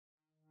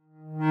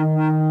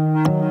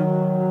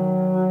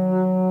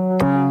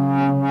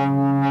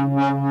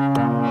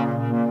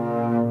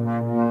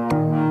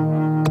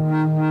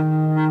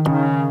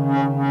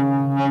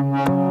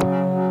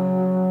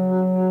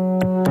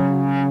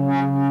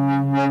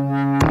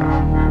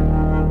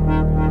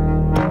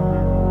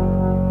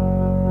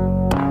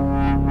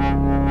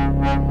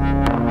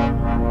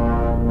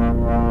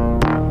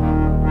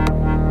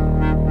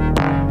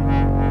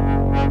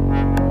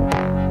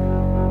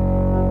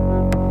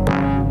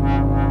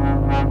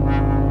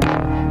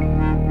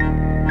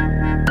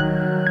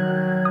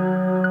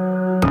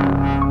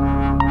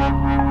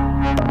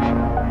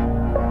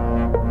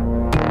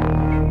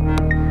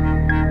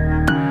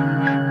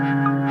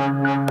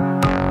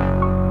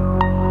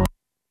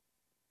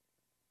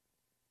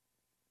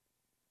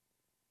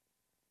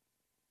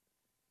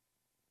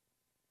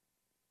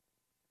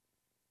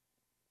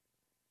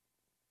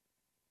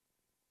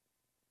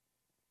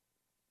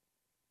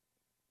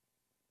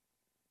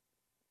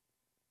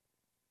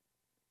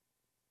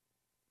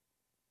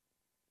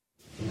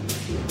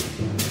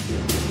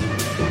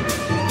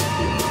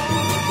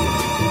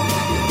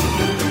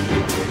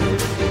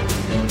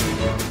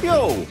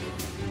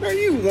Are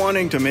you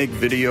wanting to make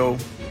video?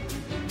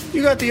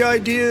 You got the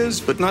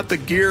ideas, but not the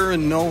gear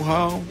and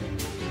know-how?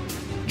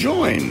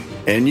 Join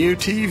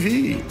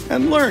NUTV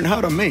and learn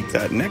how to make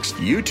that next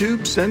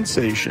YouTube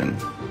sensation.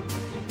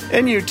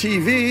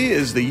 NUTV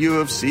is the U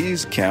of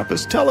C's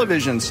campus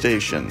television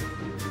station.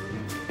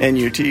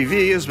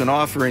 NUTV has been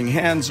offering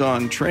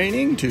hands-on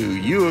training to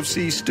U of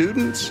C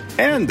students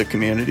and the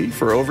community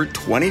for over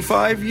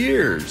 25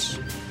 years.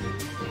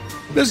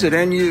 Visit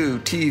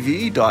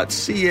NUTV.ca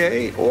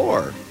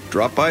or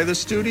drop by the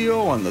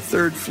studio on the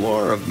 3rd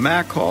floor of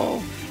Mac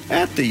Hall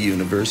at the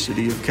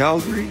University of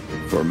Calgary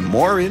for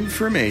more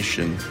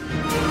information.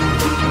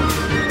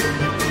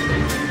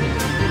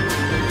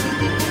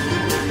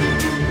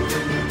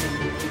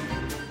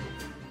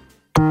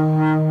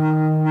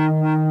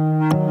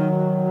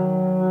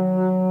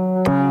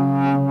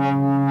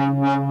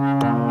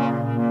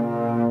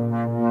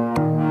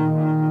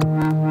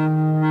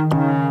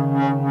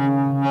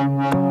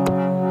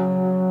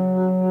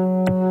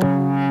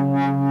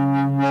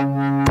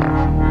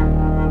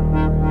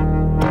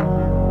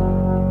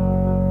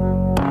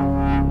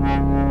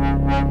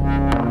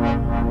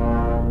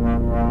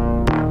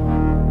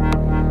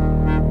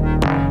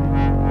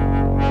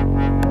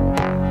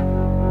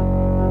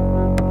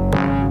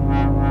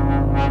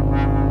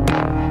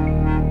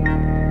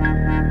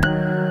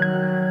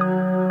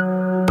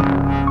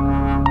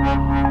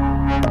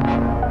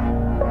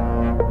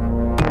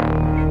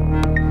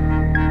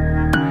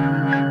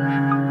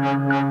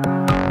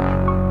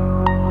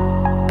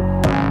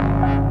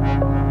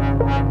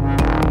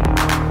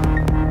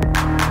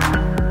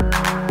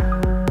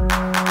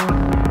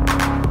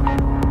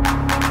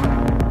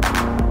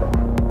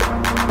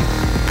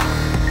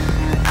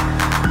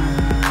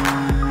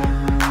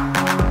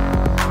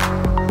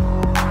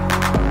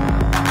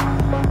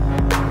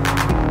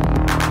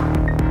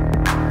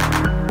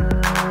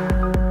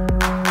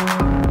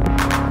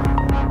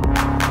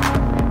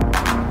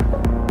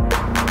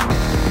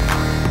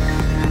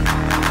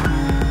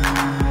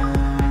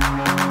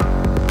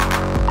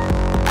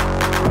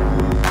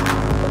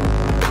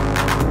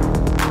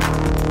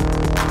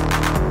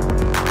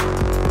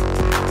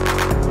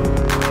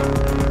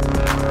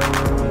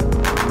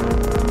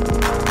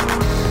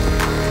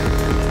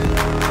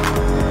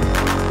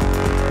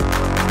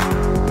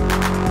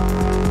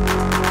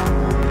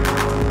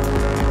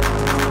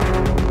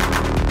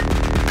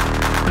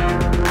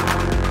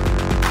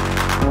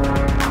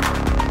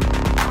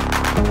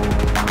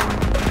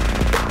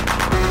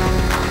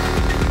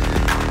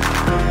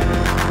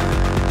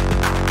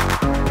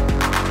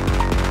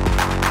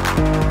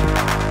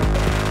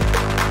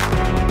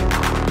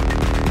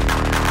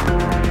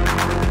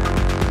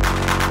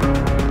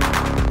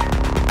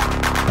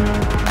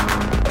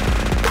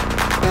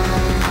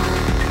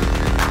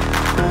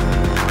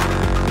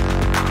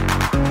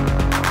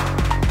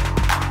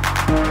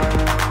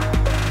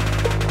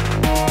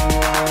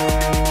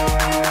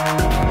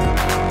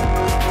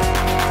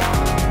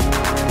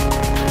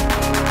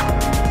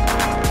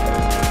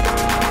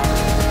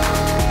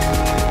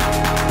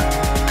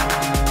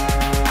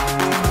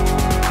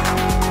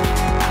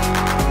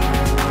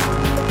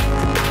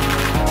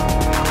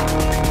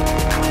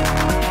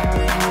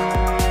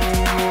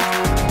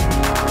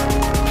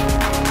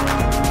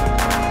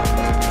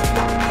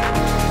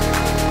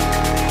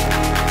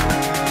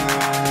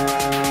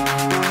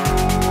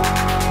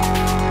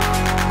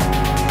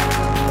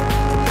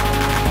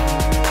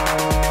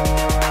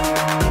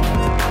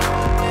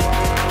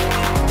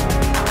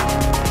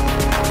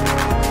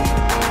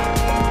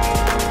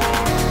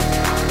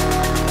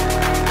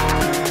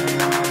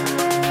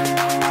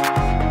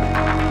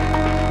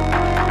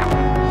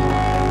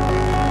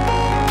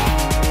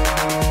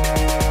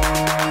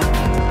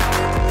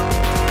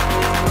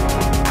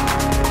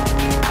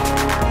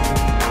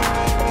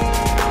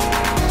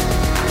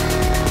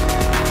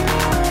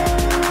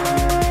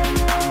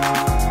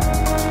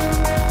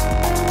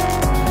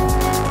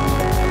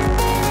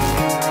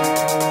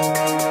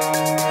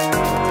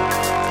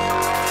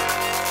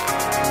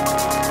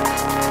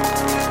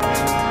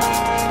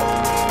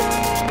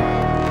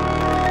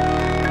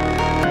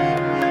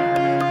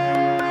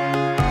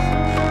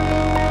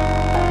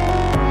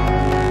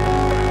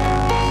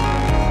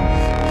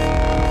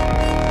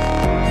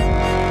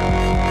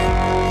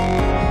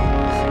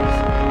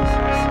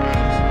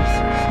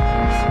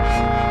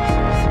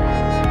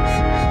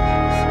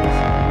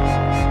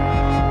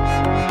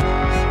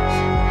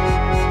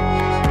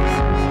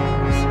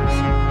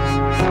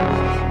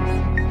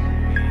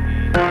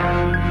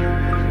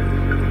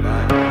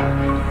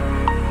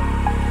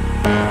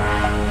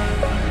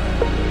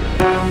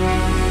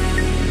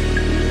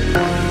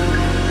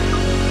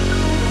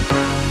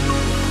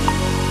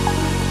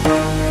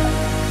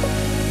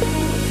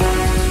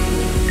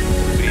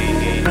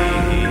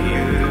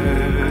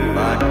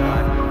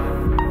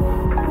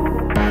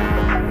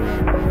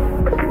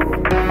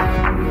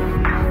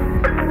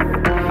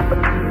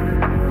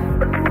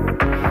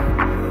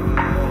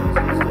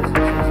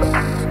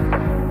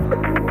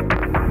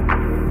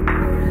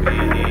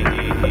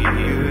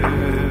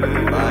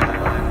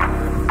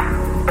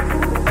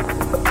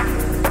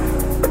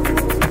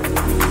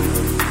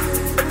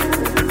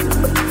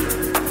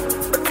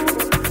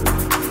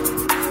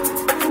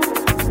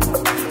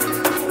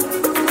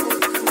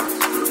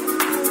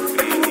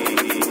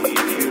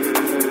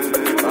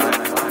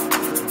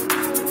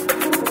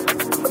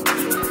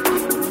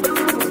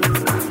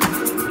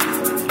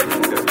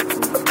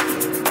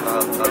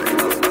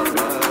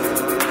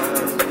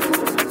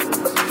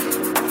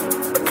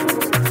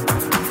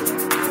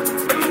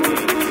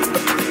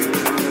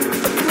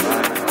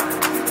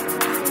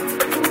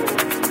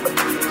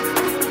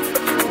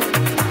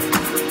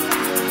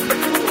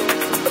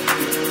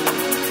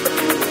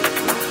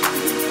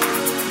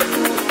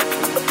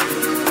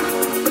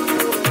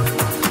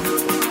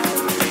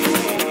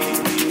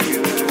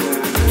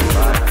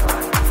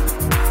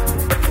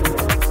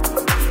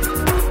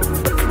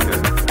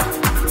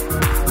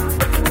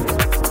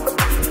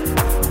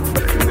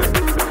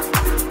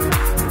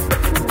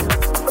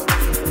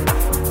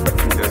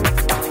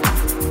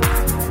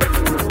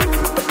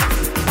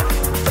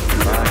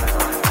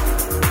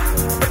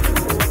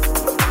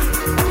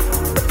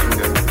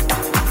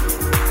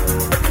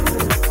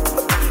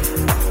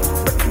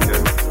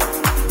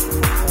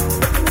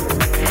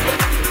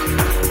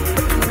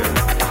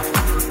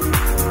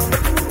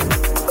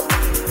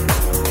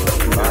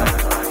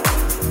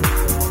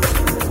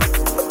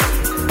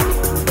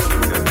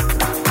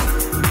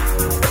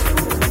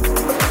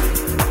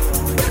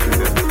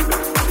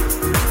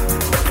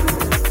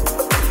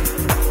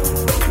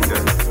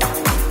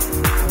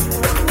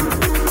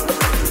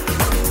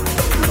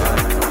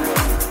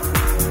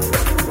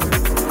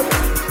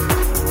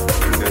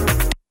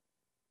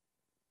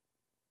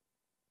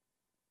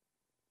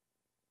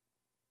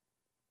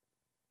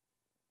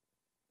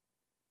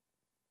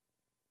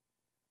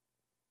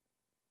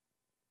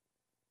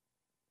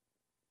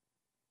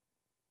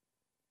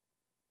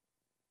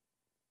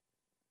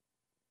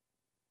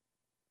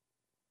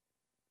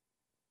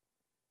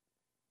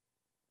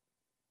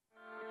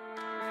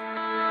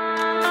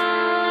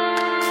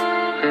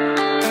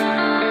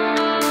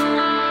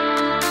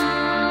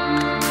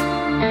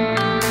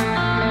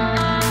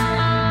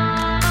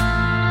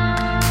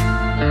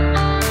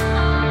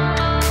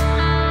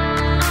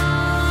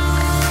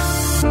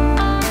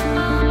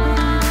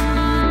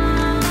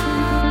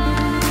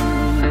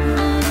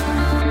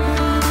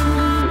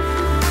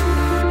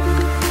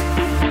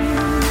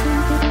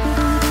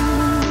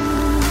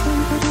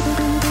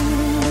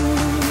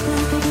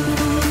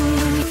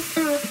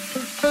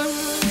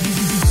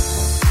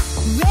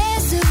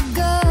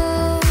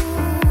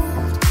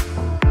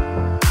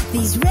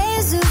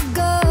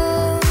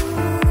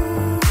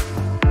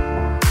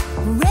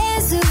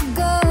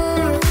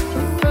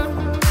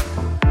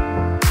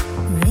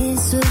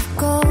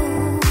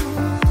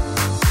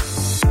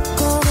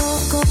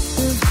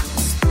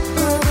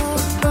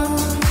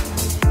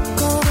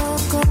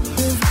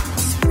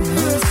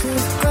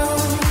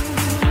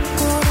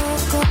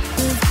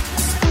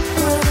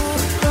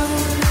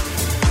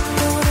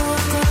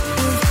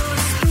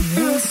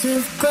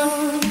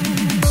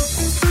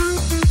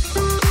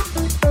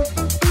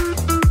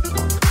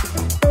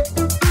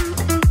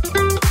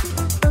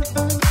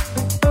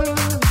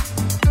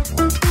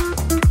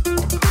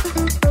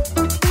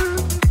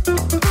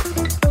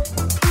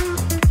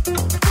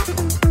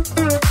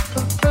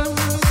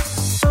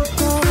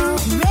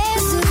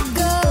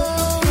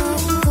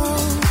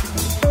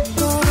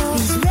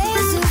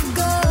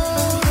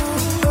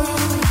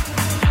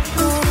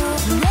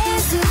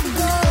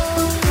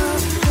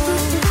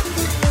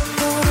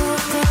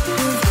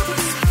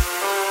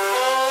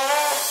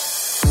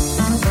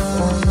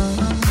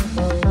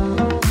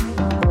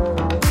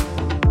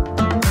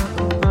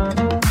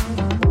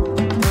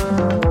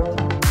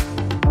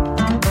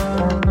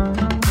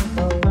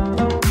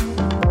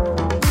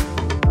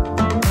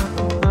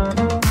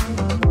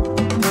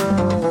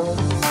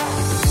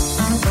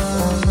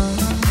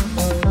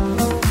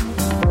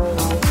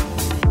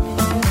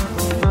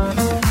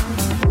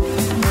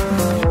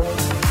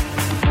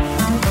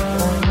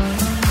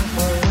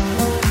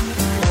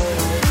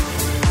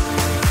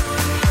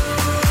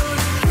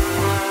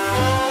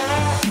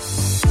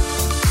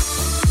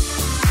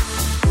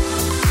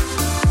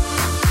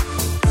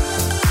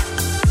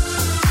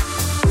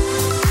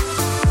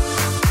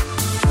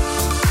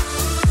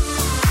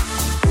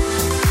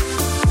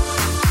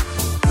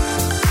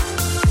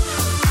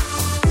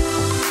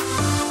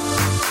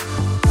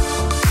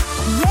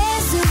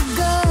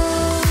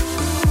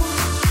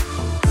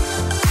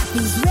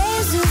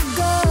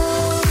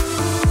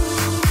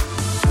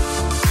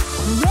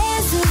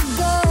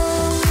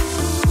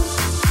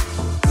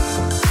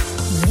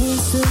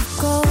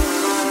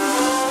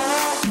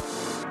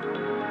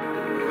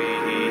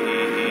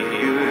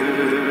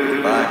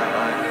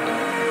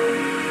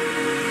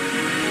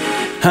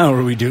 How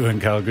are we doing,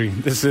 Calgary?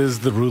 This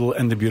is the Brutal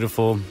and the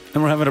Beautiful,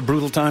 and we're having a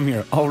brutal time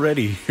here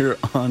already here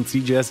on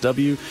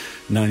CJSW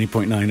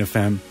 90.9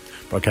 FM,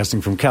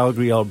 broadcasting from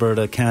Calgary,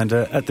 Alberta,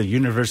 Canada, at the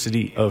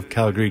University of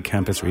Calgary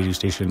campus radio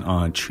station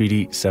on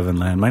Treaty 7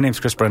 land. My name's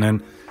Chris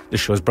Brennan.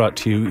 This show is brought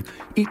to you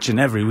each and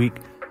every week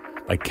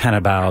by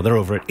Cannabao. They're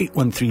over at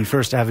 813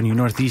 First Avenue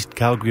Northeast,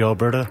 Calgary,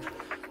 Alberta.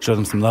 Show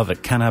them some love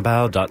at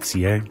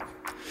cannabao.ca.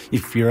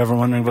 If you're ever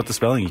wondering about the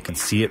spelling, you can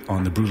see it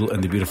on the Brutal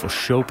and the Beautiful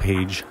show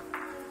page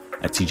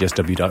at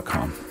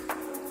cjsw.com.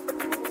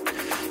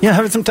 Yeah,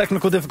 having some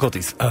technical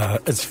difficulties,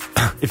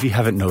 if you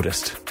haven't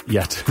noticed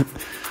yet,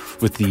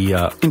 with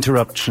the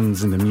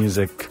interruptions in the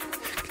music.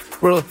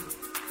 Well,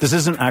 this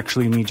isn't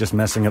actually me just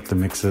messing up the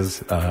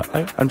mixes.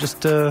 I'm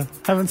just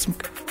having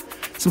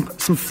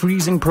some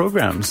freezing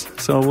programs.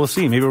 So we'll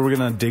see. Maybe we're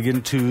going to dig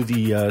into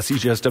the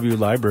CJSW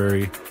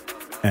library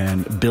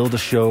and build a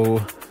show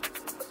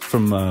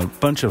from a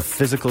bunch of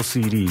physical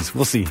CDs.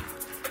 We'll see.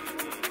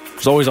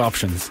 There's always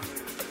options.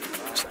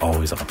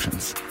 Always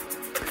options.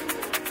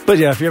 But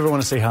yeah, if you ever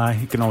want to say hi,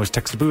 you can always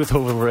text the booth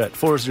over at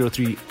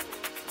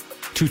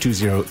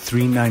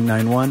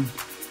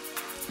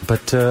 403-220-3991.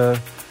 But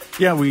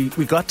yeah, we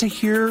got to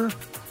hear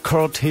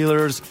Carl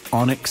Taylor's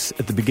Onyx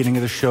at the beginning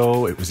of the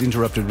show. It was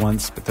interrupted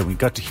once, but then we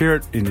got to hear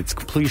it in its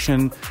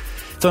completion.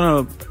 It's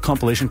on a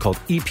compilation called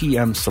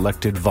EPM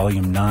Selected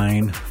Volume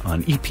 9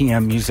 on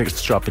EPM Music.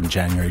 It's dropping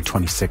January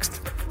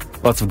 26th.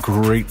 Lots of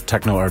great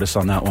techno artists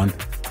on that one.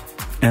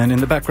 And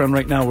in the background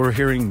right now, we're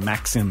hearing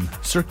Maxim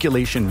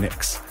Circulation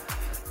Mix,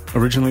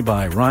 originally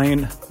by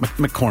Ryan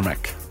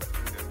McCormack.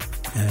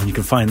 And you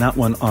can find that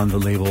one on the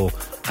label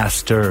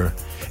Astur.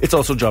 It's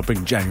also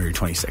dropping January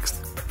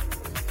 26th.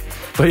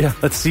 But yeah,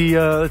 let's see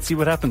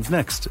what happens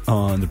next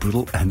on The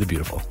Brutal and the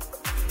Beautiful.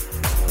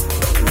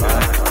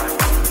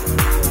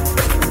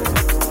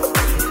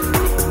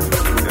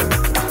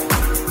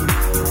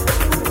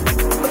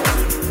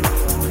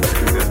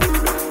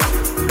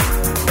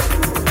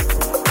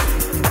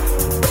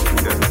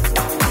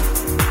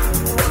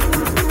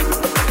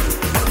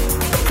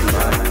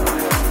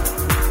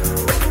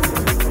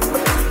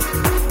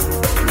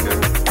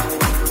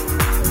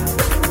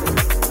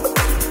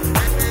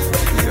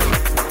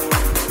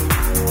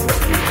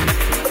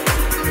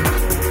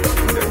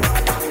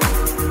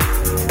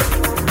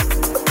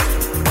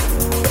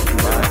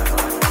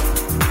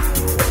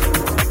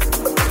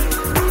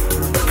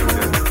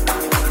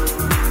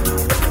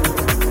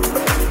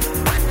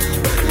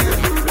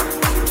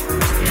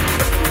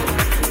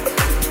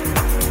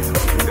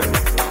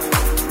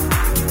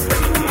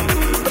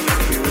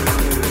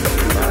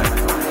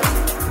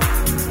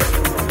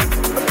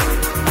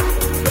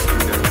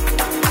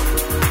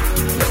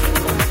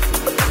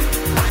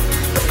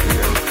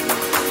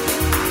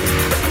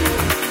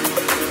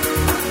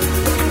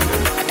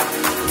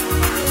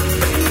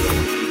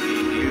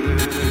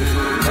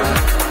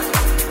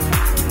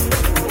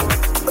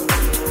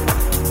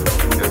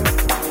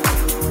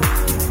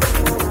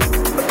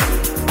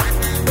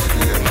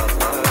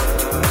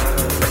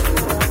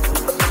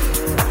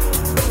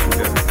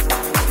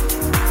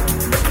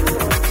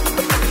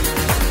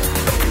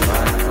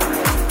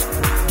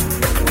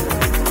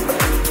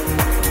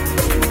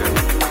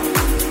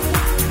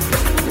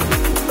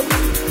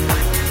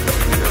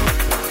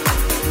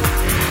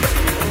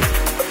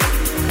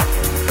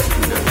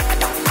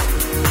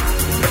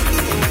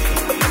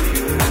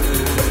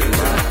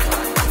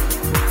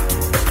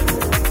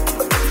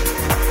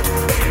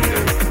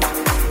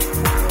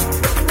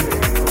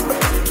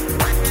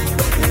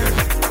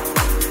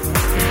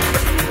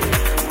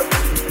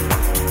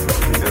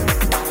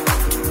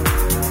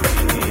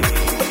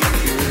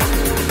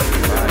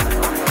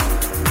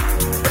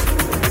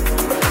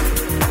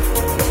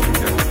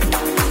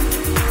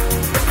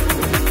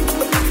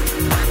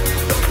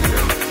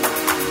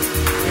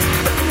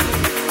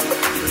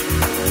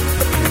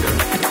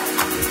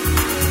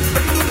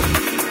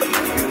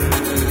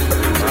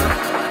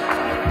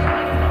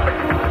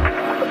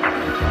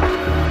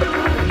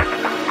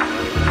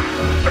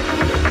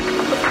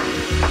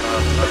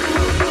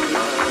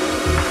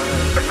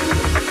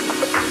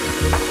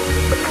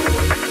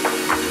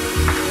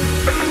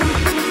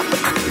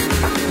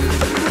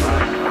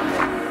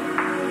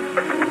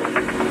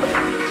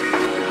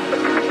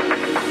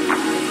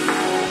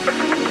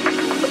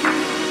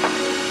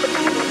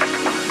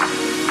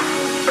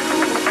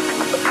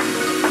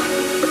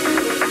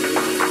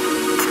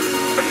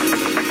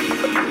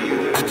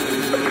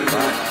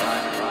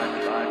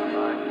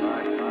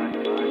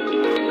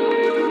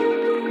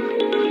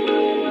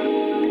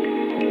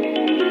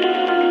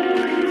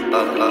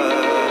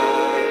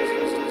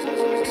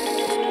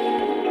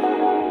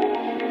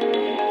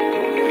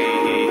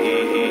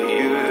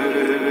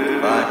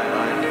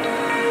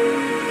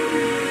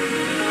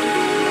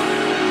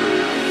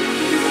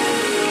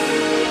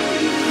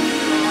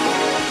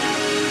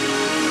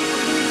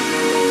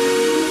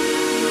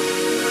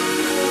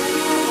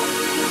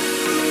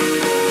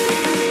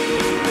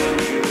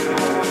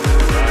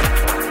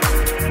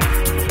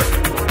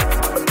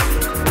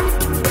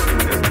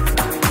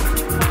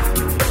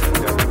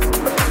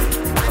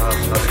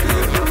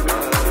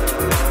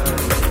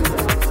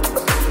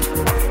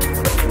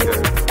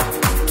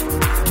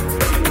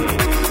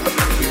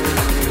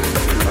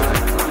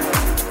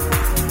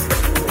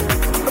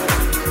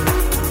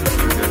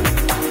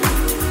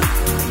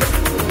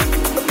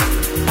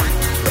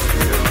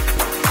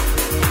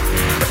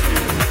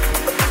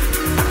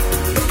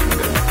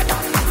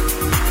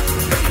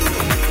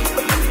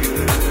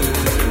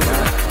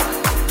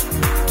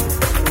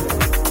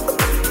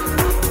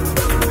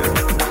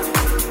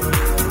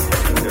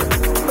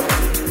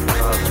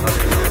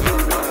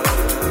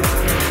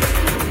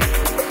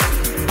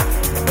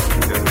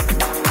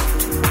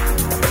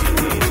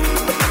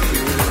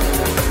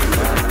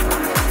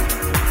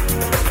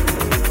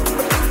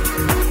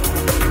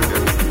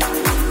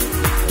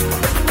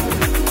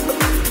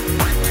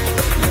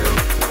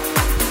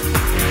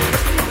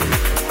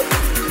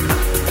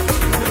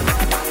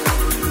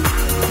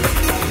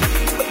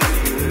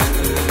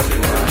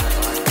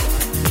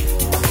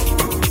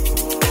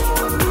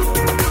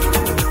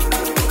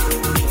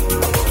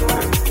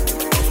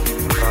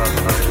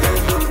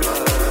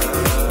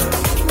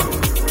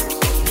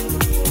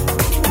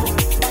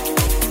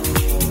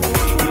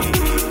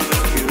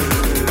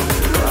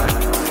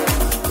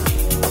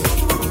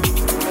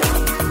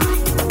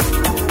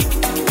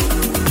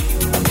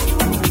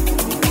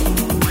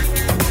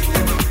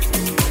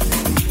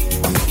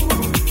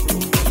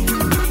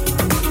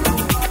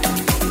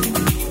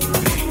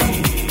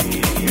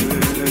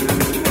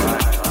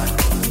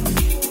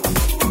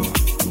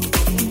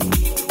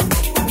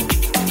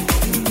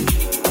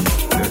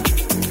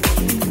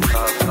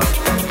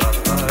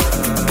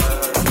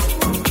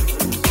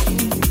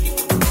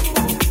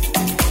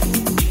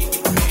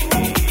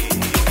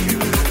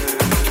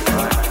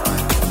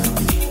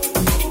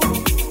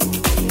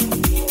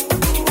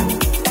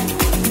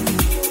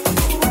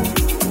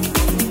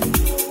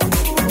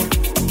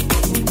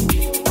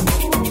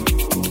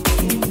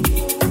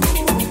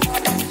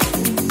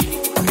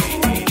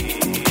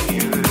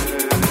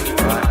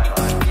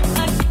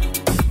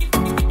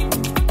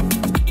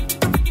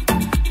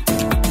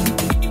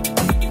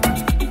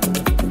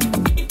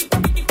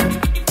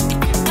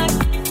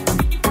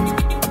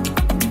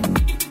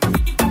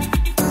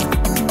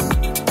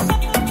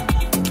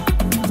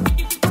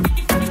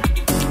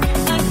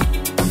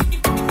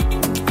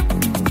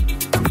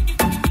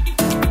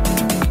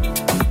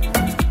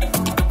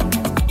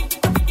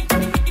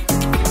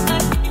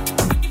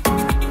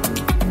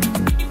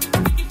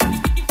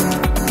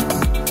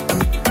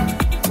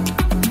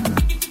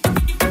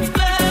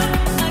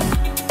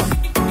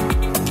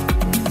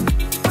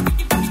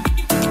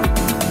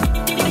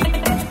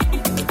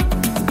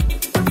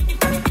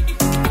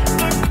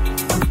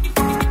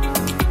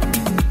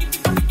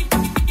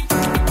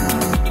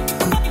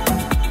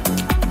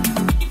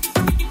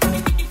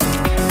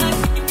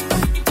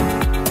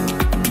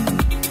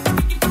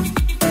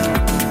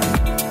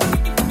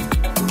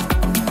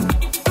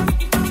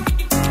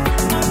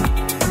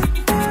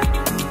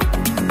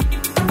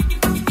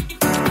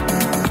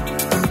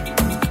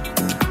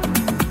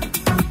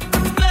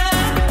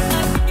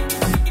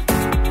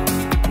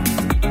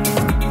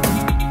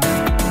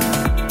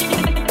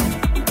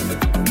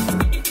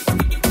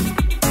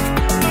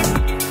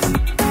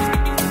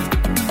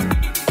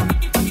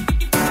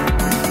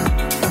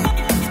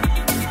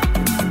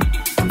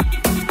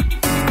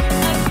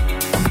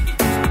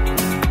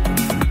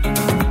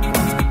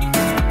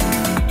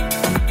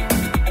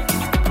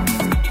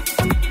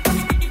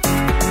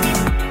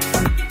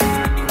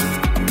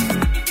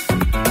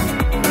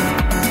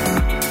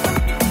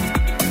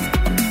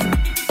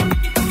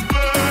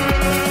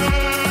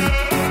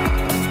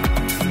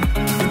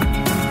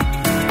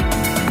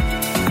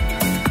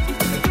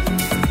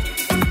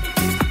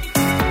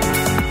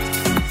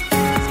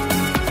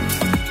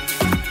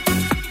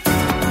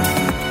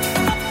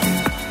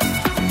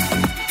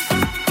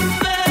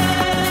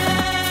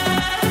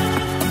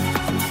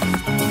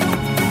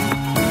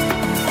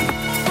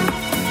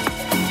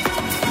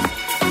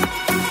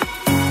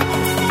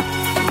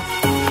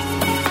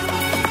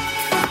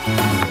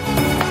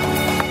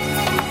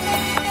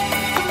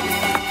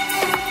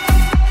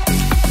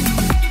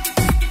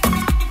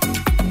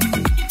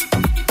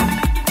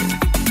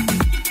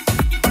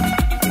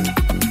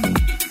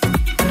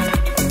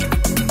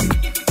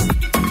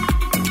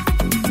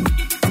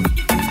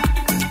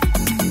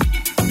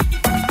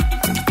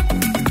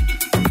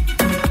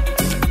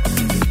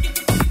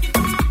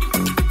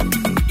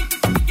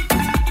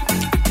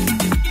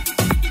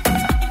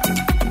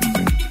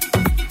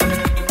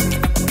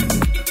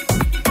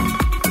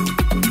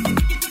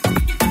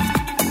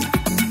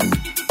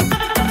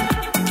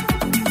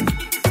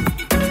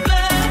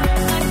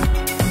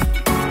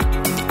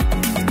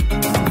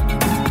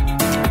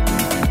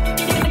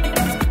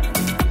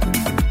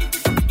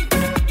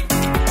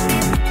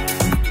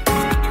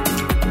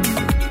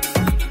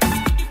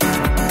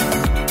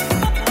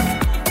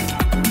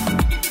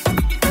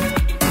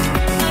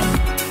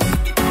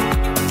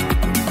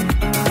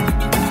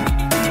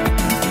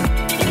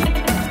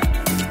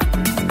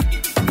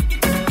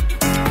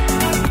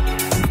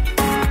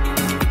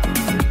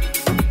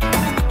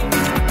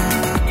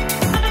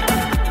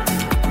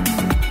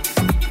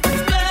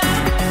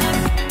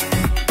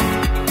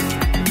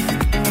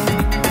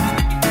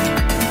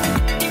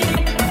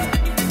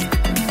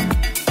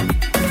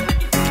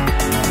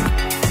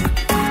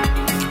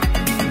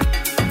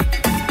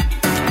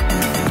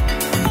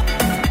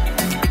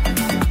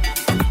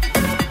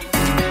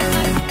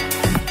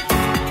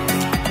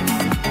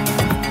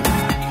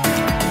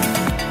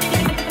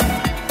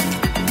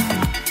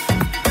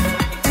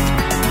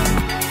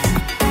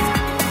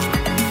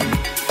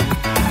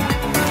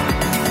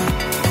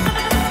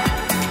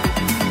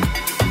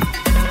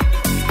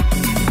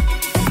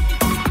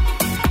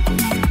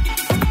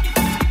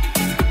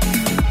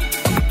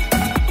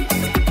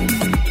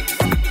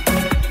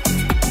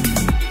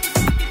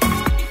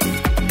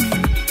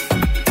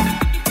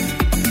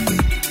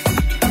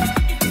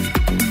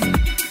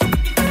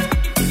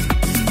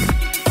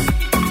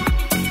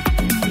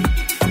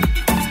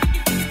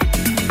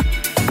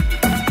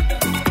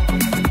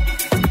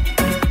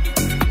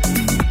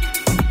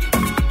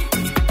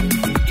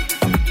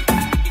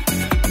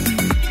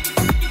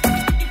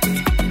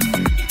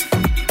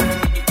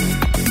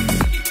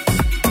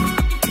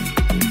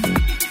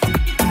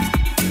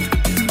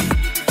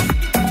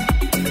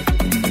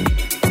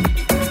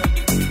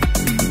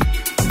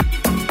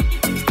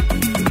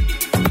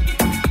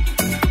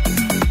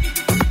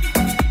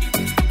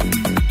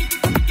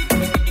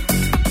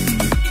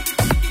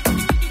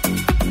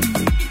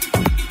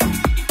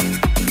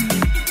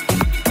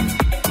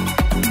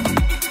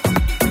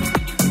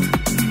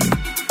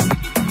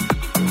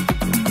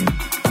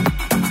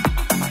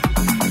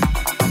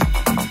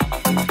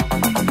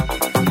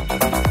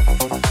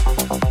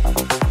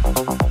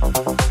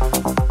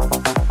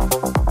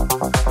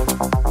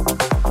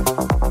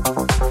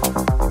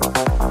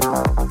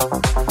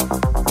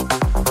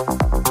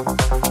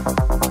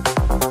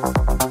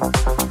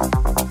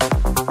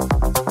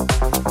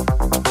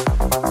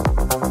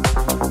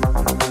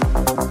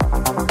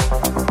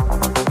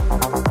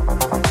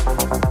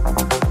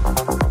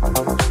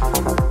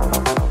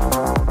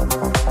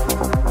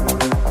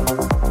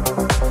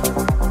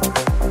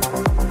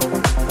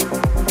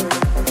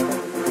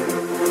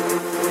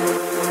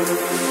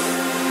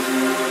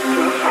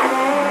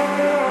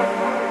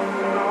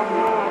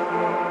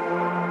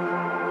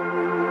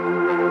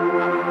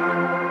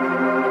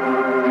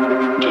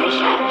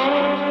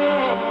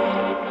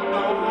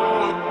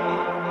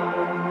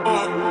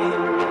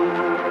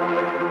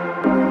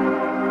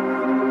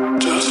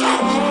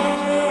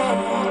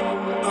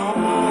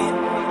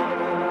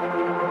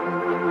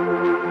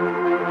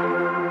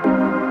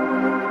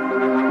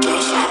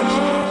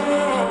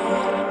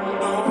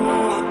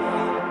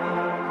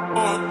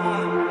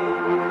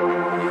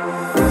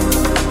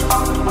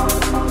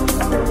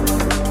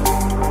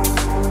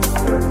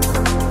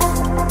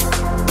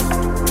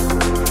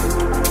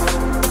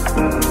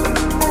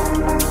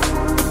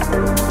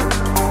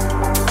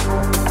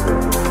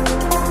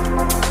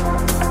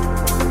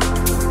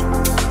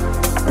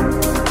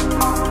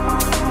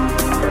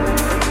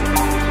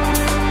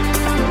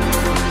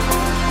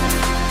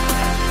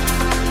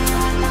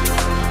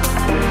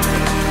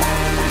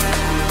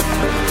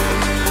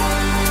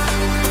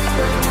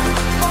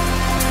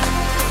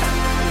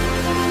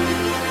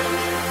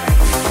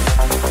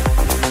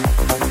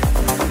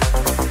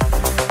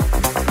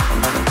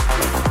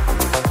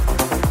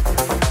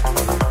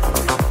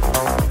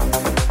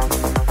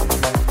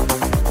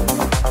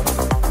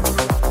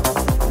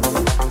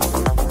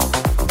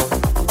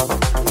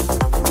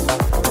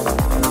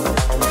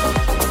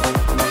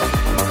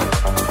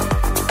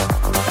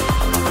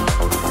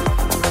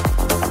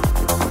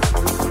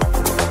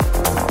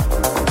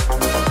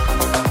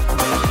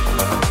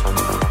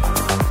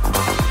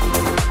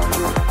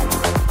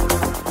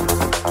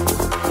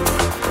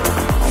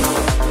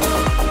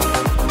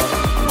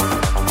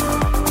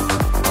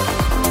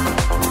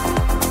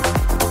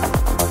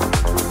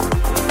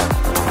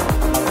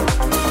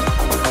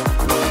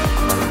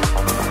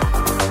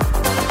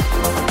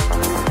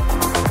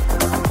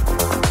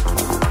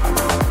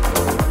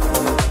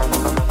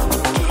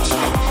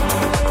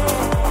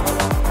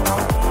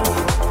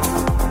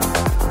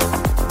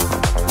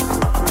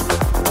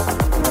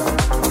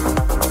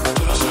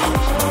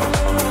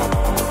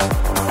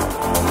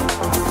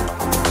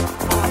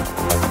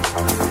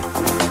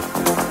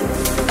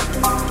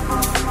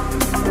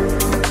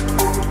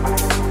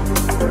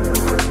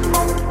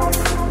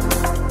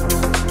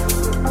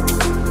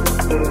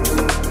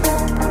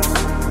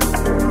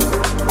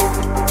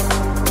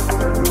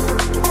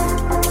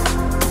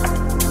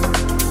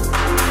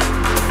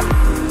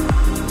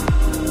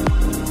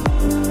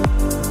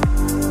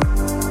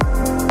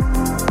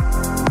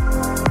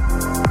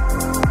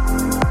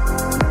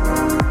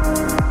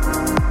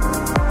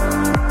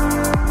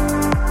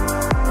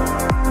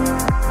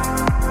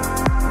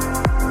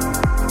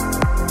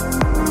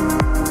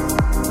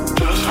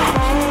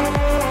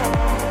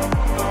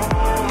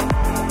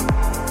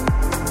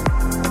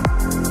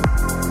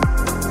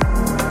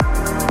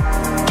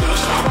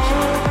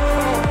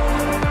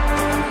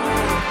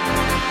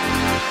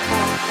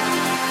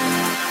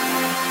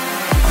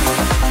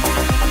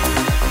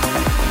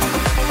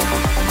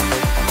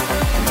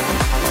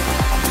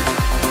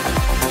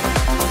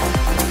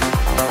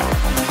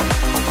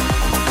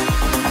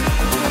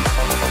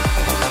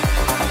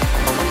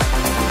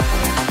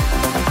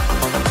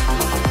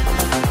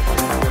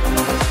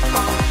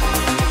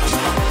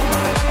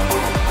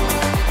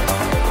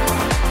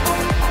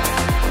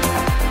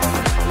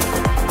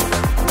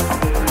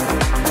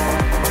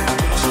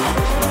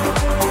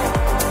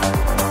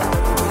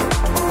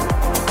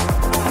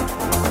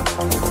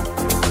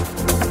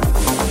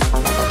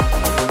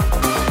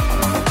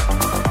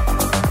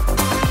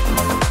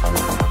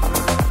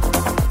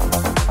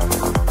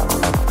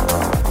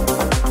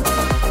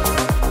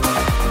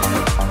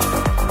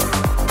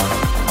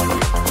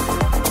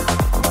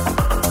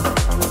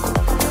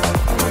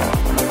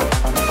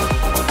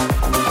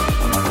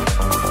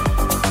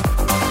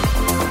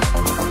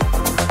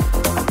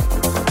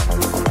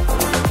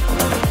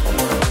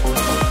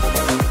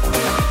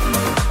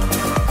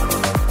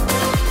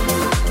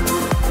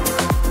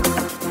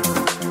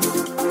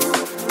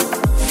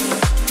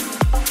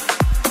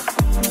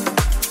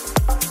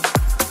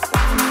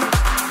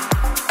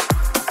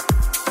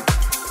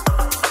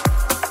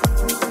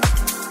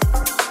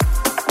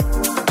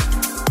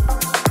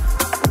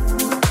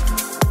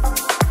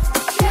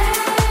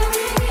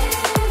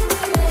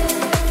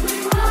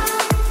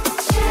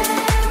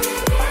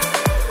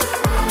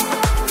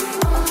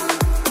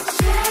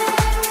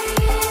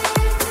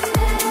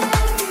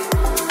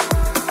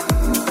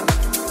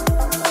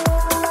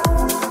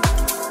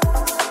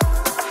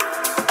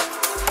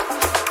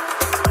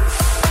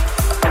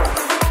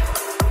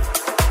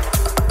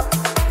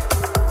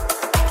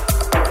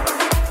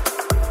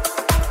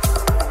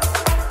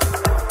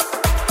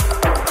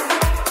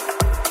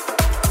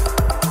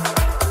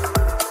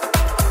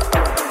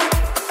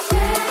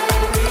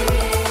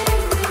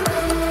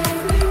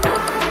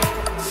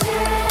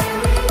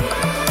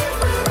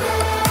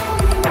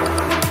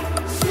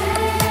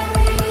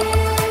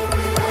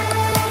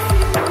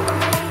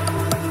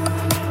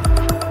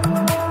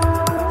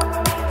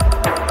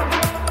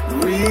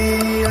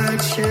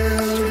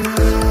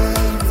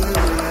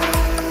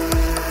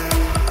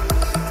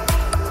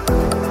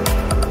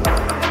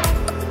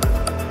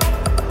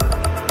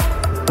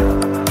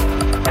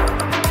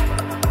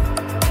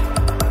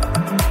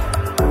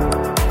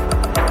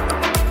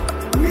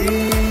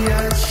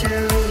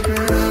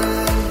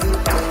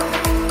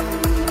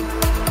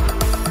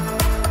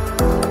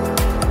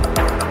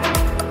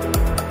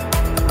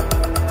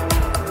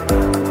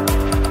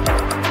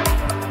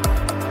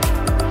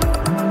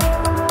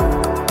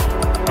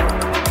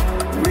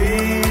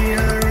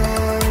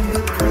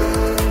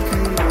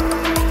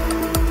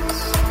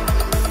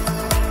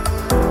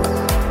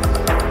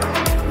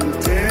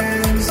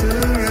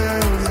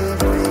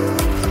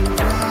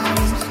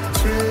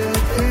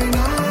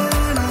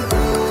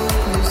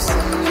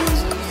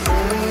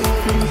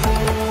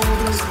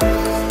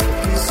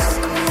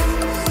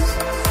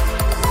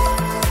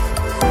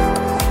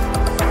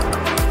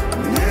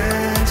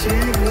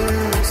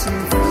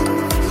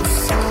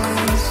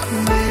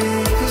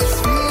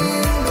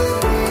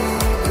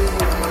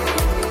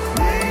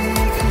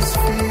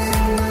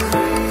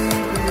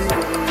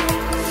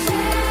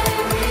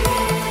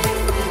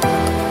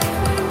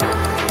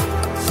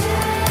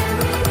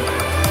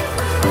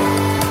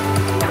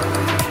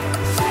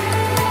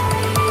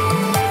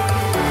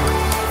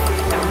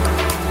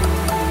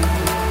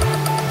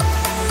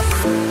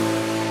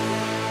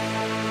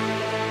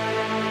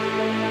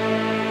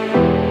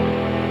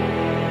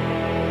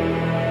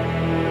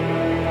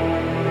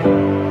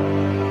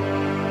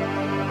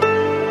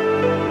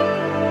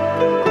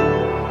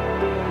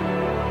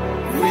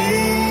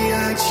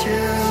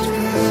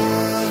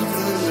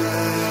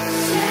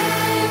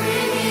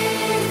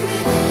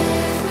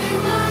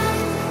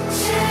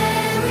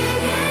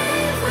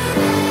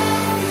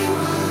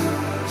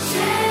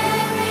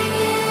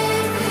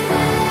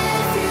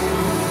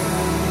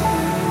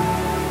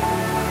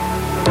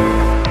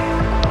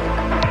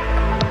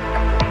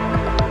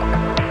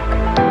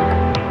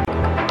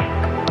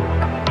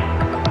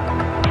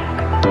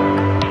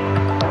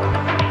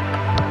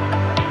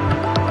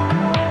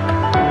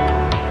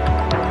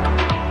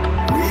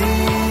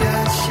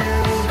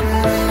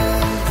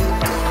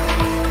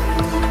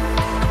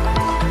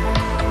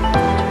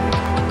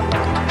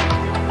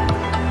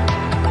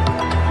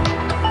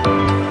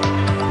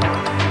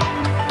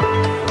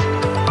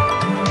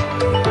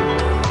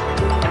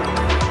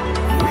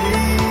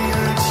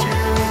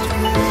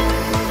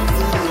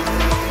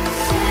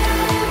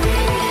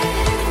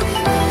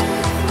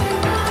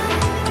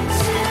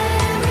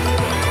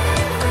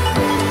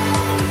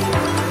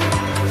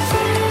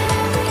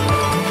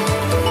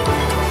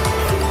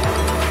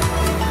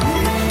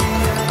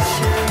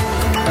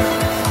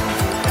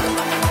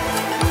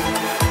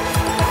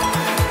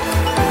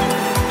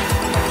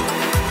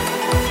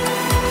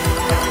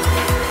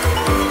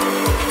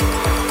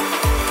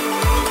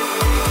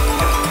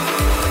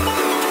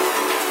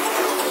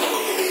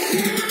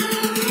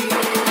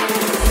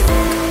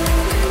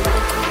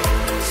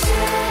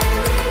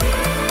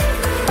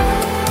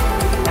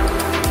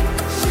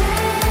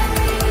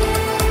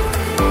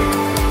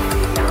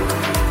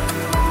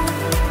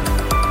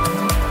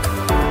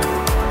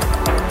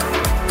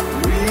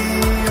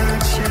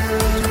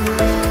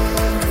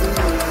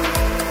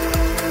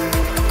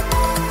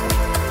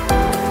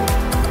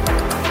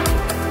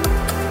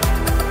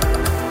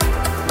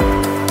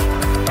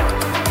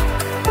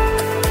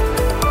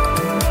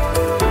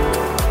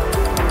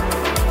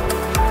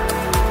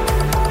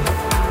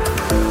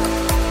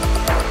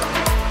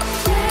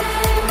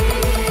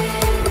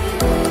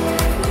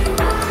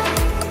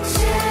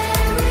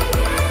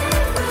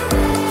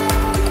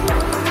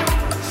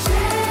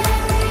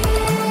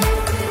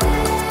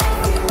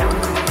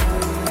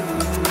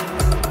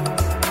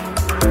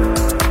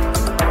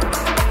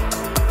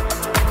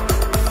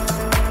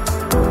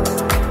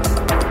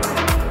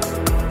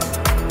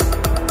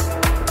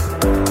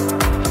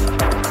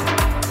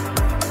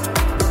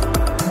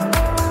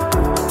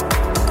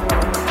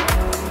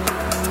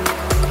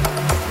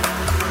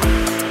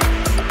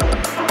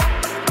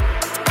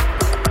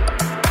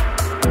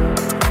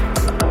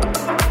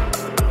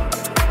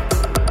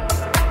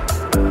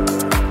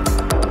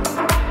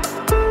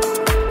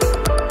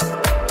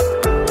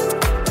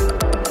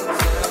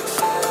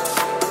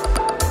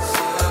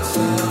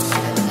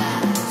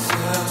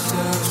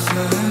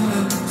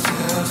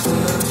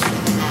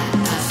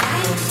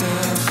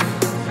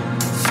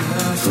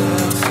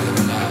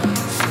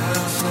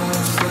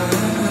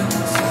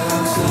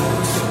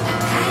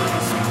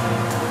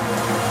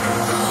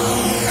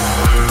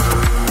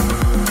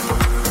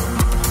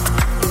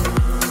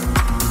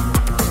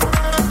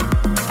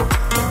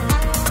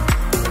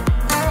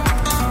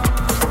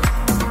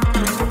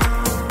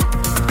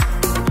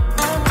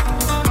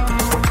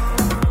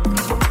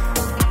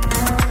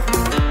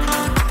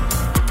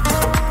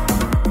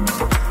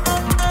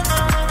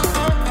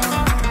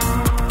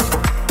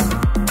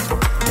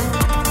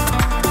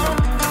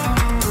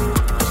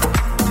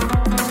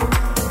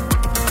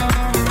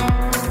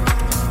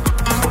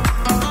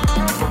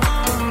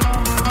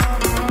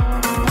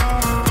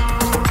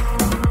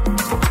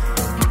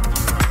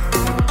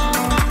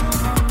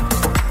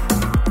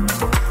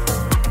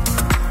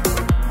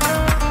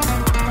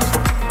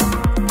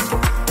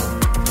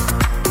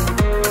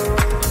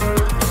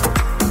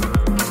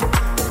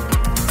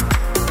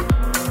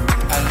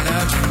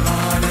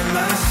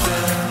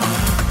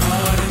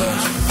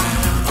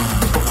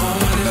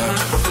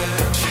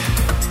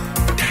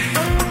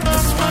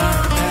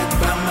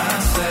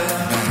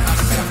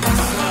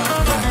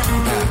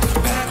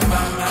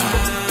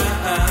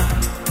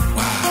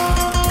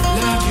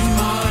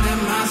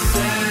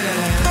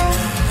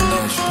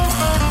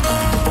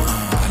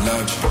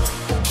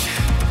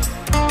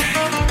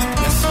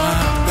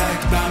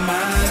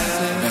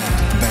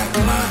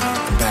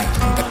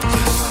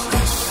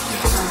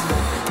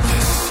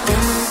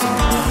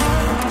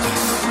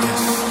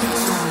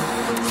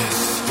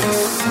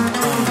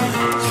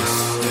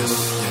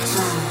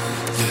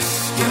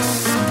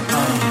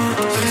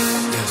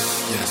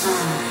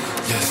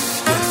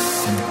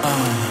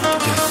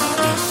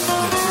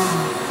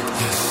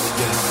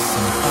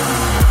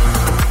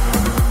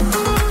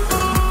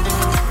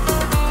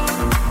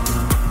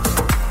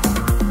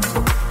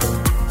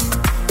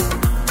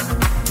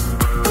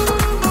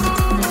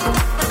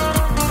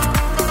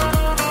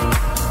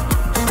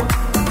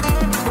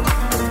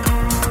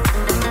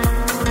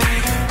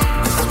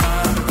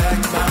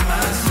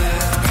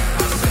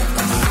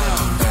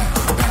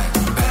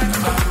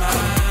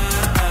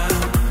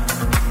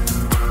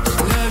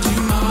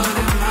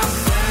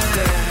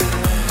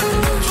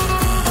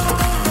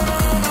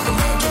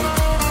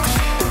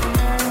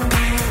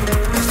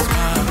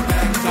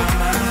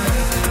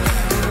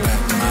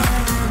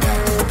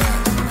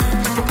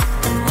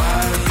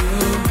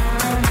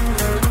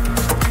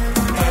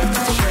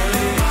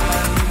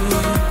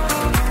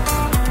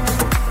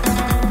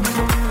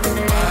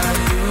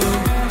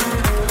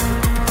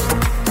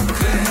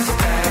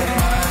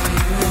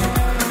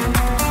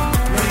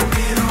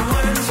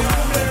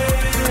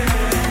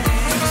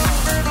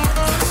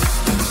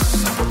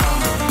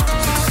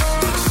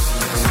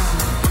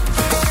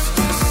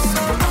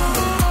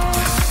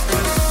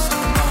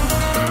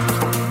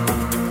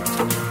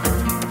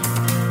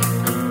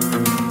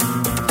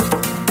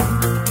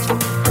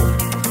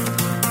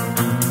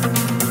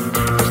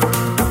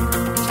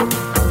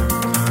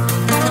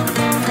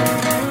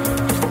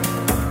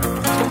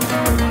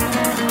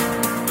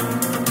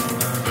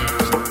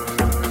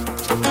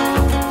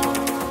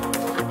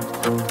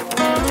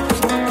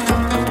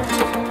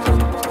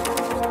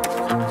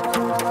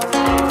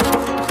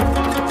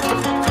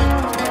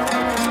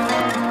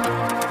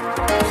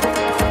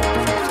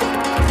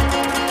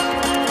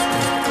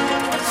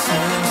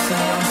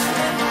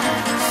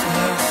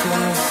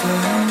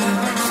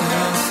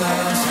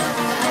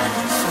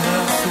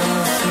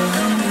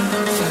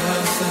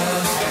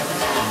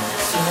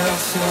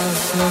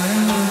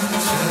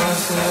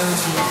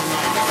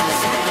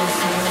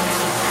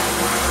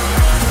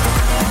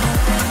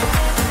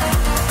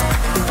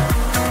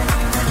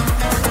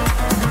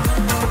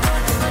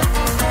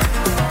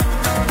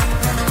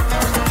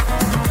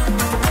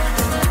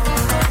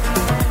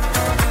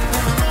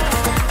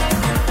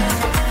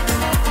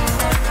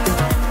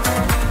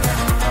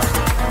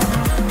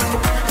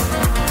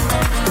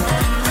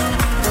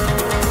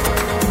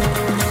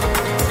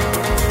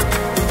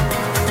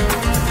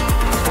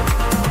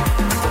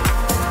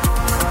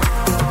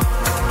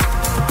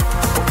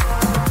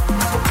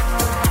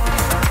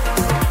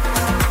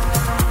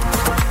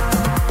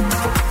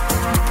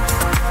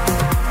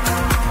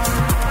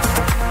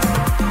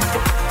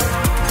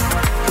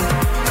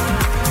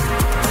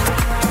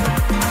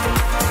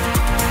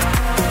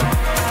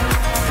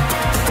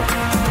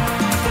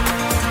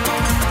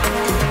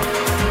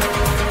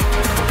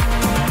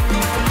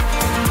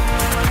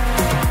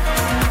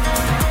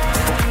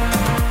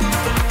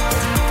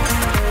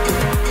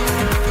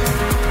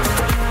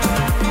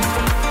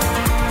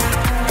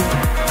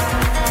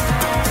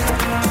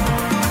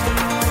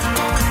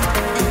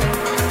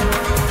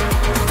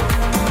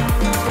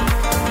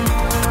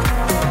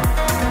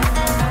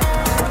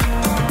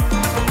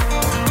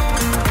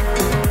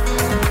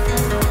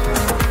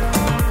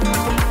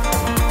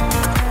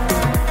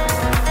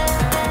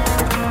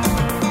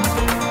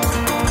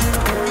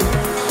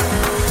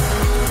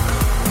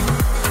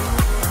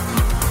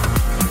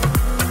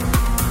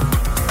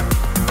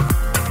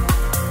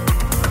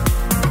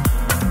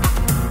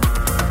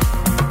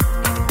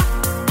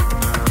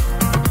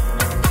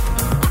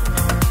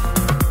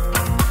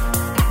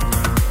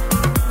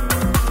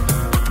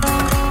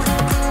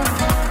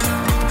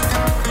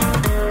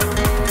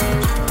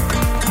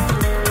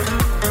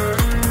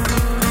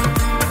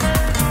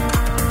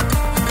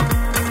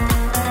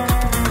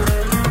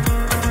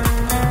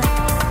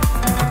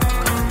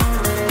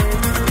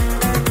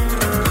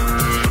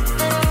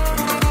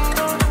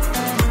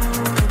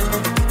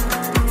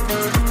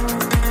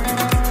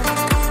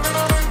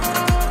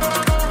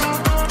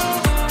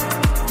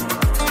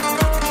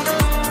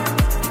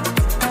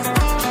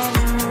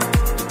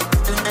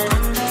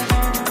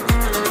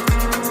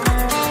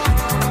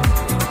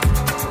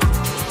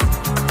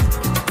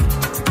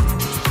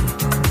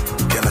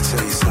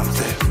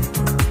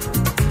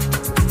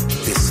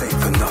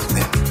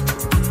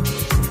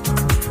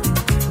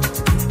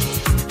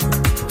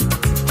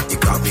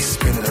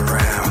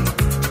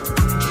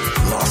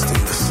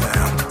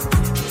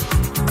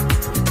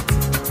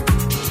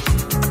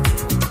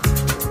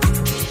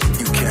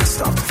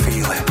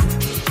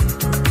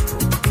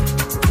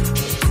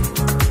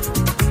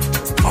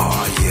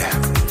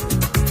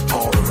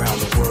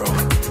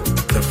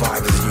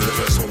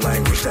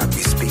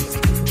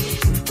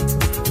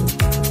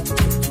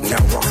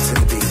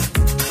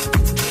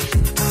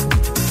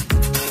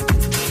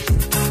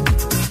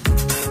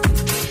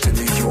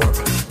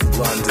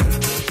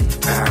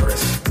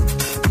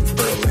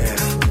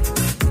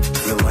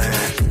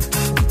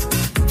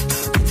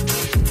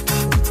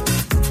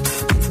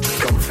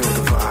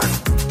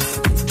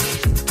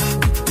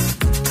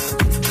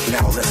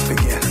 let's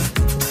begin.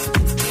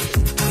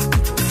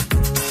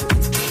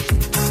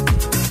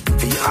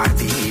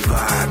 V-I-B-E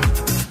vibe.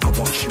 I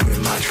want you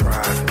in my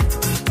tribe.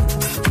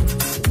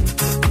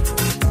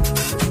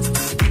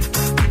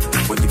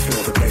 When you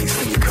feel the bass,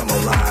 then you come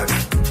alive.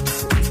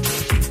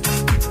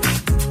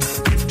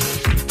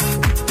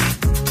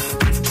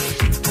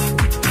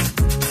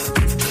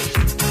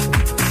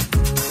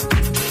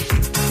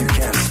 You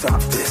can't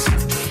stop this.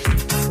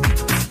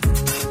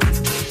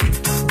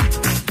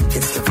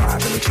 It's the vibe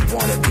that makes you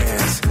wanna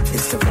dance.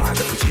 It's the vibe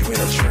that puts you in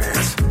a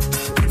trance.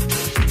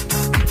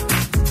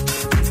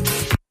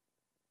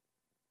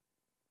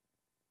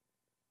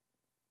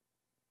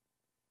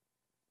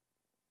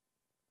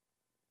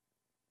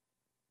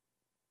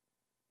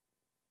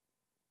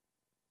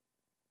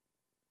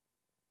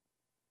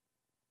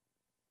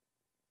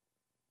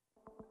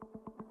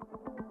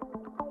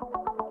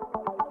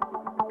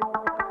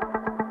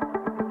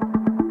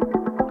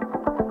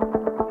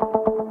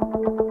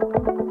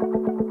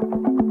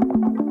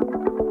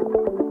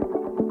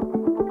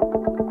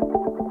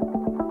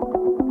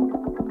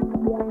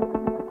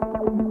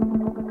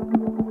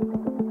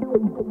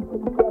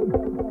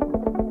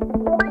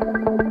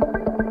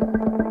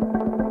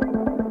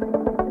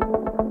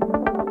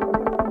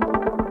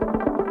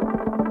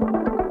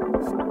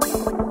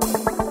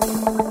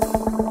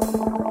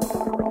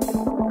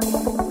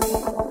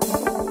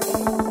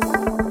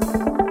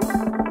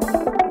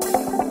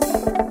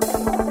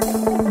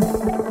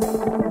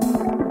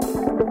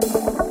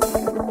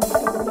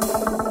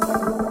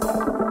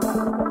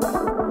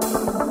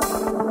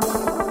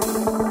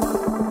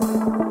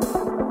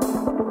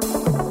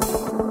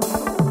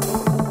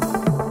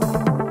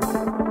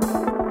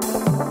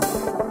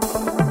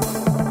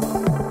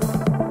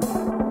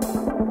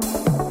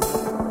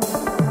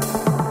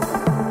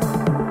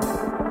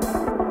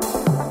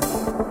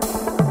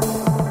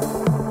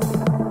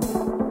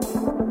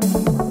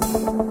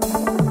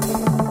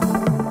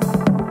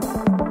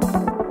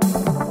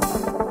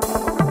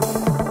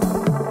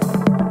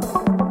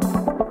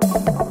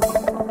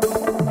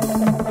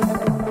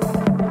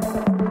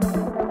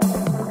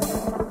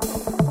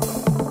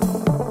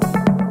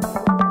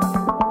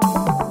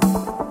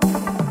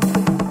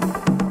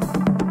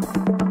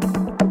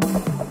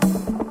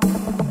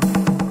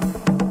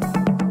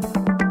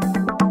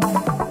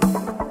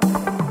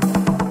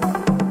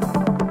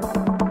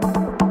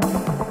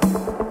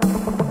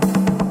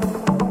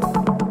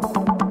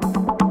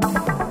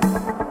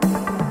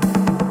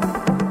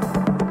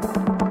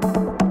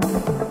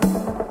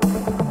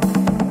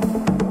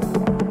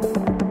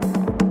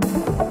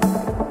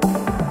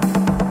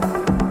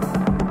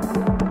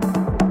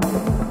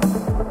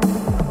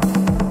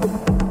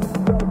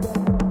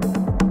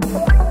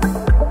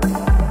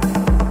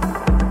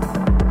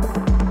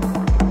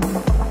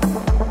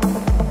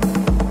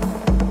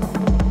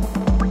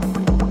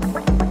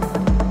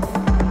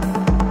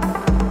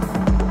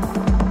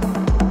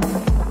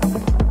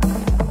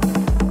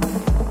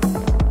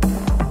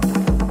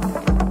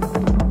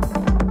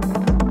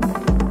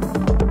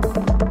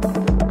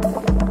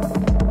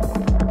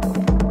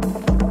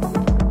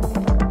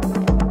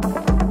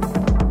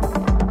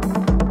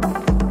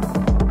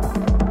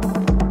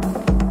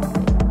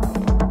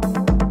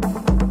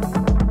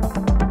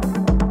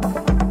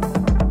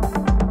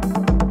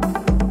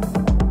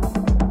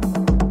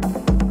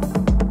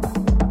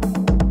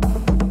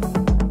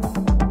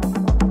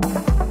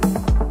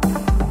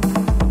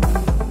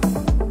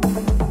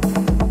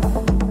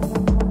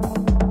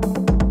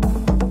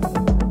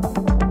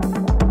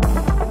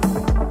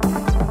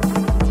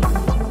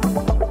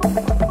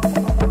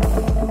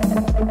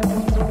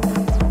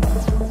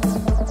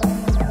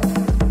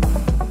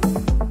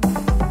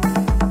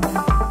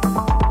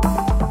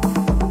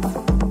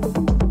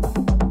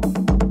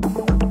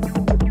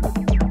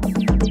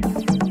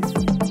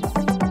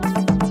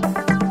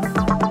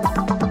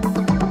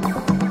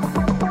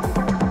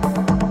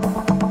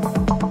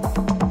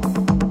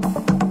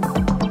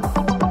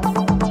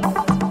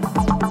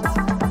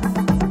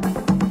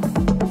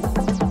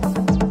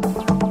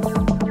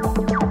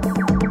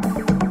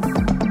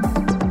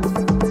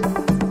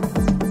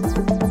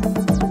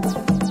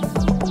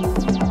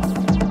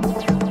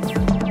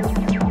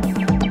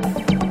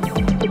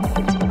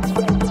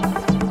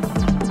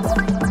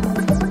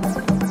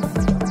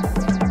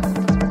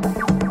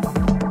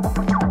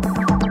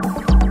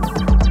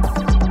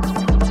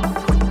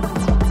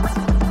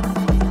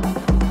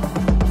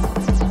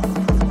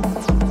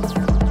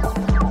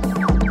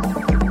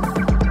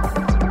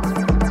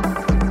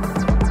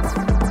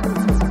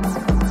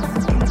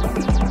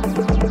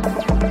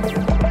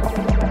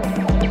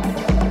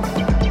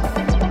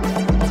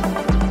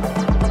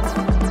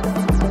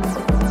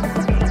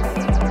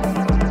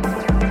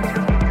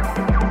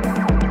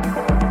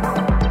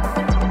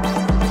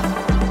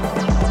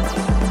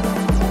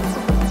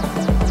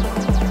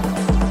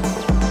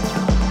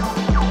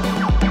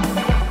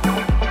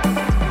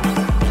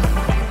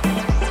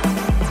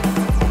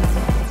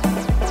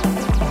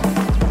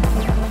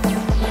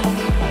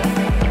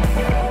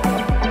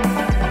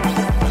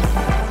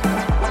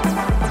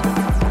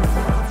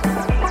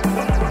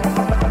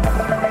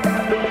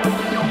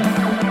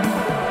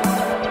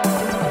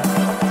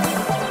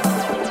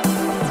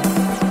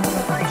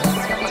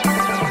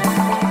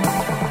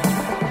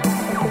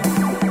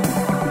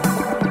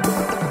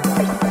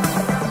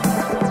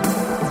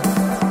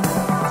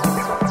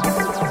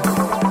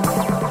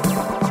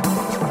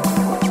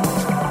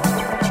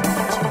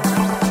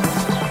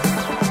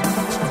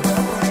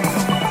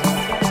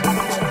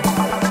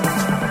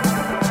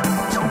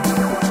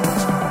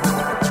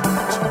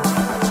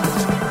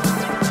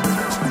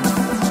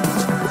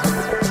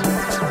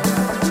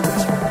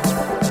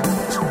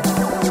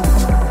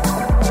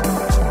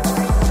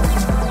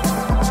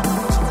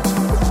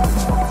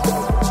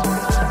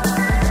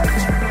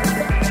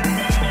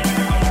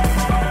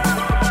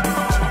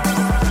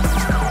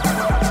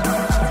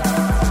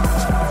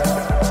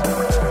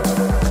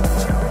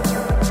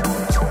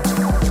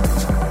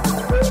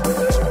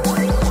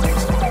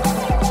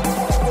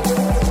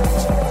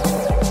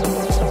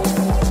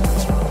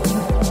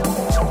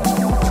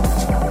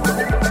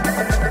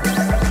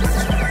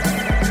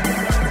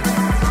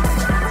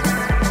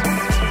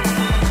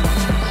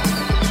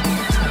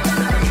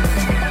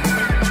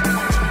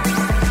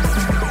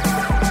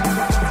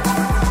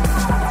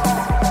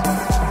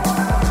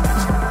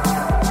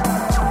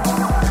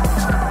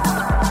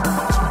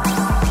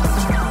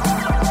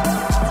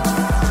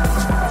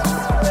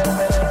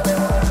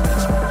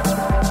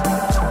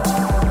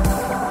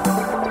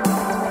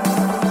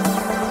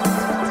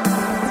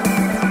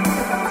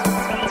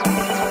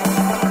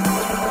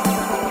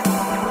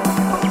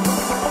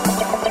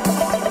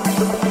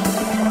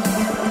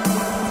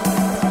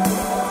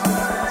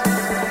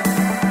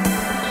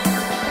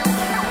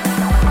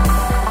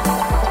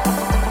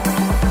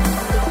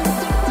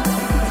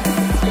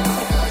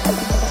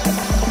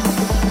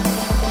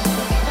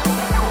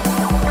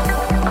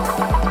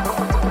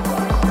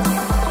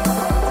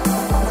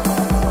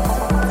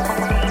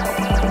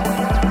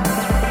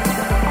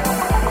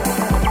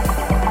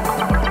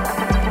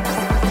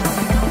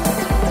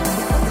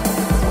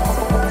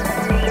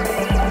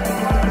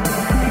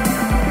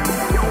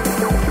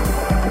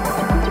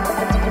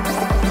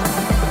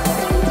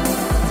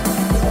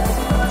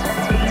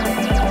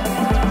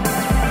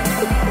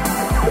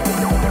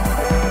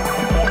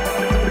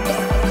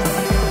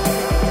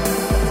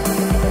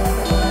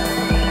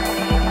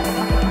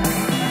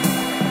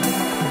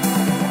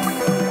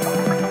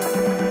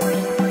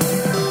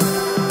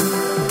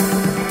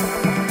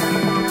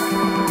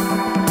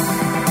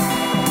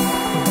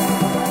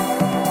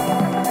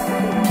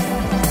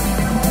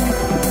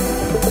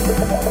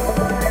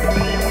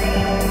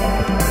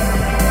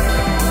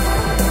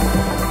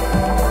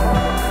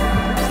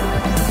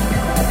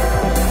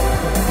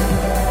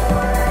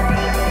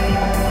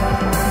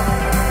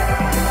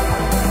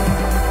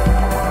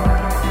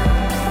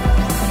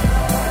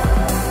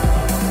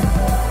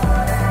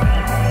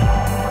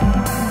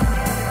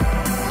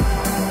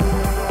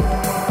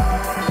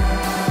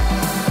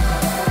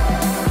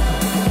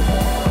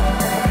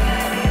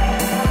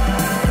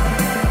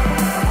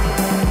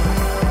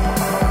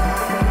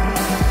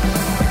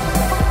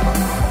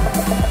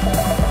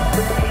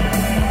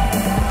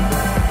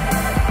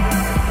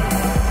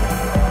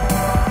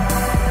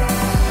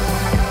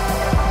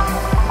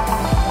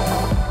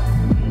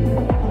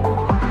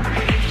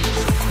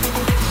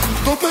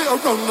 Don't play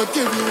around, I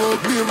give you all,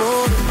 give you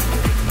more.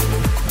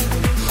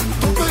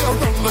 Don't play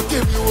around, I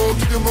give you all,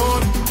 give you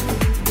more.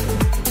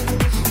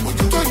 When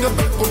you turn your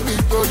back on me,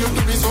 girl, you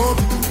do me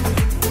something.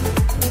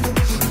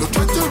 Don't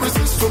try to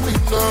resist from me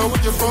now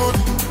when you're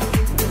falling.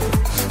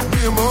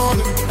 Be more.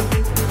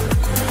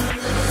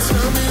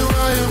 Tell me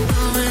why I'm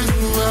the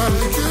reason why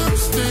you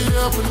stay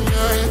up at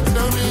night.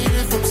 Tell me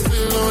if I'm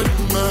still on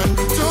your mind.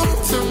 Don't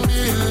tell me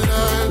a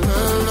lie,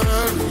 lie,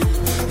 lie.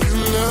 You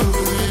love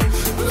me,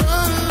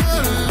 lie,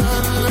 lie,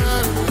 lie,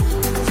 lie.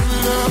 You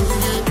love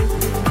me.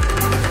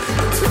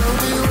 Tell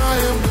me why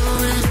I'm the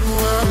reason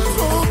why.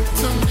 Don't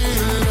tell me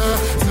a lie.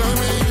 Tell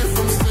me if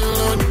I'm still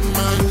on your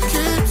mind.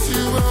 Keeps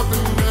you up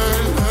at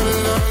night, lie,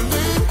 lie,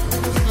 lie.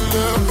 You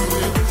love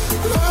me,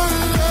 lie,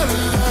 lie,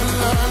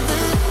 lie,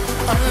 lie.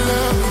 I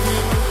love you.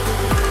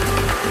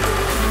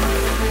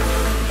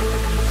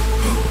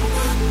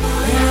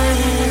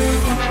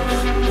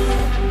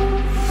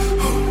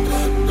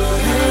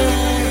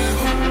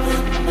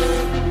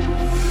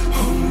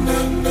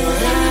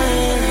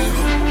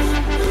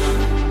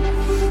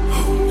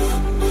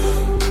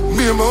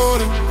 Me a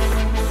morning.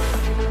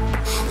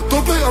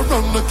 Don't play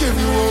around, I give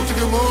you all, give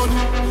you money.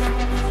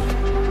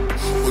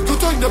 When you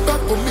turn your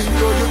back on me,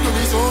 girl, you do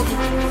me something.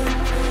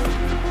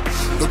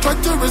 Don't try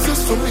to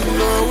resist from me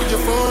now when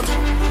you're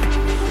falling.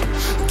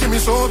 Give me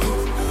something.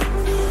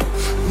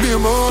 Me a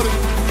morning.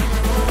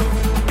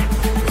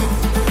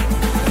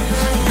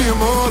 Me a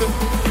morning.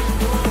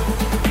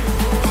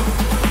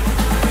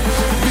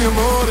 Me a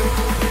morning.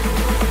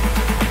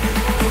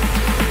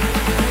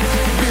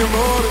 Me a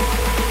morning.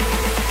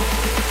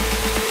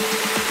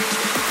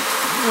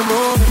 Me a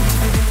morning.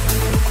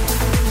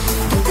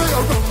 Don't play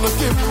around, I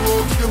give you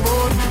all, give you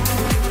money.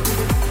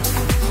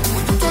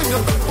 When you turn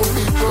your back on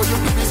me, girl, you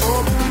do me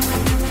something.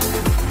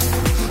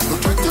 Don't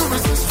try to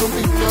resist from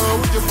me now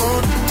when you're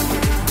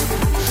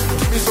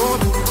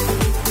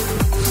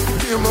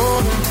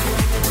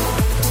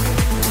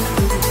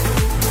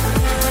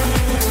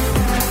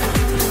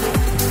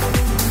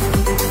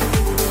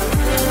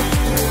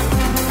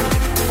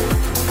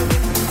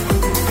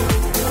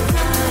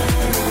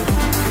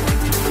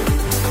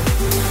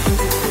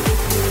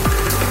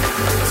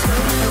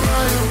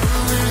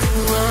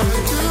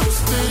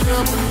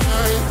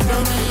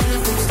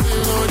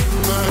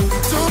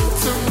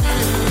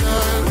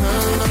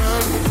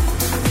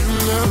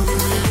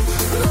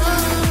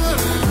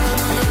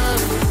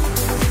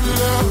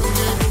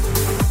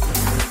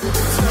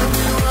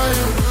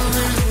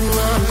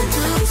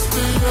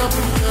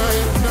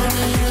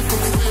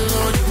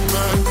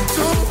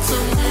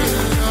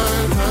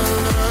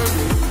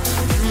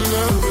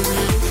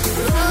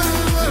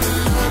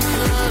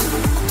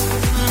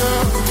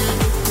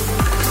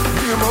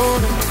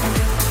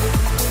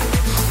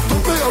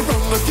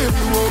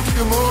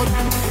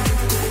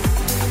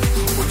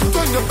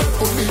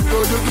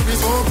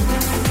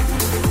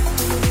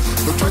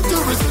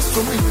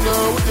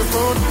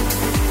falling.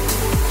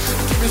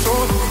 Give me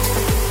something.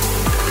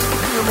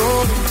 Me a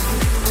morning.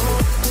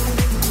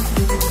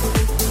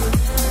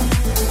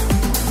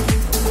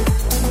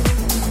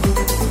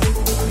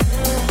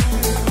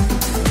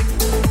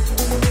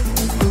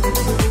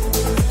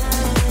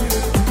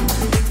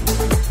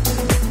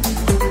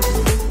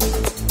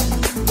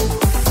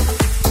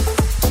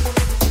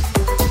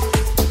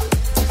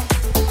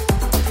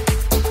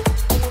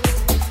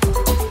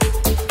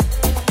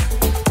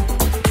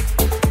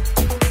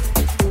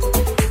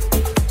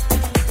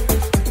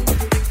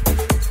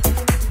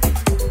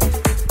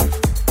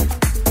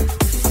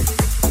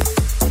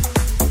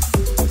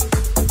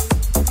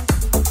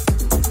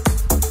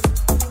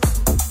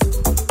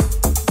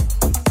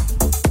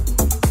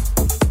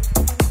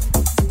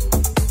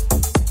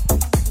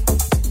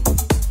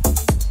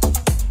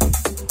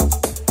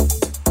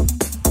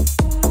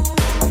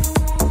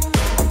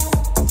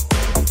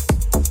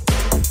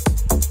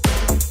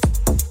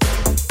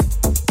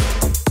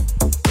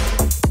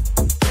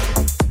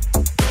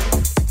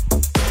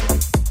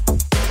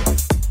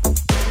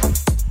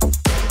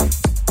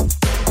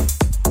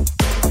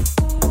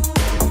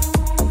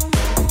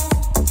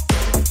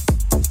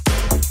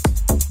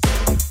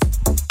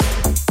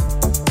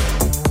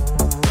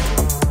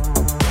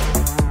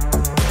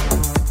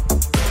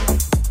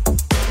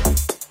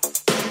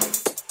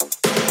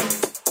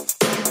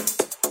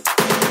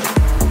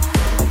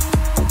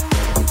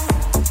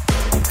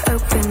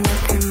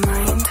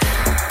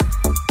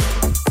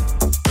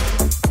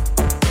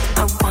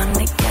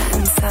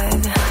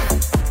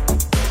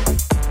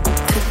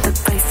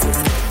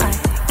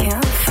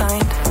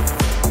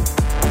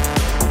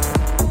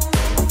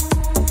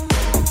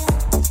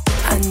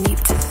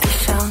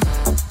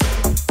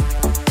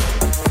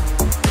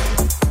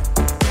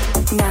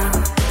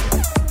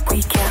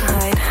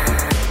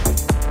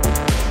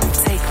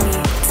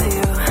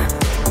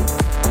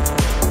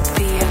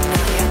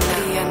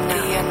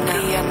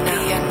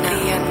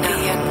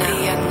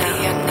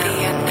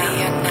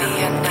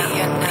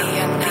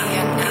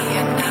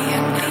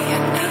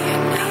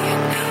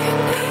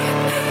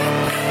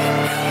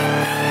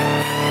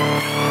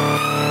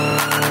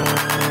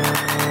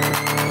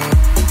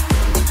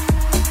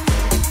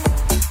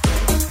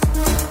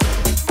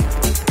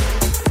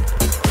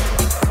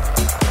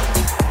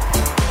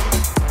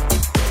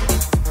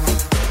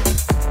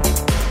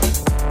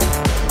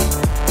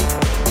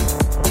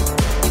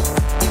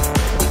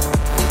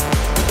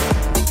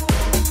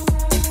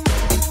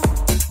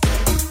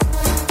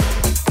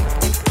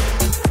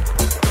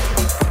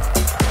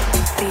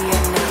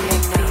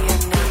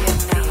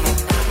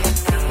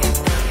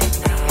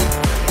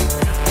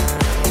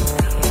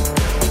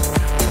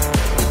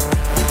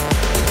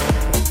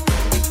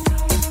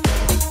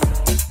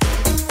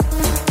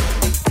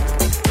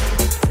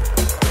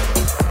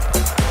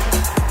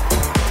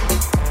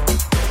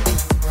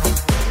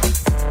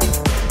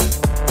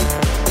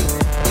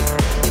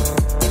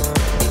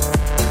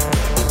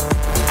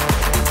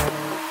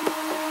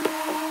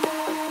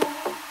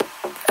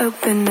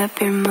 Open up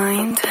your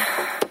mind.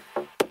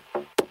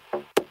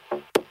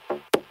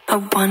 I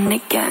wanna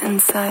get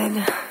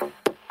inside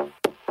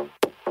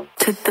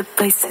to the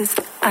places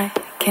I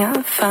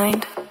can't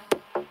find.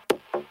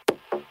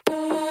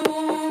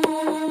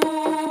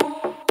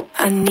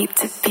 I need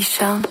to be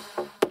shown.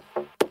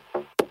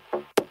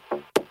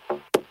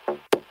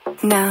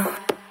 Now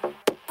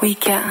we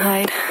can't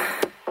hide.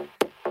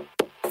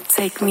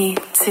 Take me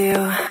to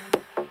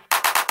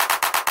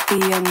the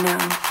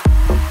unknown.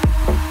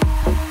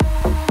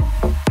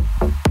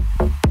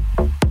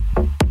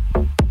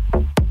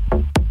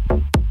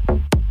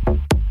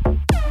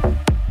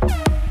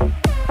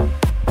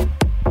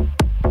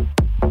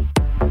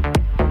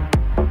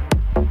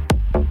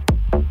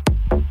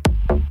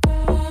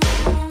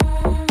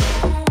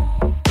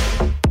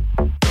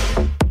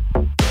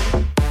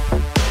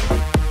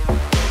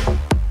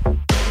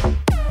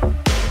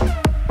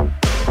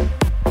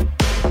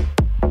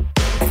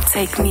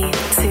 Take me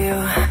to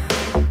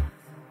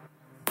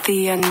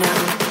the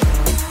unknown.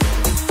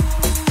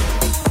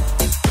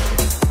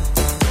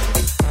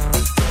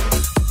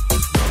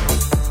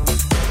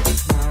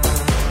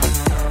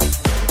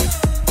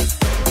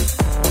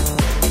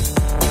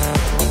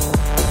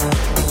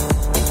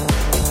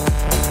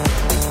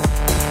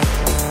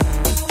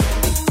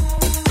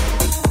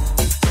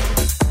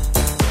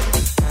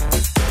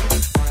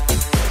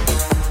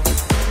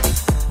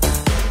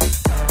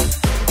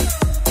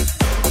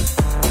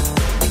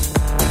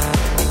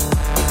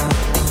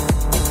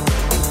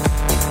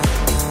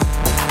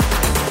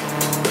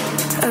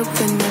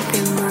 Open up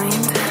your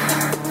mind.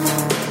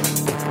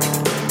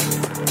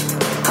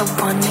 I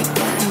wanna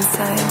get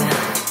inside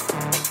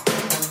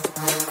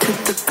to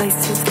the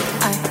places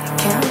I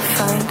can't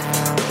find.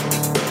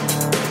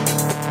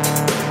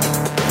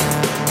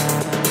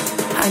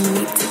 I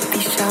need to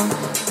be shown.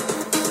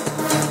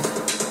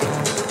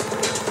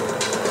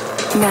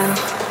 Now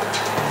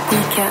we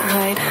can't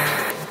hide.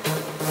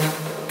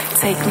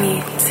 Take me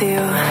to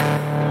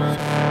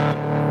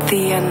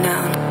the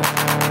unknown.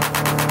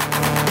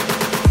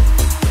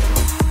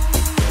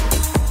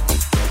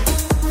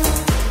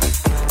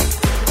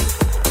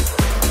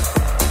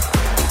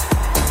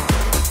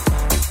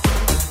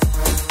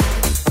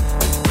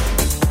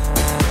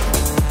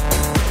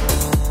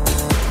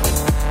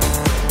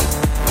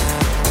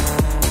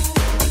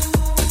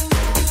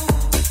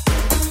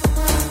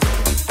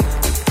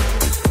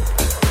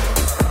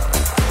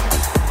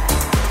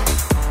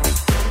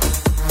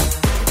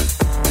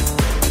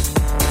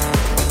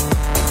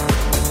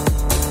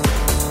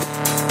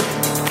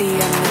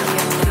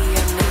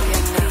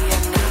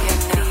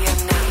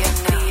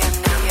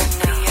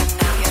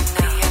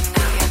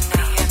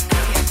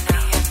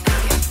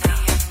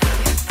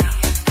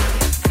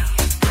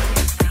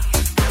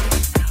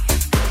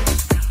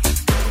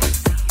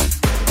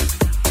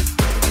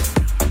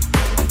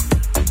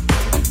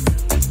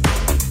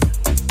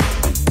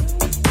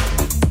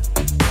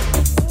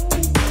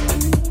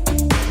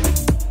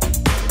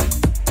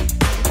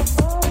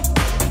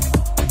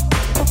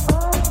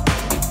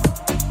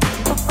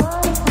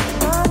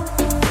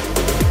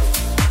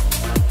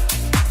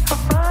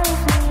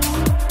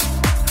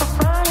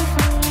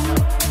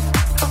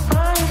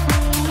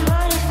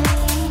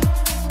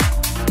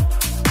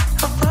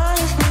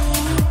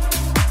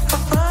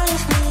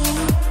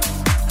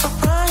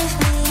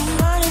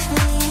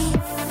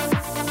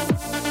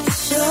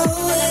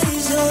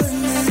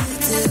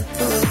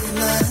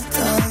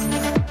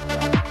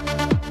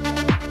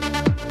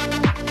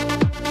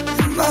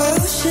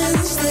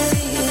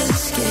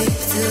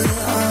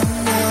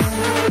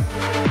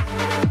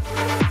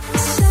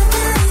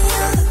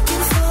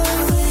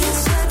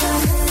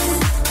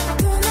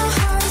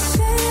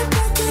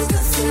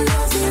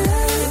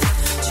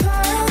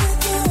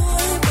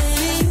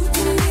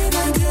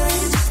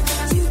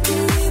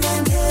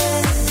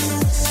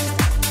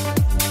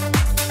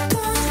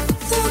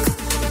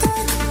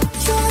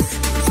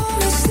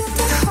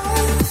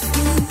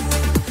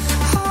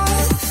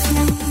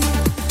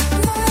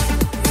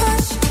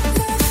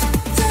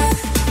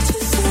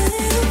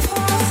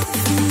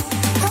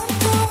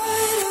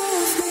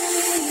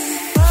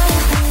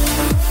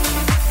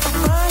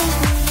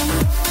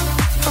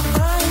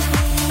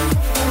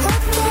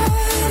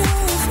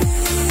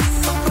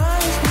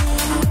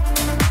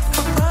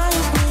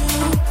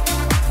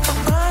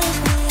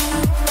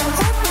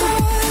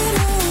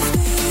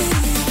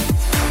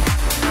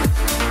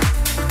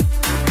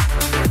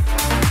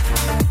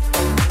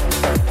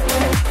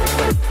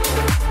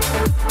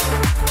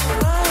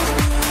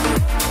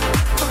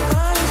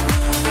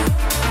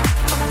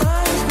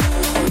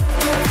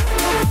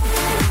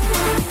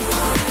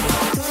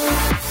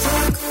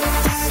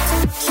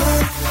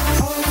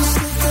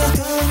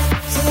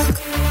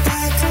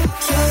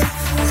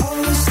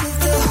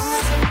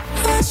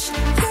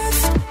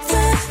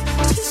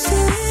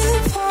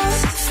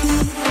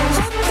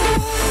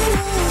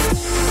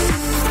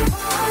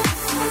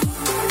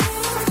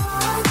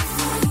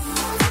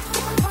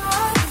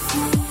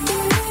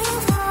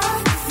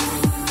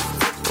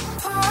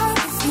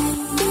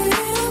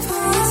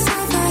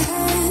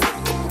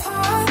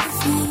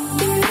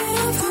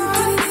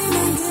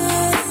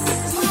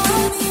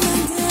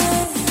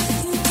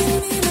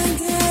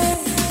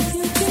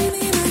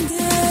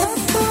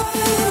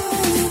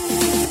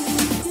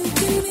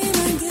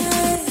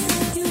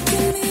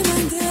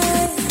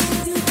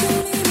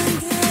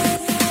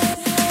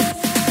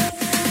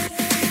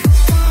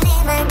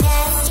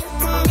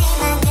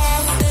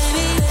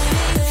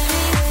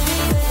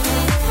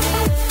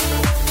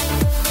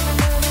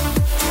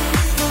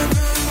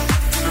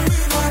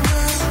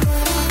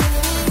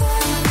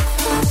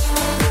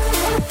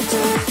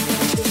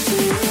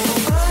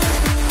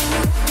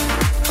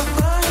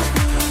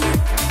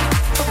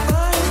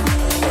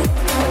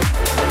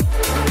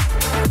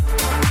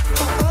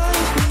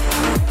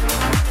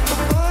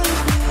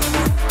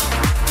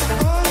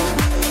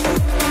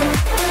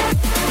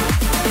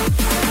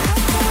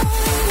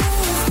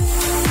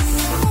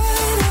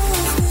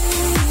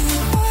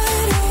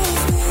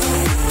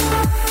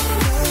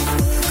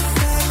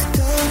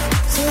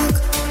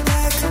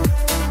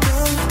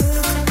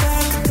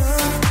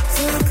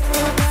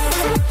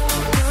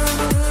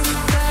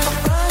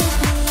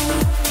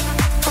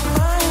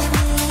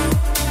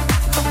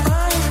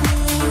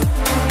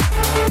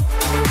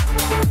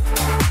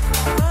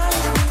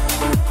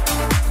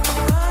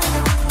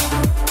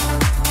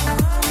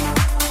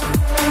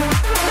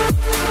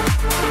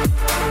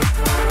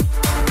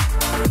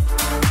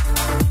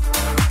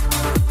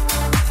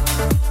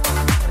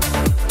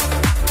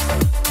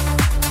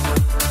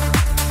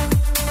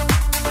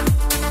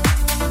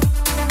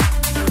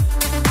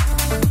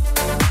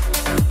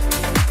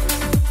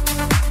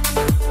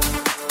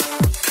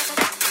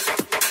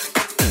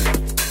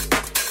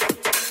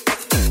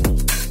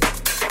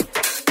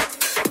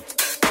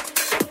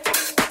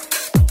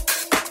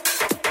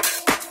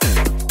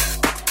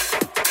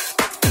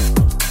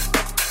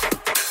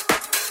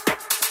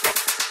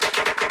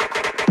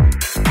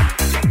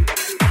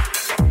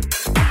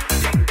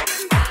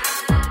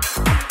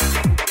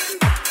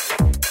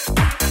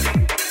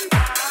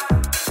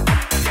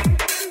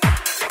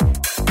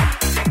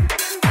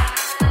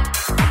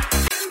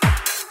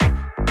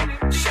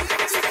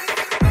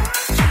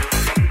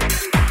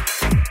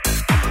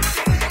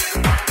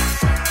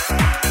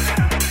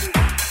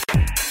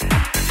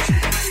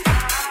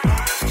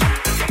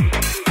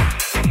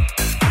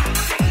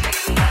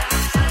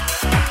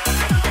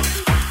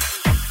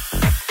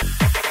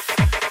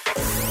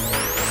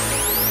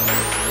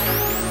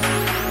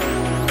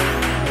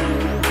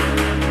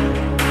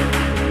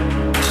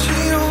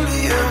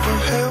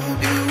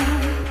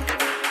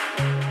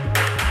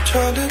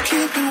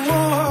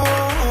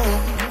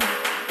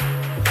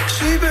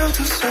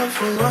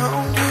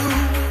 around you.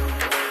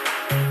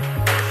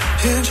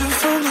 Hid you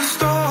from the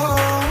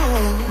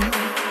storm.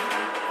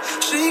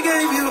 She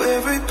gave you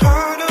every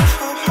part of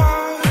her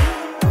heart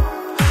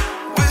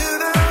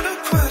without a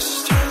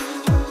question.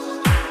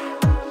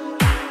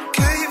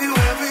 Gave you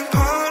every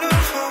part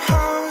of her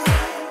heart,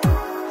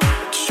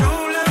 but you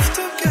left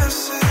her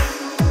guessing.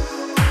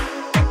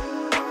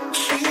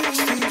 She was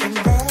thinking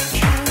about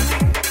you.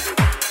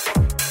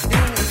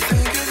 You were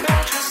thinking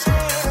about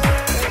yourself.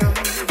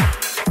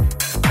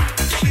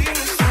 She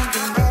was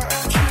thinking about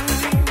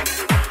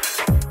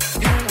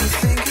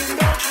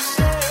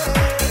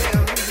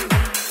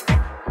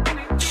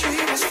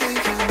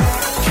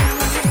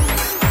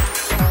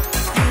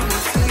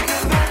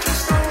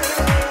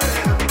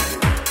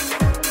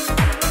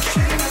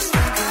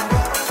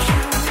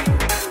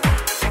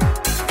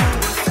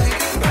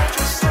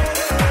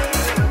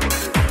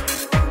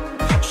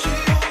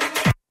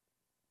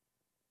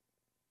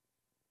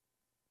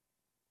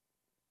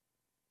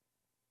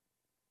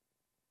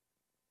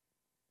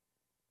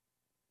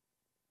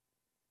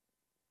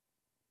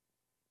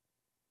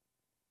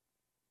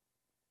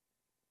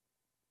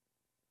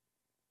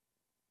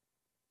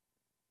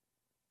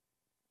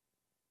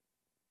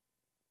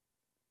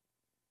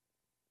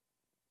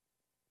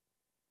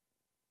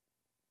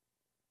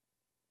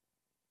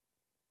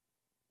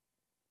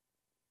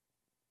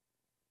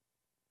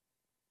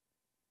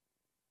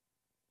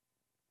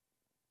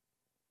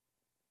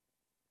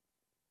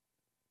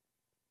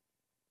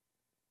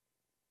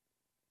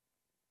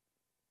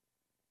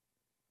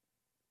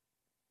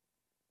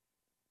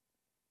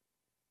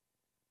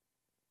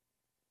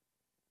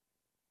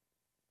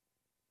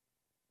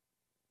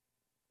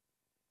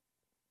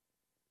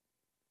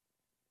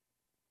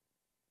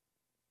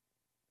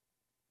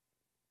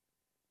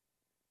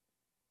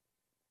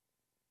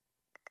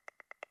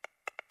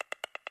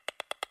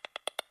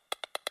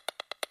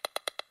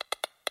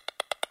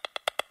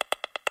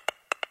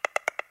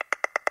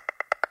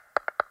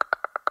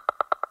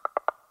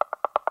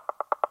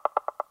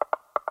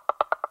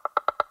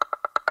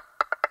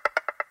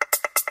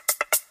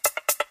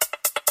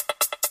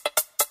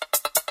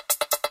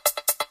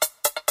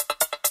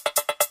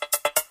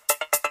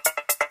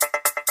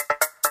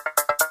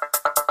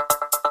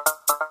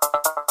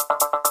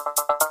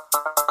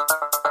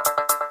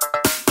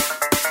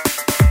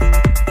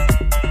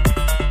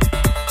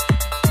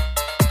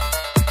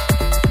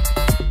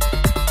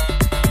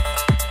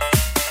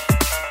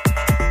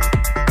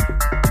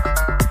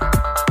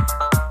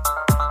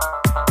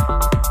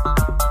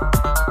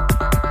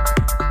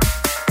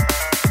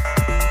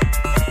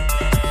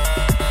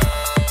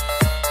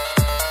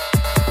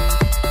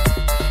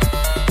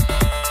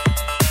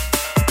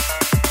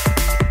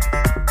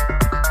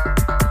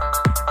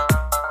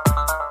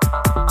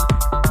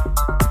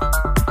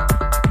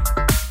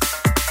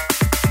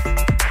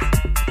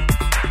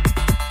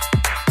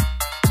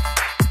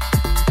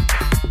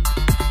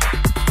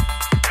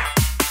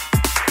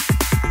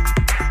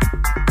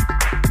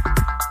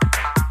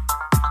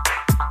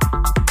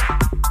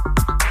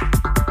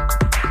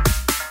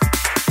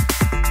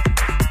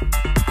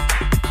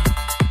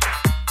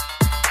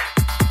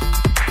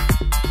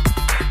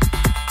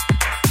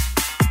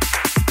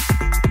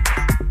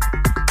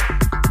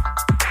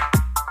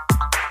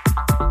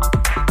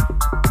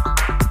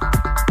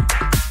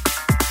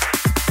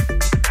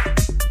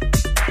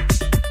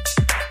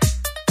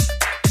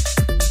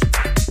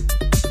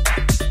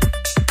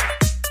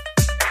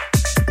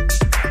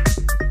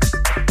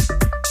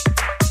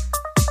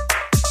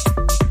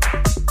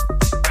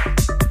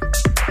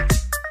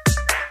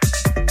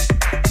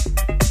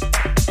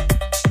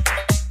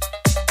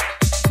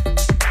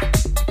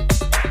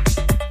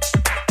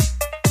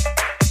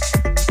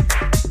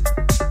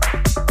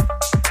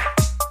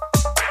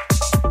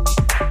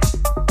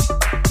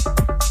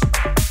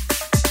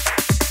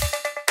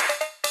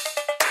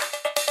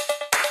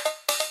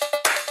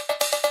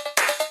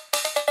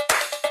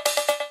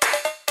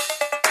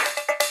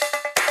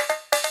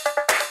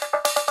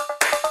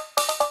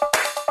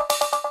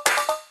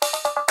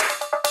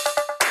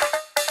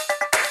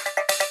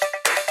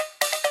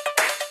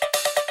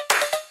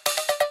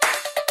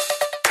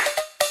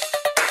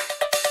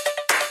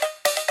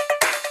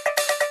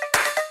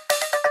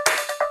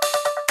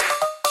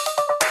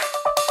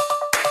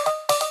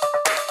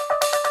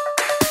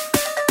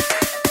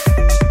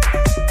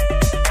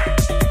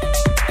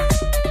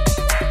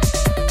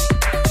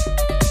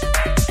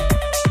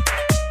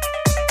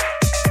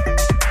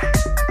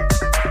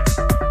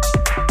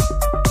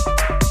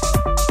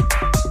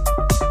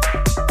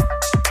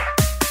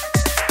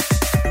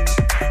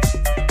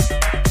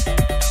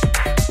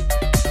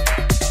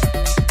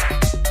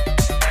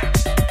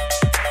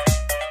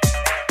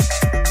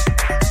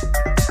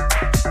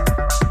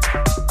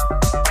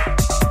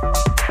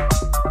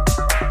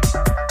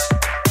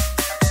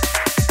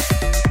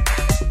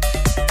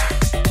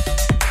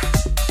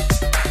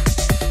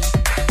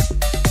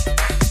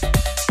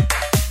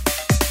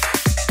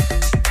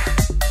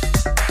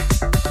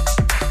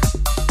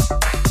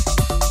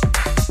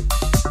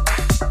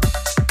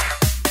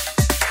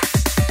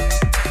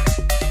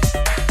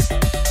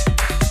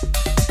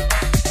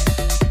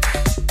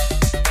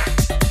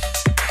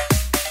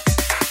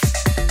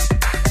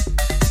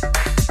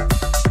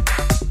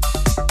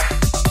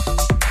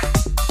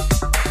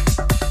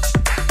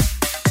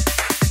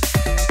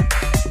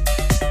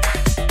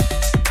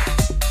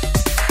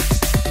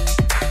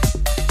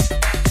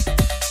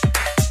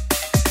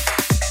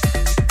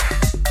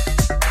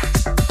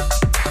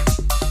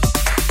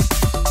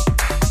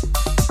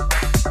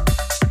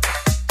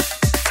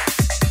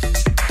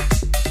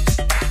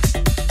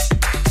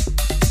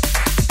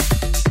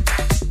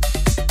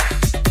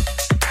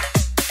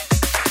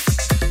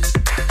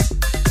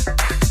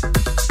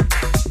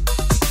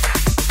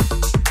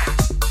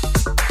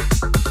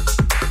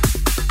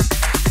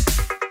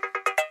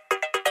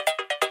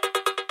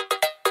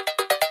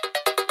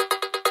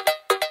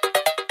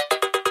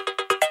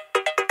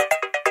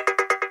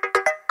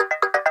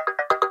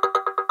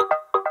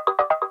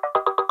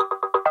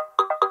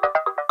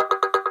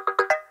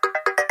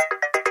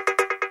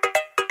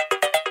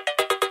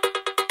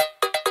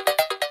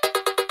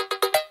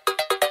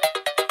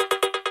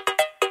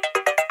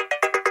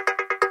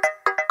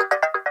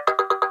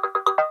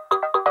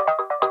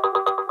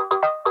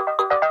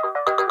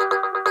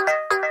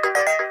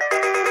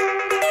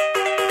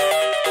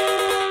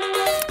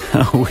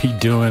How we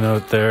doing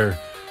out there?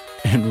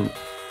 And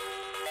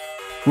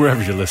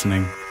wherever you're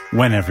listening,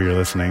 whenever you're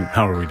listening,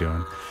 how are we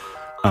doing?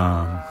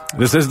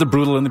 This is the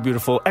Brutal and the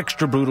Beautiful,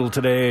 extra brutal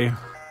today.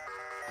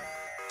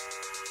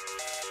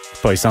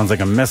 Probably sounds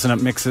like I'm messing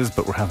up mixes,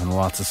 but we're having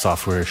lots of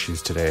software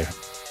issues today,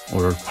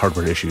 or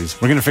hardware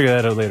issues. We're going to figure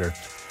that out later.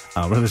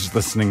 We're just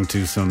listening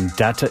to some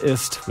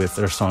Dataist with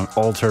their song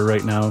Alter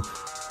right now.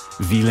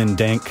 Villain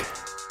Dank.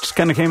 Just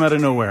kind of came out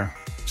of nowhere,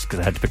 just because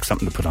I had to pick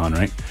something to put on,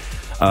 right?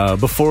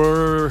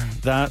 Before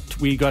that,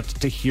 we got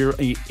to hear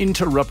a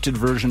interrupted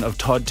version of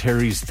Todd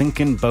Terry's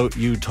Thinking About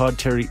You, Todd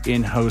Terry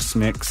in-house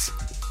mix.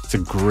 It's a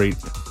great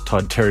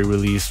Todd Terry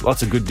release.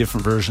 Lots of good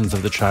different versions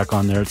of the track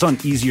on there. It's on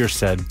Easier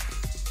Said.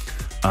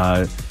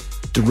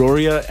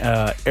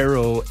 Deroria,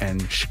 Arrow,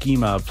 and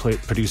Schema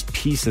produced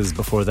Pieces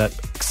before that.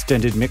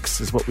 Extended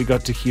mix is what we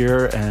got to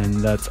hear, and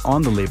that's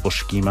on the label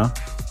Schema.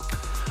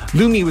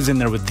 Lumi was in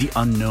there with The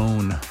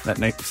Unknown, that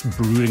nice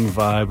brooding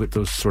vibe with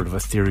those sort of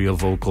ethereal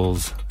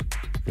vocals.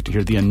 Get to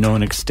hear The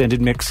Unknown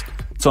extended mix.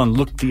 It's on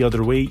Look the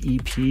Other Way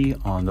EP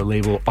on the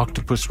label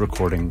Octopus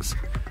Recordings.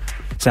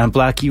 Sam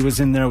Blackie was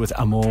in there with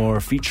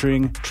Amor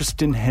featuring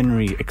Tristan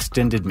Henry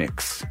extended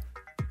mix.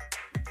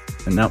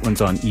 And that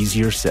one's on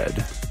Easier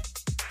Said.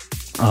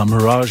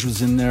 Mirage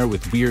was in there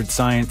with Weird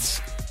Science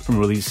from a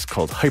release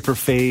called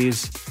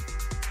Hyperphase.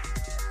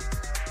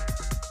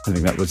 I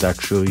think that was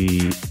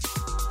actually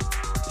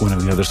one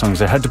of the other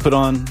songs I had to put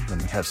on. Then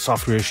we had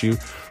Software Issue.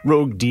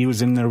 Rogue D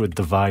was in there with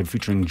The Vibe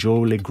featuring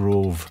Jolie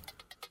Groove,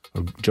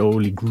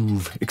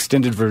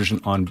 extended version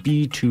on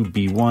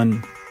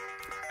B2B1,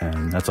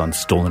 and that's on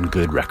Stolen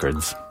Good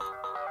Records.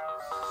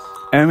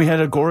 And we had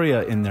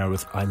Agoria in there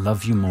with I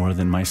Love You More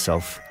Than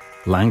Myself,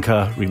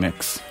 Lanka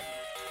remix.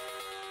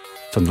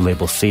 It's on the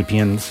label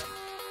Sapiens.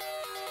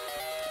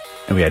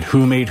 And we had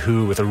Who Made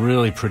Who with a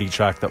really pretty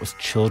track that was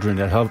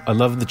Children. I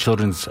love the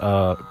children's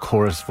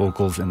chorus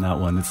vocals in that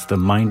one. It's the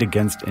Mind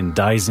Against and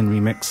Dyson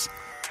remix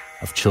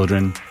of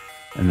Children,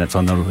 and that's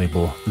on the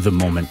label The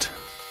Moment.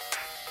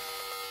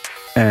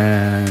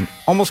 And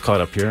almost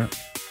caught up here.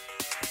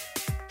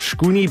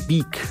 Shkuni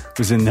Beak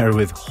was in there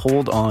with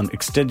Hold On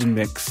extended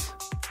mix.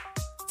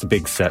 It's a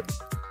big set.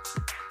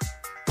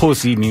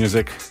 Pussy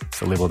Music, it's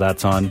the label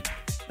that's on.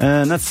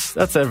 And that's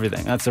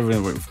everything. That's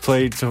everything we've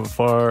played so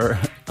far.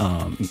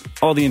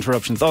 All the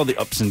interruptions, all the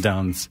ups and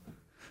downs.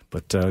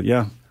 But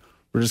yeah,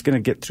 we're just going to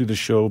get through the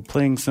show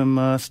playing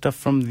some stuff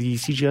from the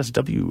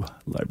CJSW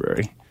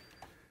library.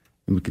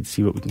 And we can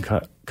see what we can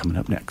cut coming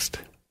up next.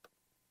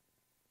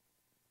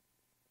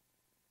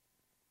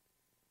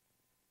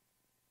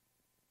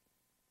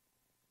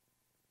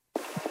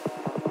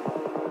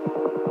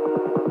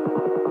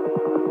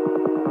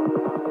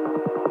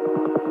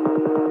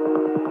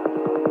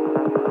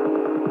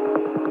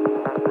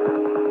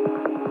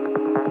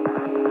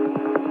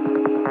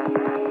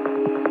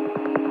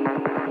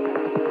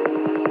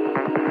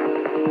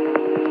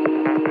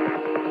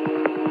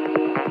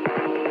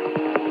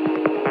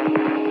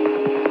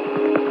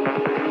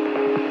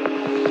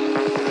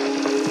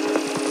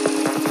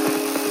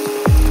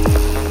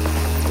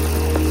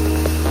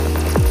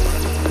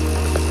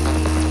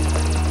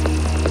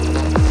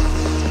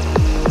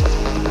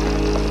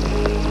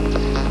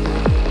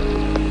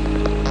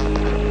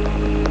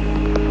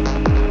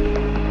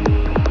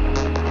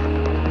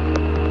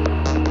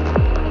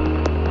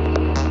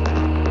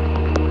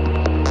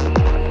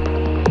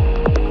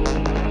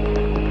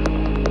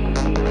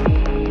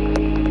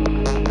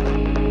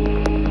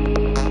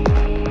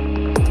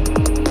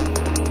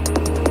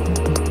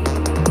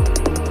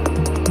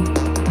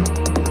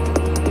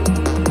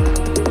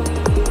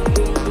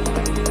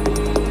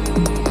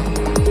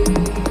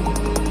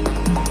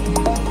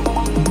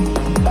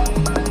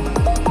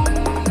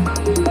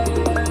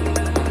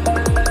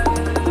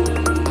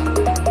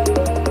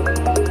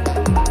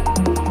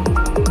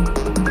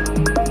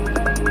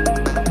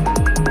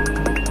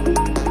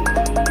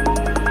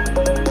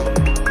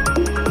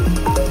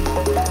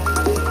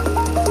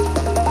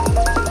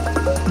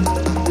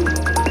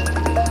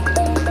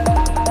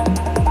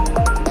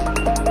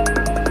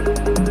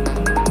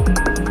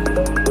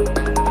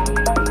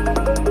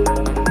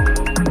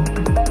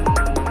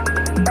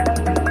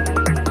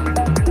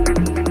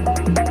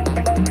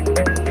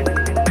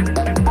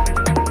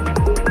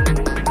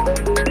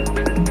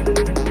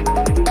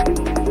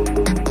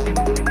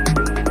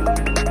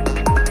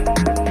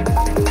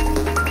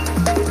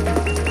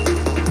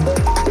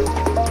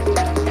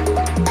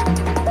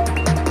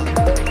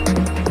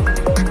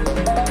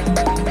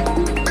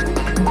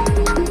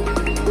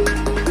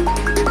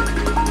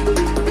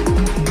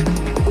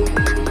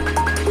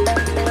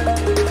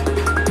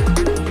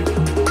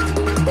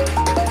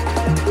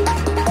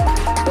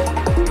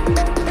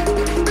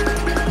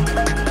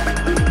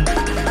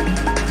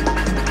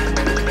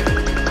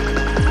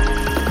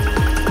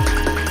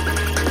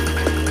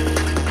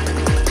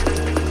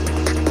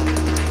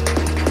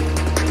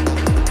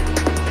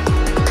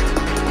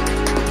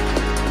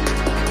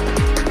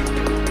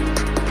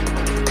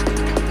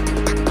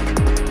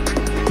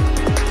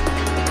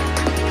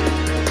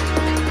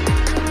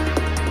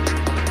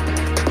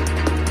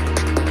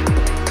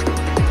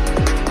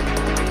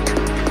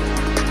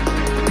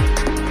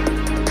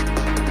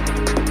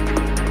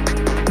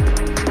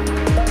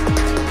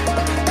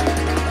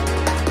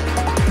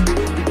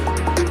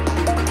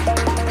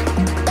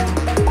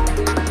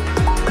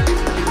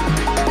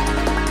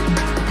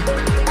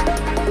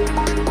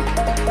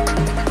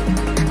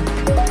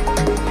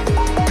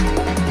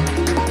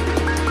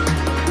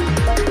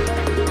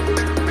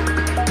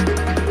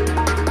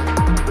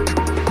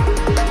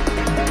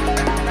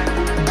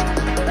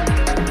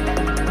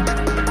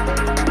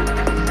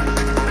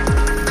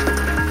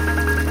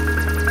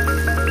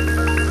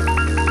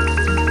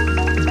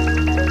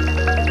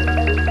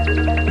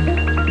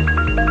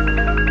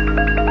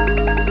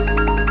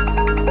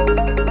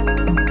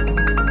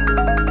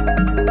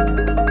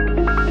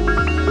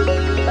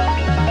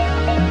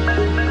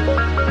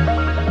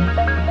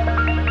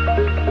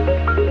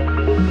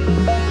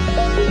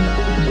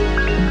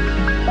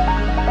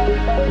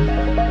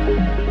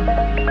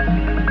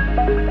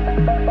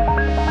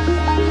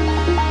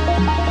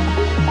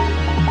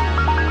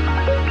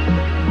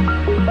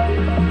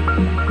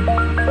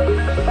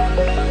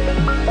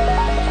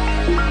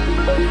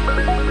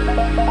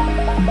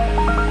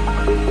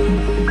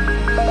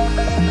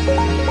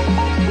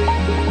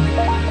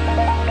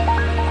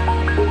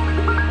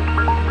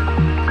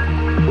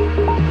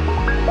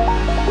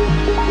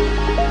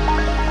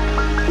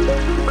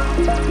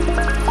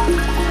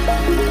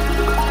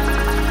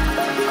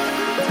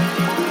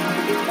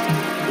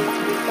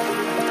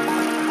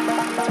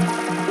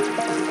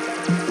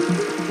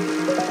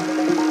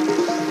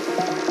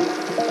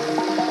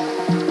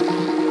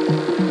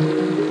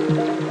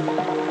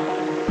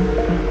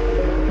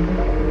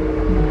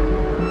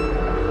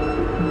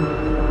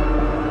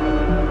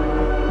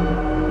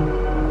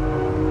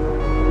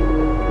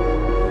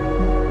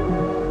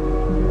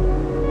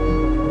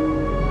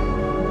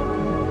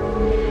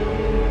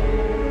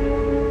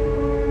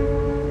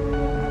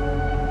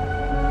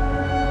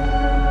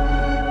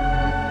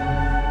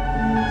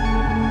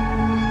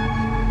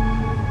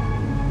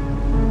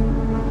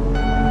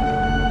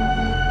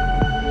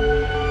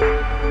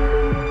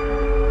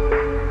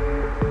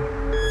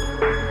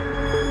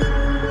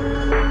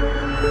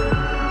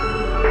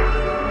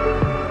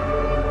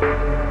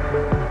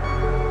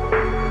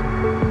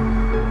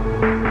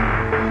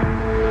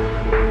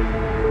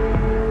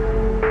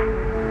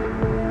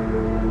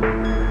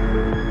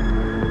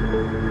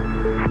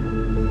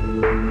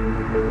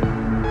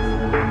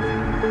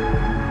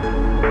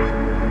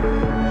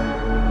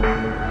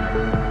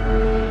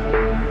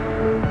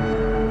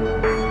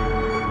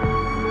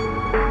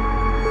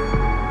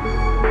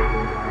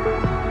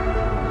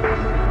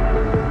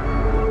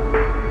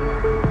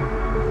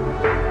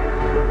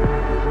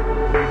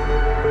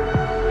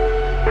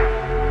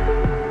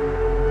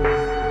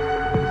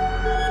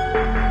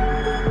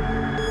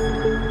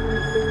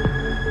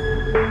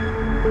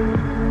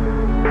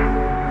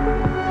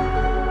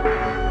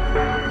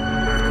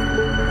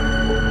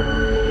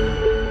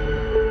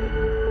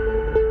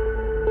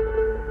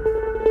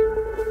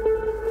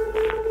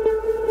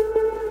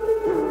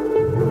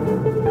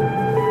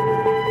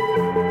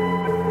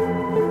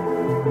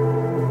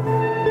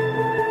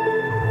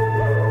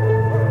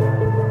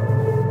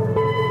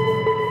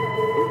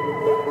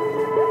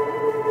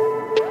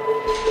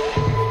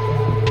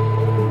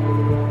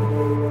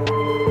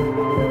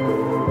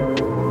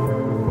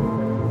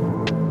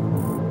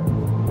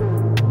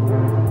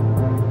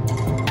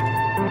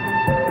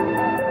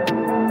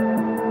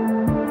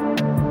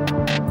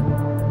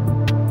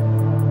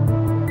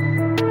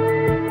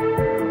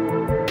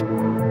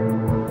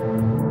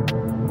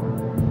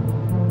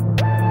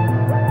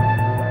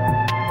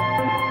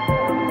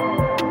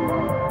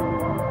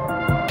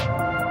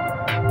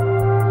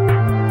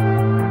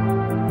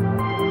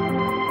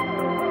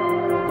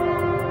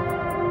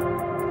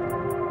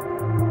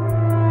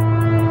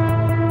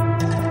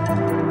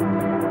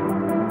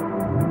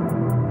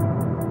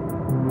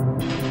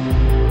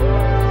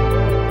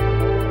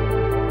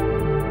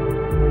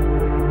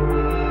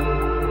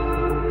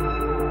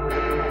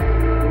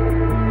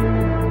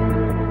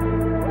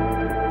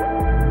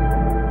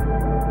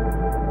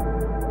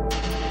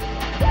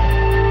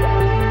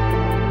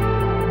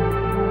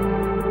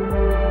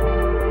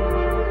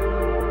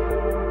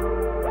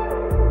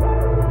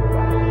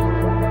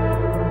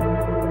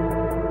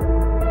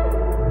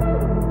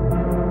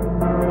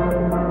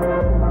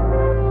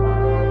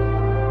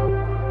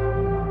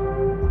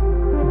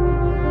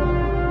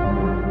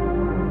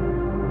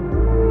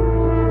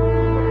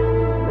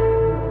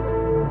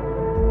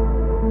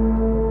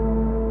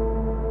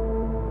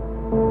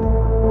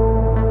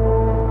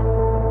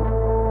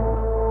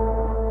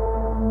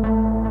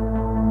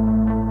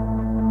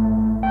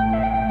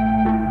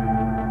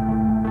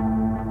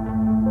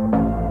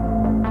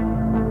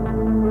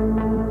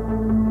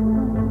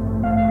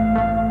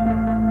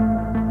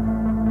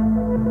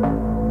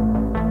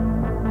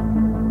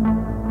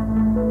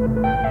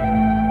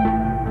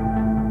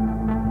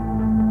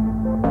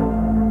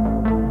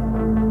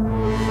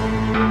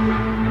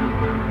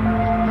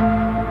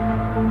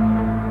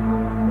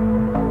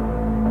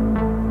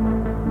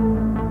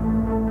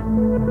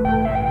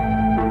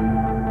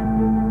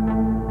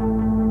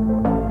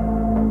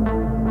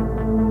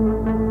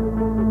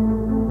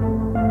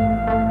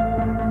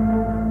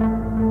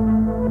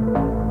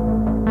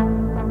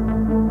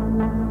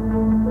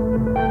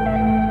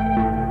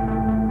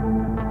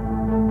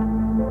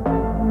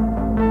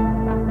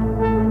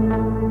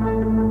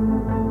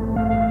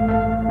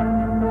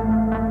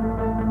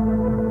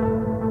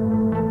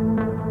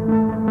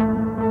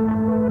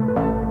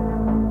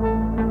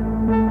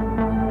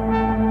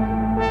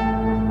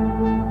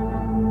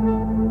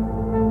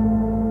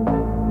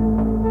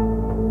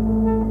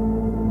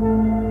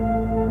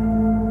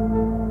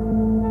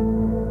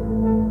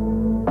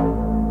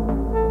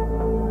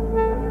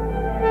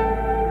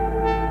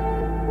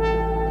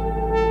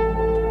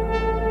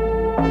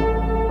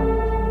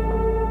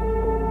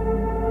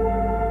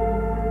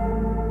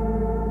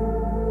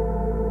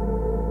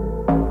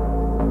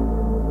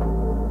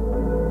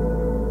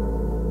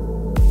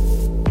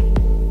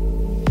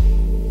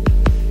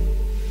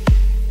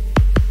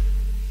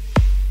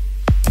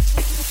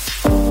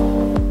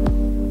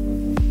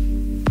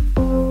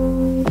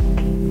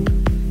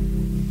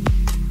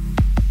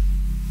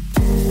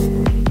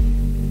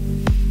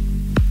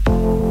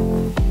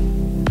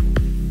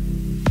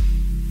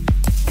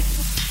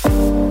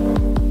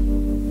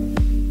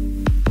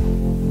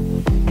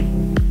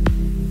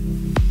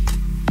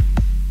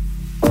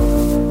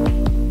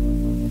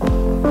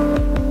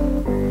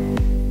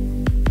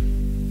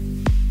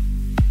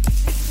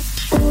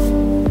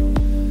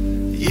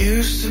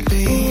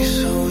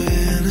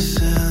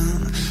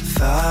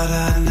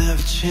 thought I'd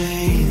never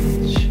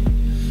change,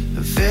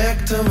 a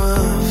victim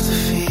of the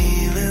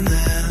feeling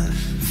and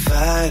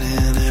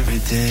fighting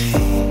every day.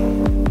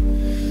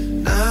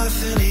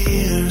 Nothing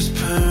here is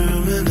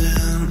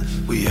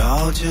permanent, we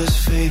all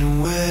just fade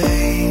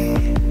away.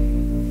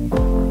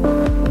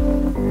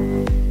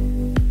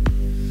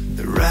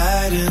 The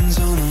writings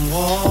on the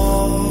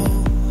wall,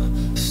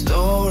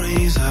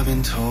 stories I've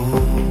been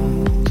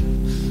told.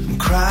 I'm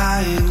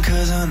crying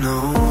 'cause I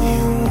know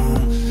you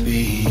won't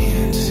be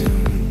here too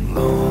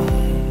long.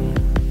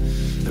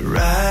 The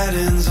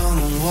writings on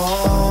the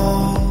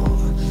wall,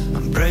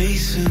 I'm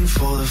bracing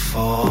for the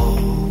fall.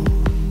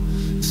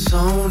 So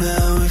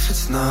now if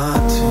it's not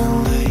too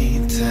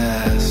late to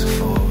ask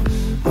for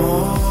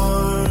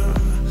more,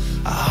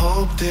 I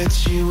hope that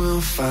you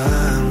will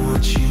find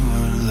what you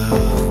were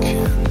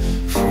looking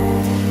for.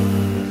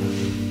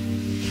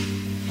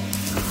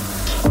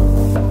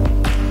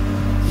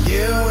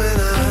 You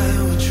and I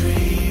were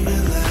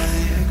dreaming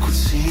like we'd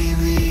seen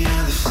the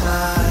other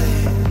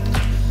side,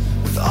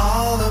 with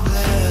all the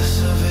bliss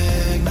of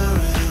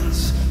ignorance,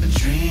 a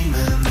dream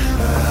that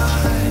never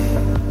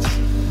hides,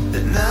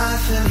 that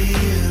nothing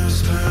here is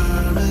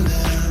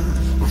permanent,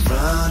 we're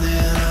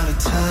running out of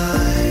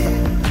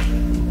time.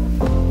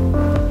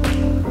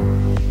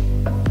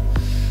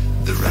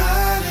 The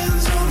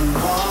writings on the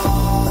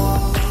wall,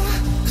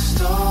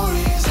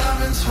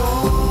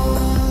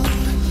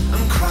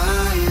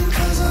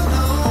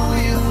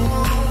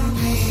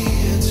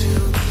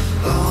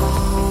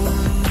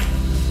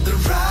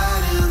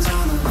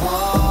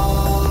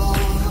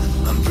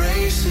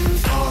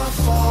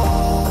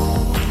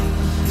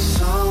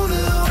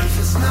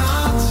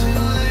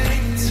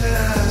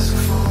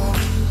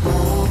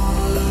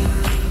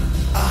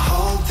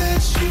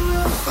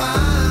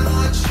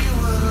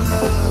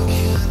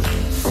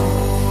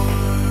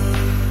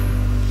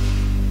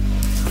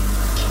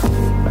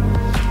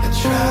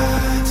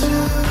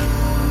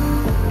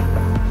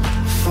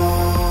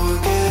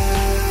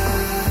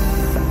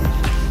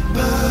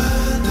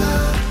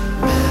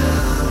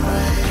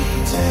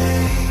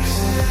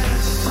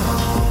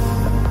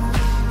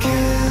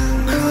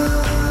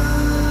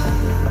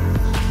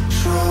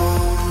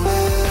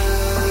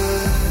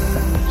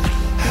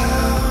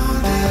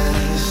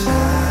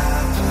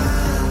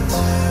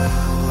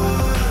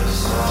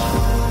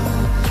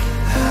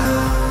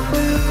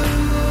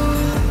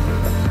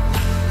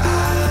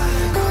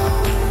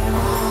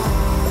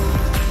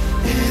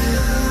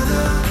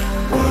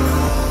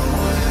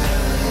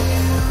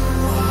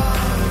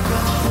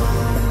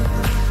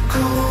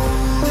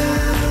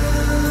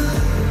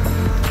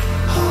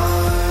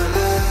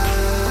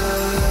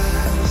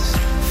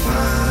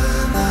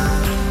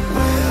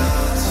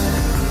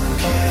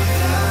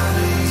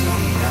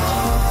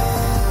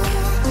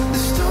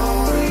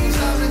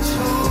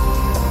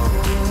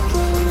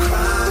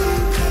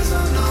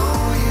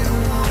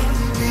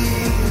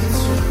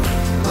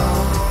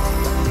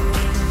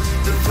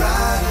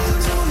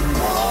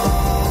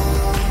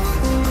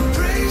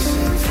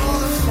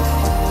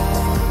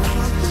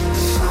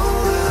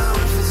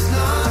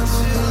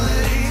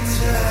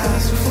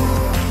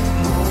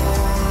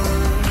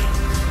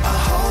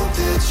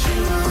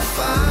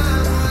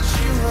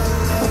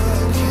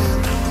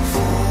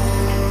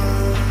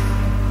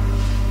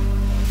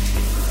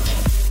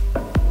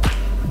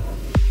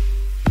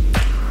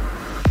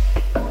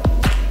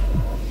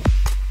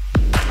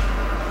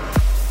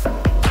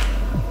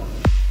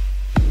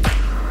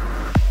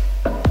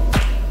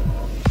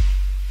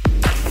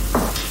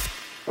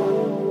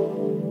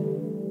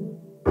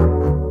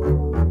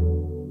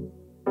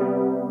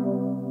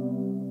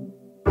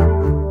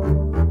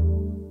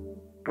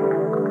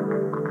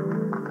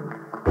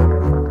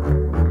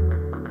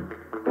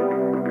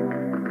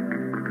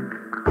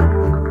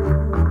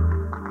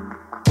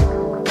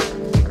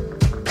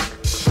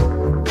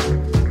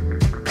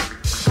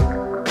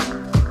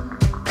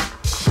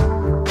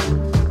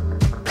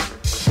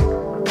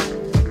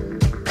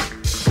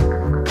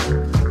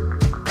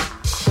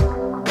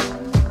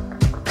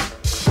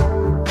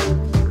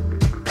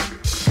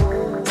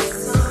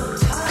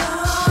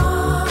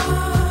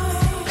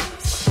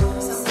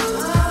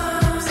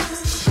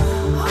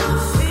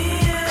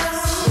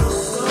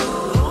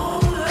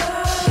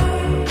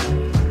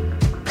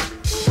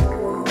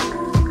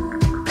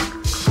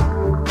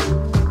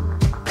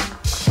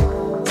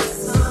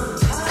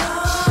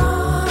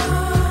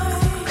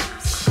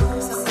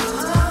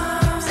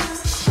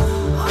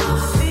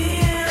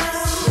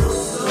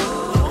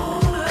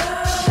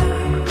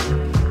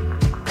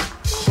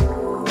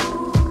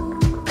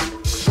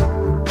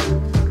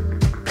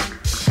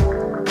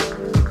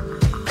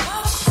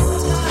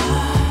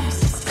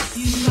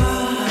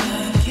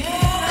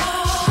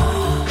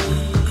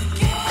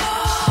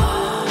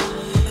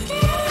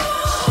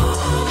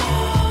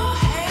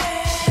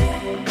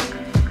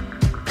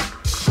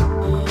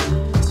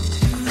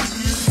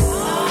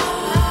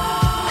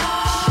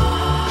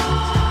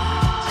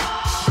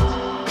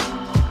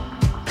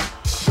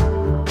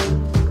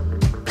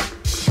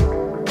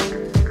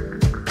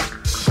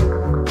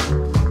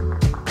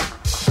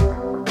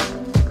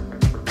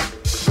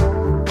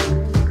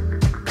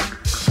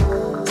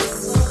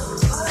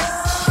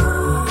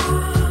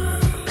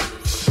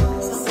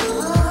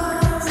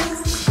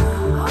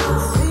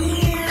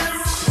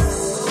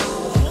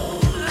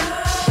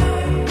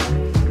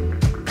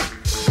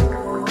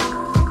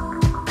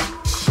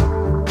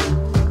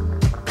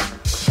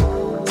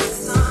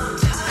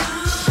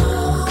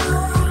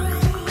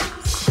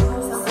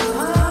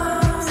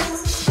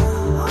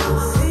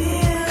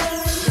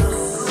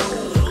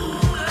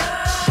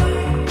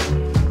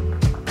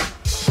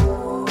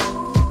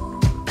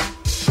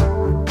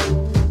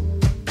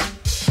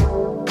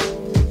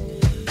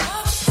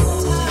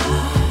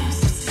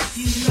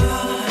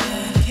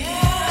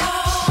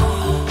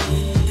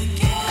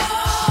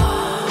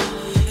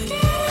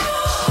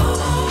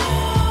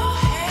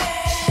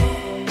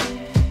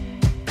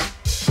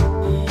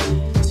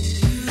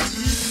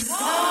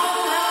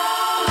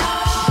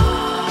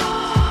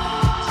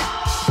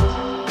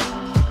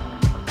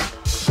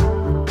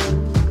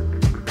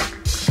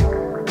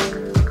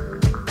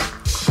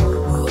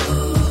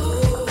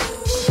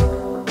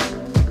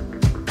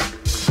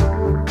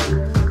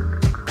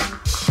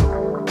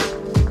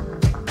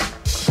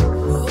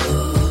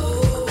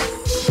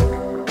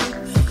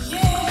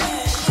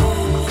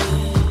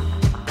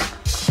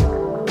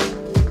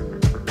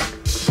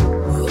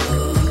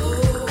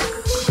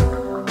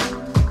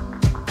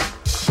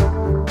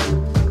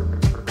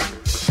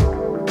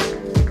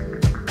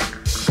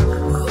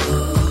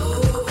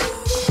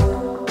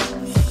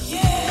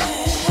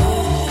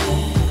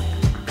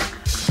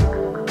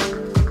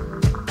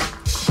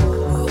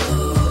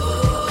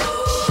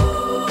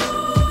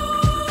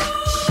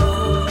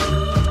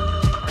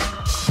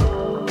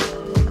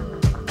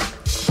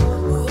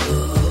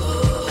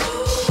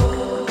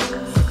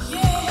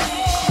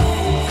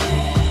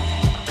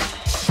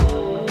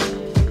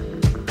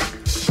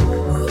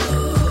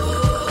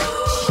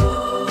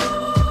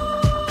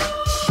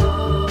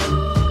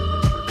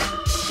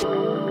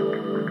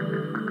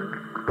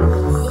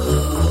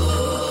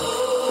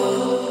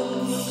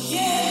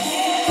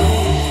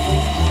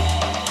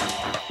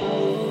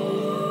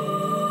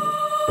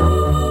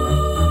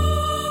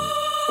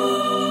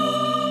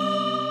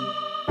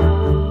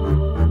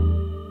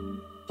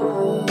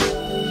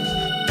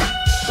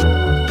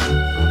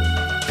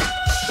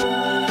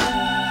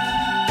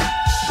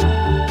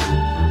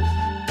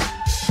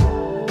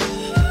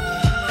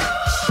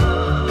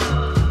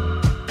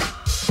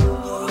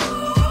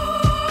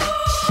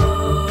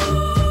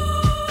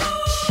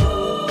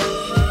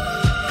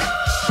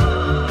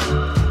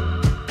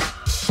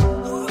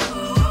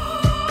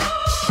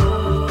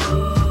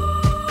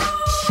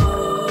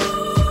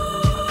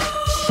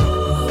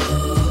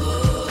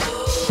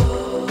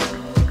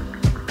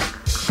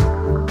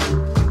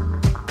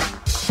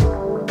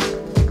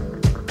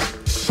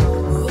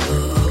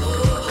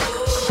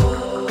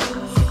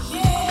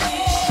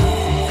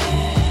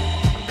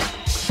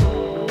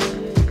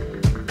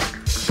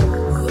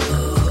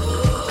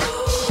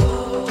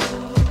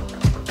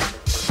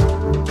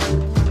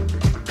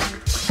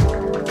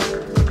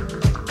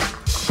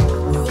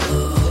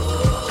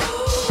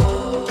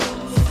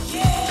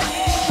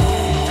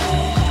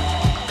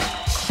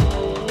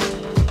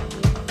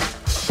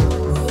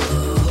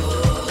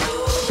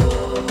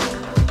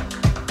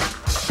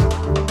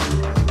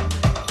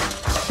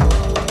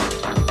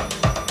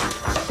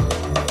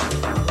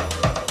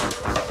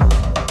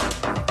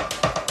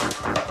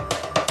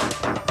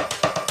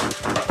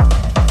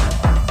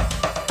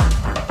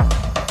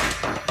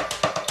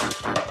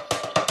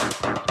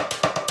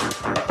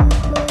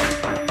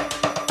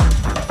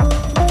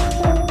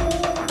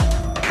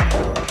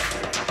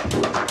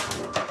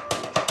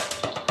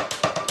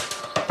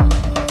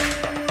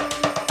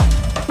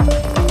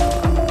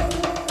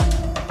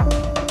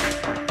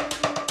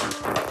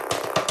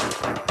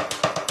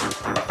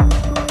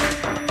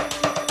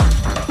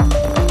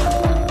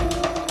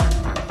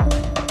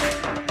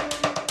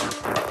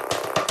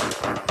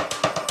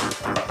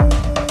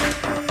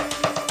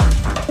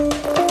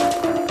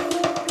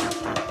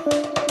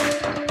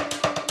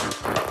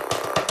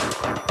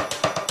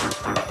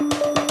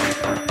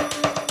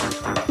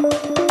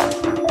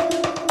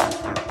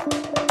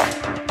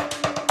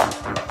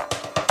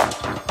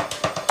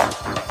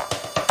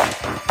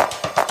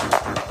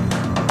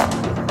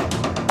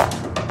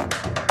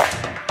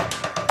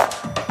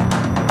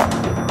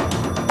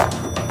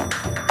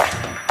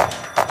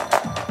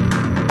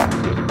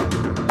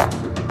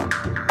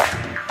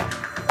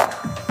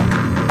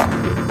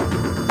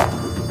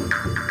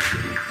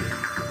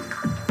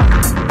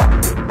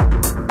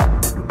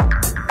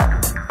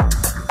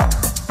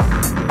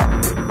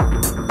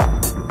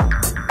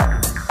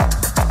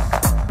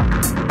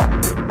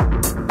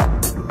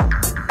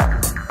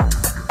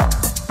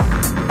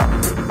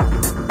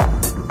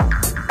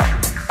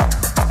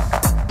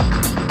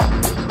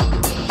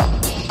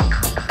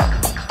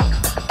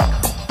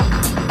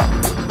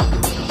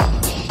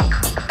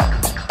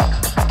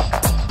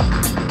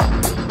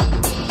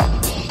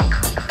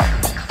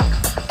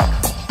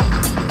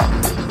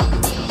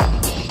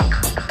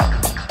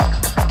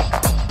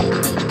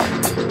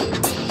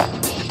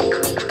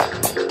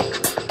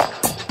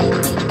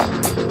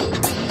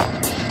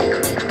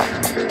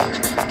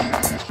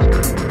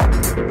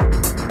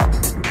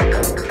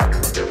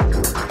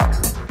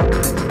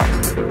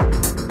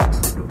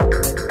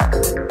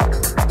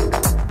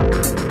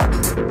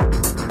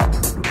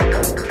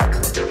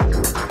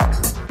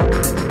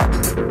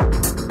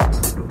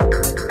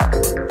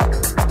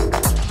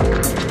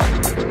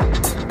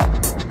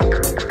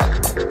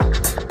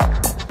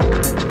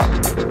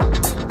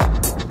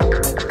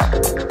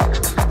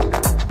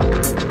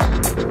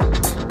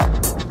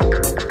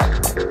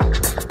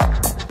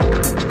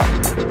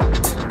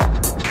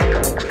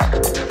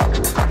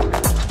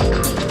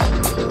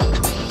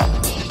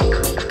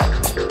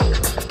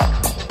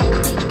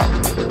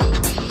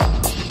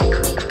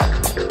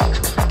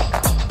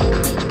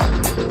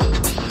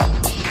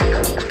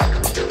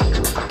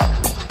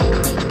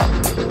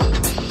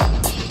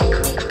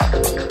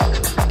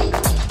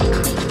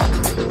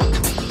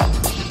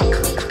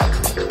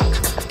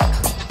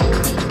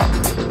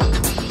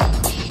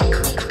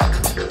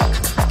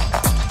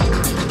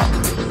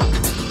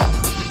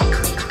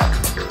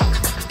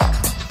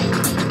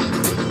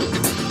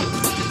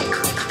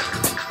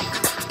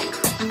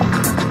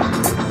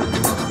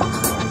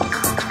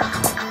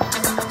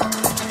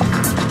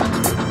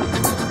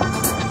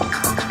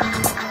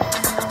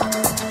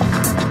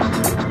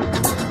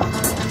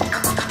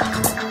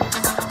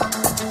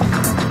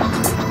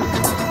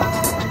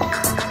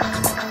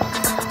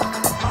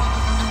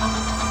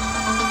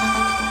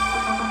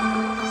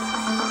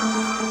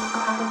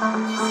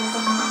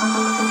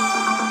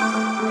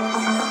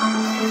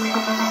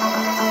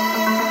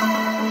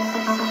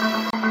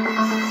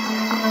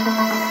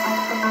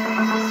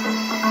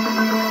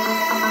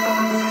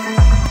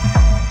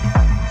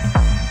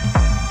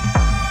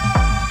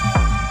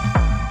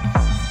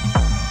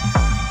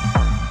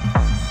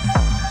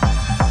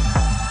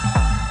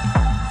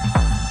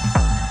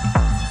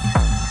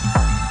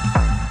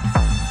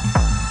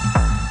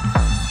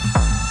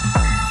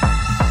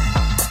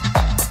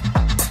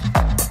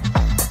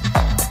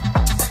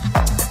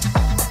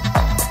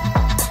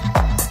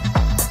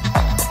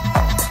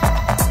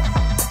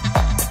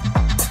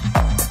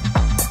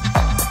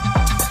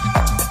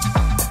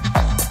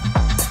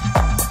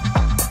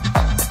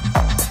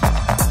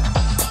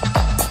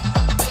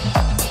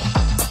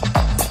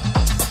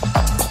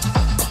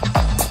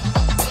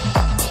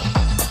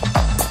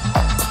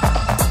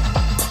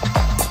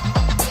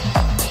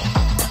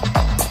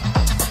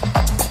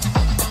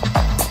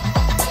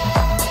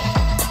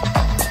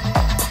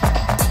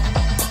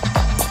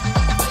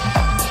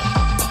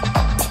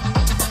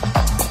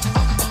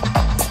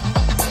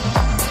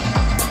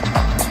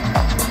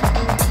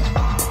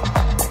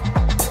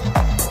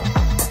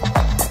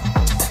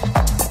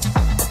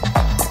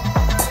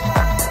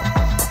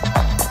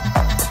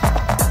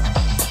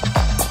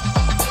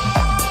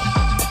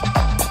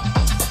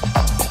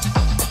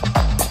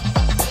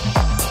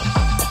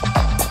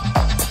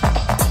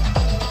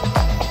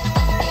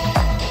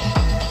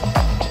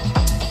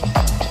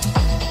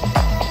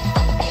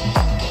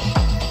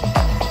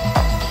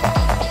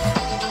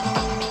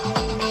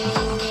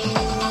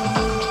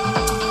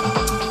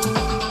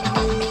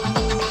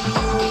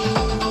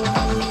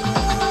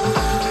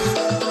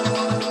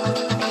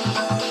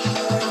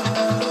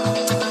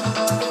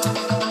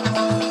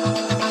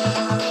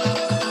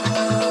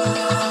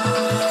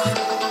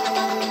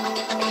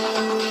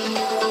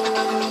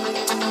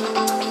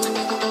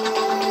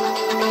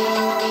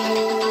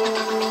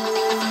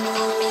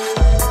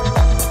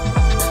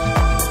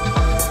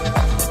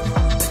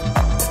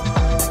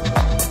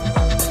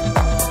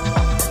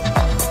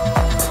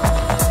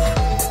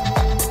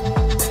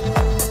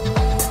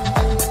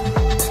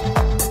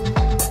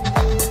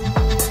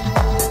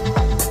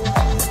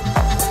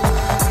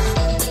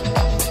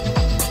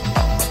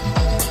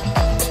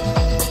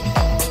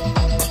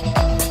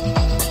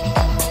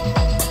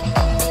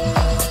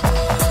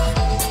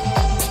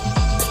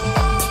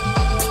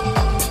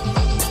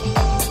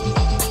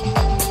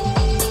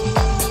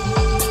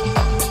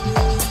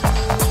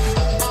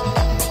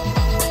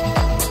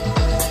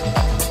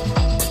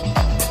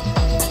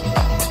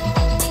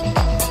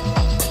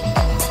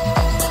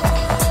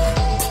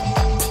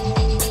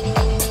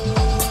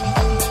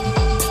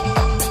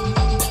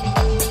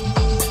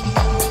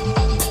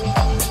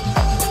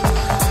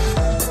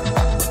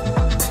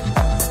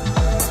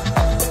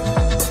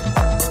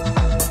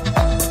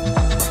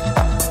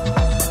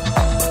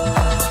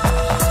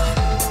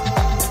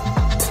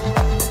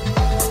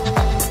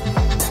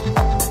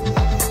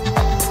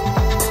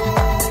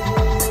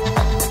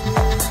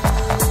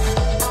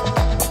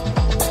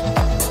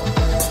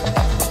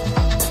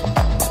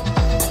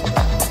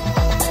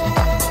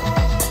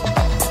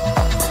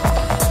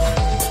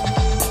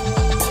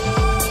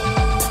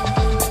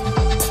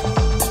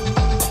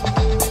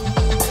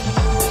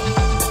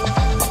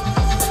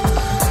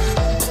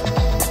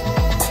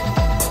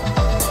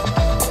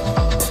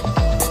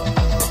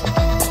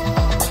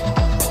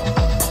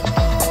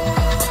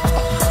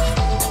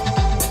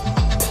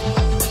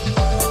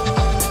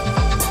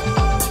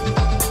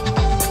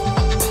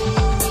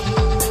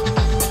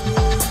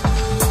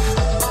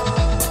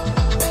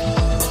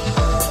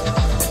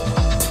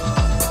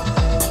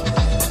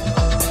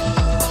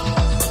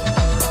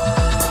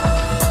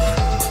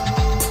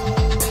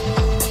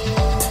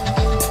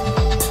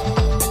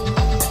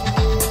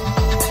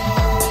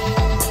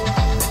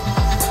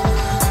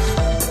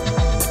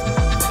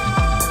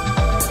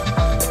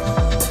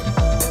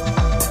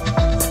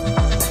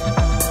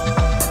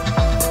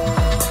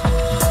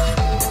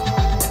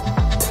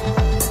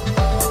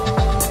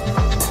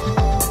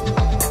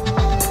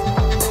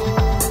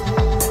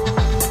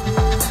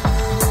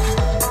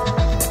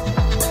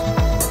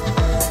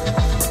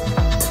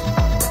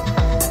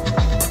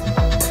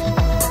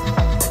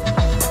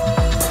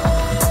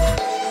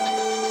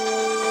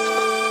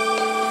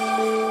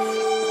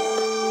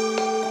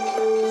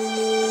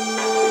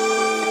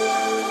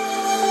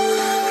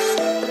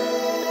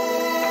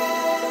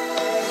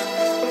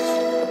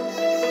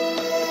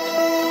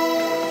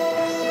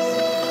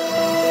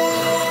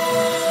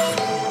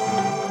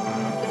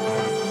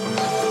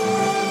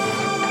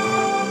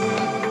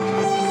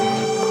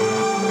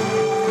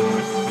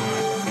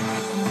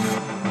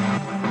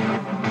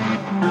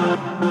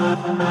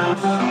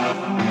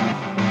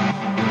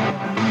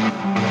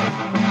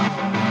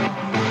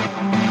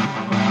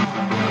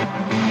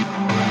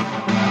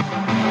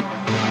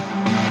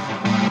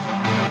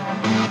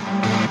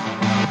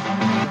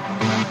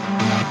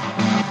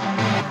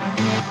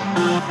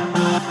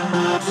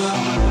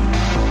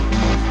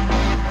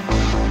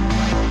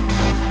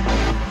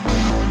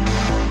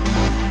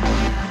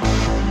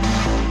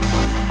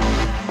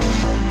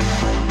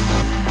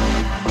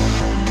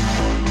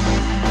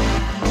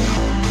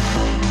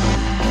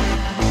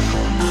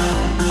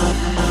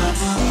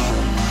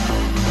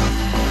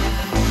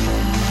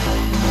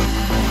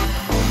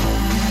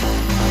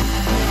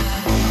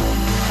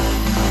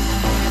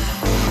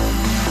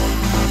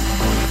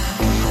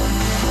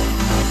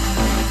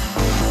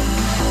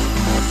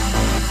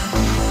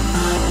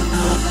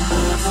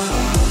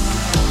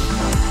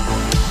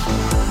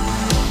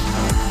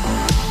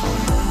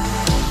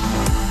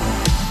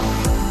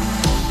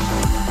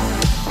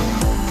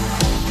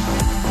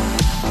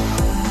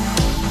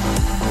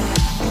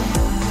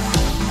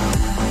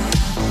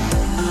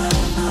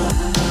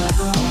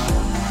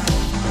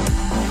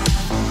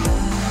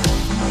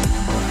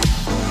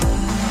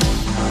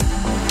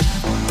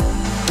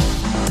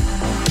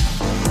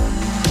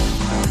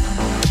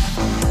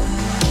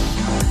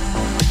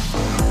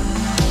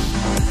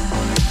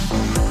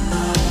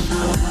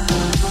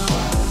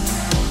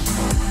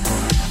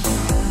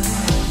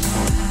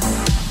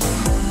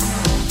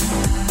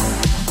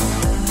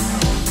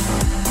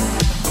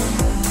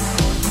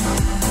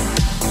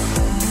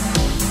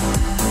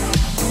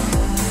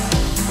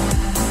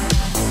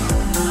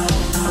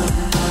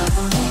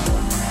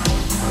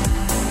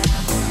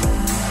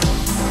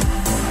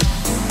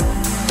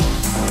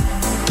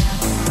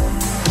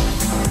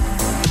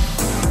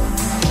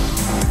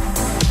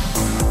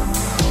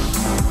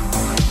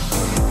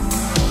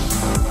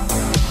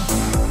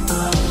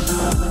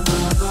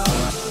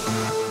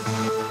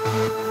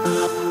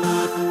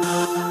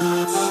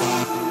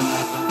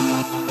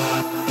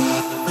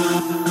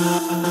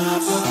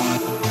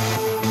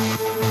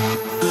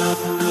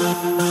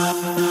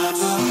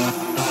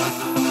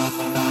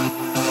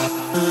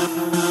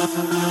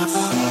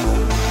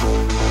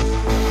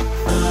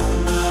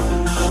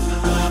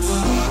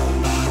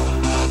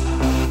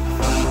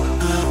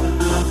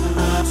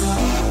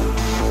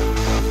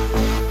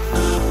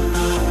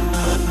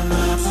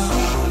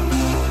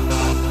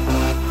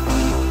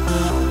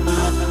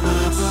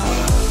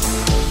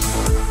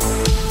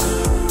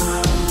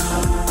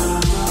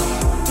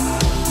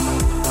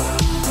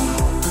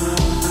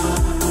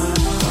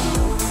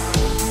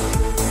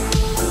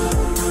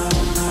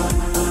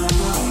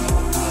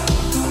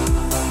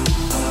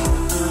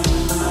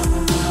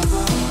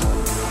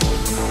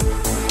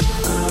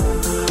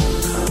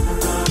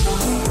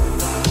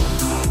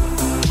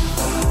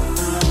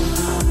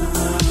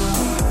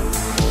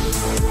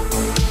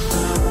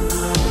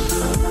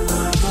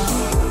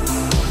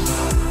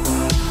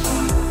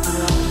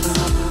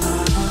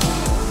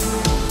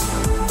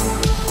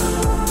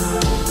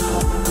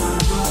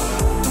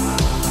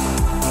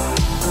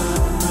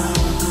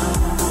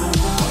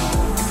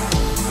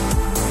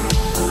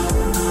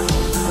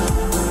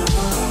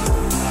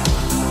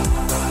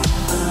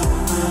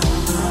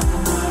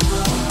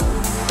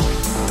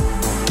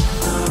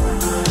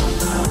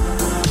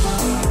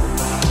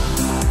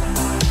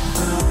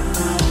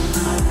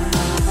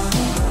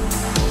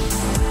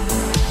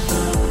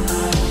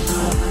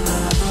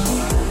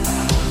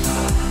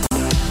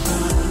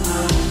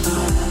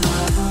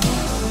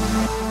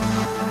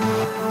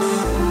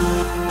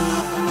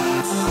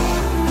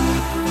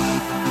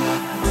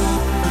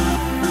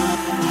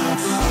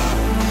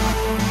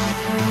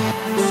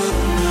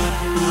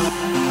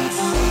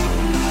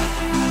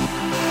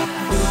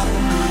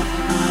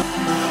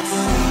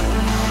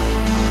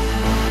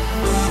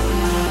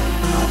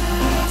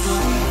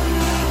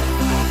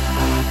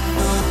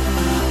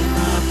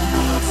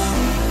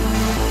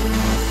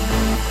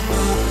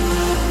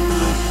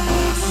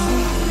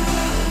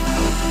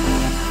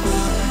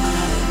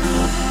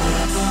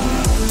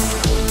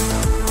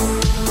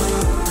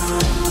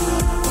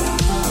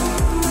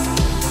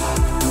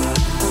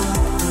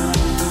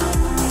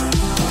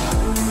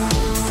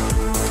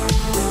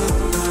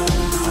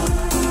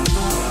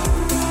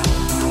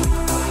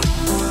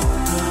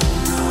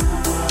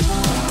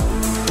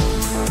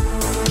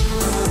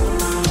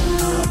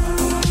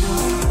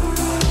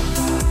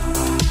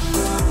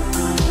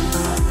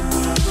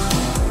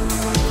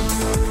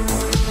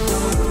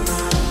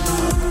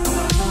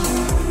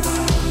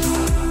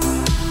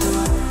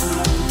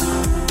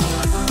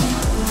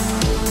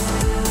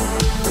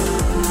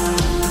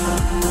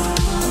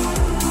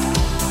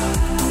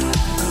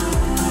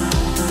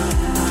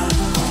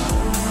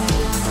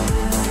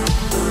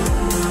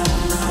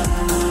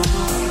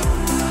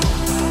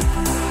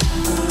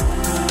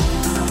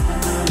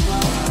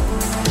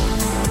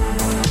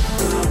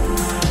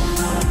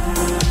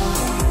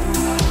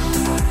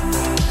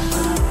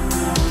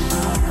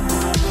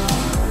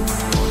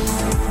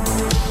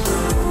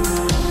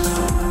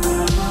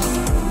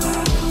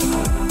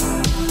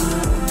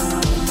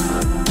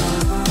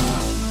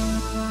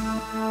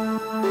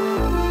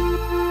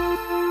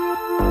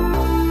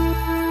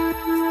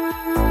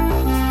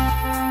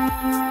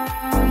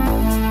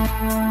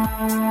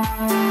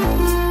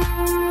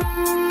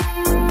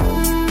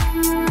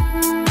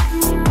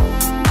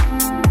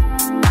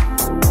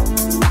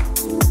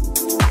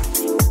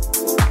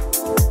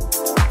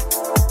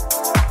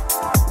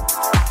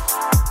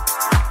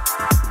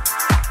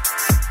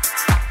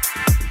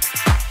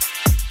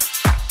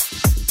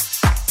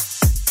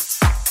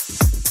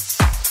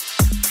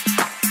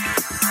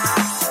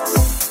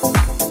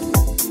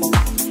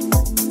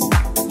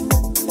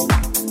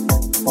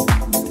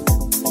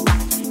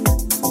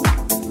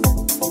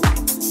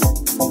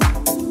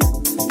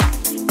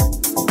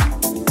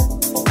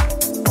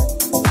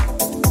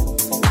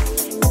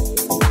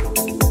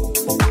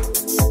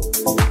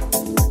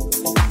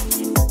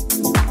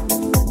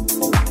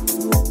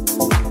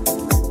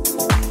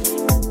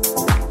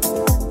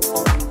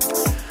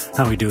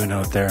 How we doing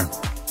out there?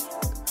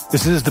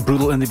 This is The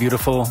Brutal and the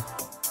Beautiful.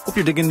 Hope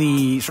you're digging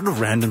the sort of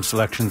random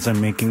selections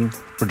I'm making.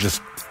 We're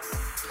just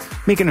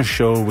making a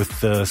show with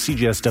the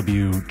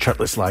CJSW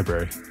chartlist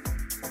library.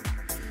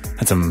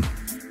 Had some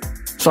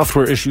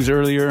software issues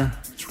earlier,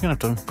 so we're going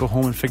to have to go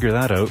home and figure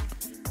that out.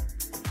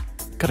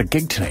 Got a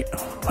gig tonight.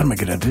 What am I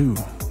going to do?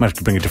 Might have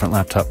to bring a different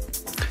laptop.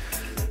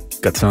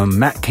 Got some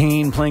Matt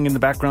Cain playing in the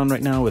background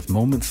right now with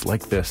Moments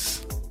Like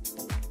This.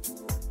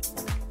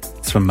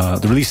 It's from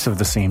the release of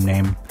the same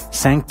name.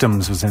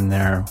 Sanctums was in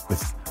there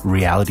with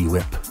Reality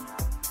Whip.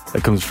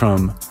 That comes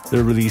from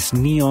their release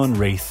Neon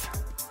Wraith.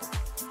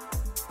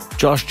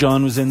 Josh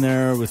John was in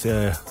there with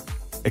a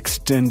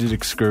extended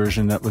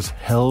excursion that was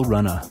Hell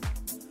Runner.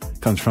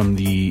 Comes from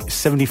the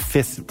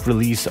 75th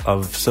release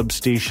of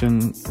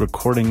Substation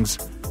Recordings,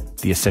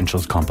 the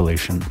Essentials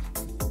compilation.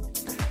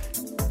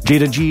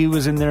 Jada G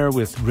was in there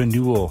with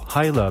Renewal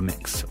Hyla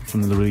mix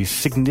from the release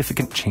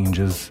Significant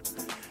Changes,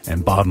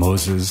 and Bob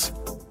Moses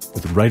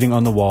with Writing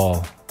on the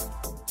Wall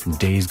from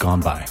Days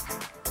Gone By.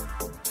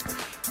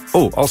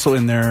 Oh, also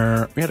in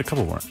there, we had a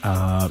couple more.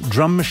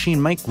 Drum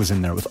Machine Mike was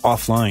in there with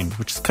Offline,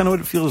 which is kind of what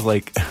it feels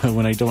like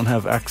when I don't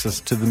have access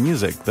to the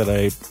music that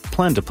I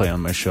plan to play on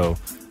my show.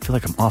 I feel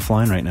like I'm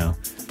offline right now.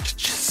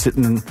 Just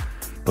sitting,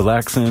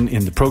 relaxing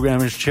in the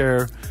programmer's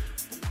chair,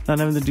 not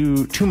having to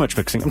do too much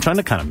mixing. I'm trying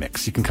to kind of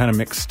mix. You can kind of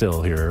mix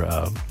still here,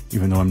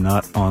 even though I'm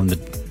not on the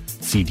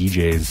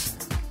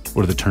CDJs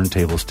or the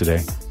turntables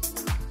today.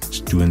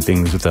 Just doing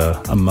things with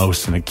a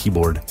mouse and a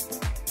keyboard.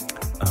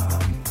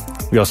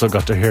 We also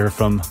got to hear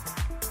from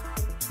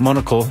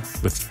Monocle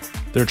with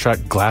their track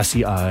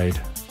Glassy Eyed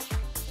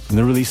from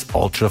the release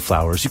Ultra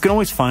Flowers. You can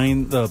always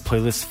find the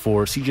playlist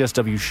for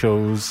CJSW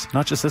shows,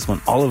 not just this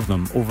one, all of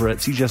them, over at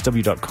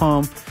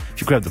cjsw.com.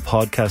 If you grab the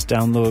podcast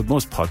download,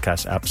 most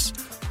podcast apps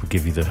will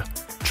give you the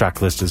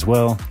track list as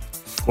well.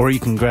 Or you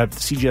can grab the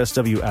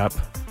CJSW app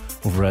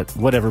over at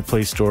whatever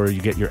Play Store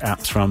you get your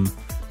apps from,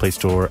 Play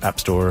Store, App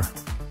Store,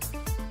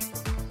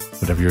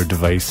 whatever your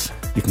device.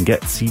 You can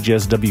get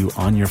CJSW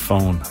on your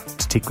phone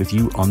to take with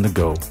you on the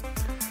go.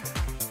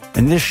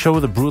 And this show,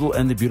 The Brutal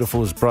and the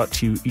Beautiful, is brought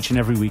to you each and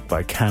every week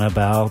by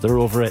Cannabal. They're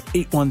over at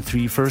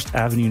 813 First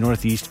Avenue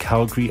Northeast,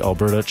 Calgary,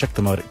 Alberta. Check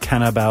them out at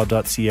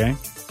cannabal.ca.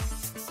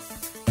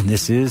 And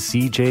this is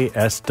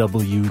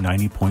CJSW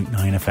 90.9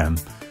 FM,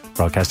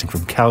 broadcasting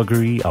from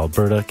Calgary,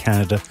 Alberta,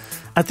 Canada,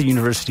 at the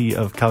University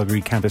of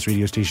Calgary campus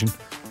radio station.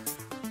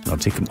 And I'll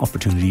take an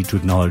opportunity to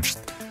acknowledge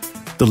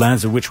the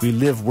lands of which we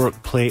live,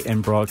 work, play,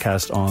 and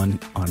broadcast on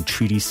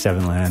Treaty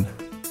 7 land.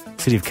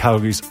 The city of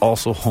Calgary is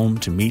also home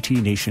to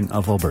Métis Nation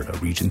of Alberta,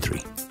 Region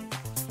 3.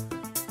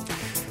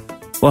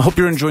 Well, I hope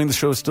you're enjoying the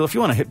show still. If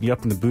you want to hit me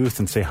up in the booth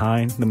and say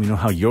hi, let me know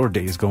how your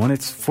day is going.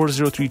 It's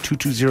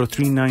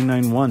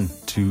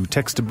 403-220-3991 to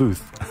text a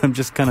booth. I'm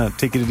just kind of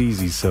taking it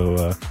easy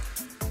so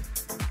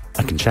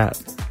I can chat.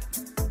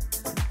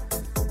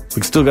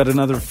 We've still got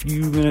another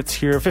few minutes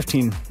here,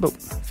 17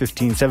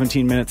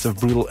 minutes of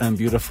Brutal and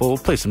Beautiful. We'll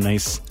play some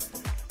nice...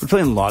 We're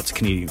playing lots of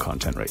Canadian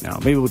content right now.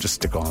 Maybe we'll just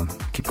stick on,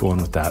 keep going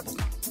with that.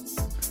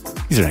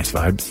 These are nice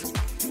vibes.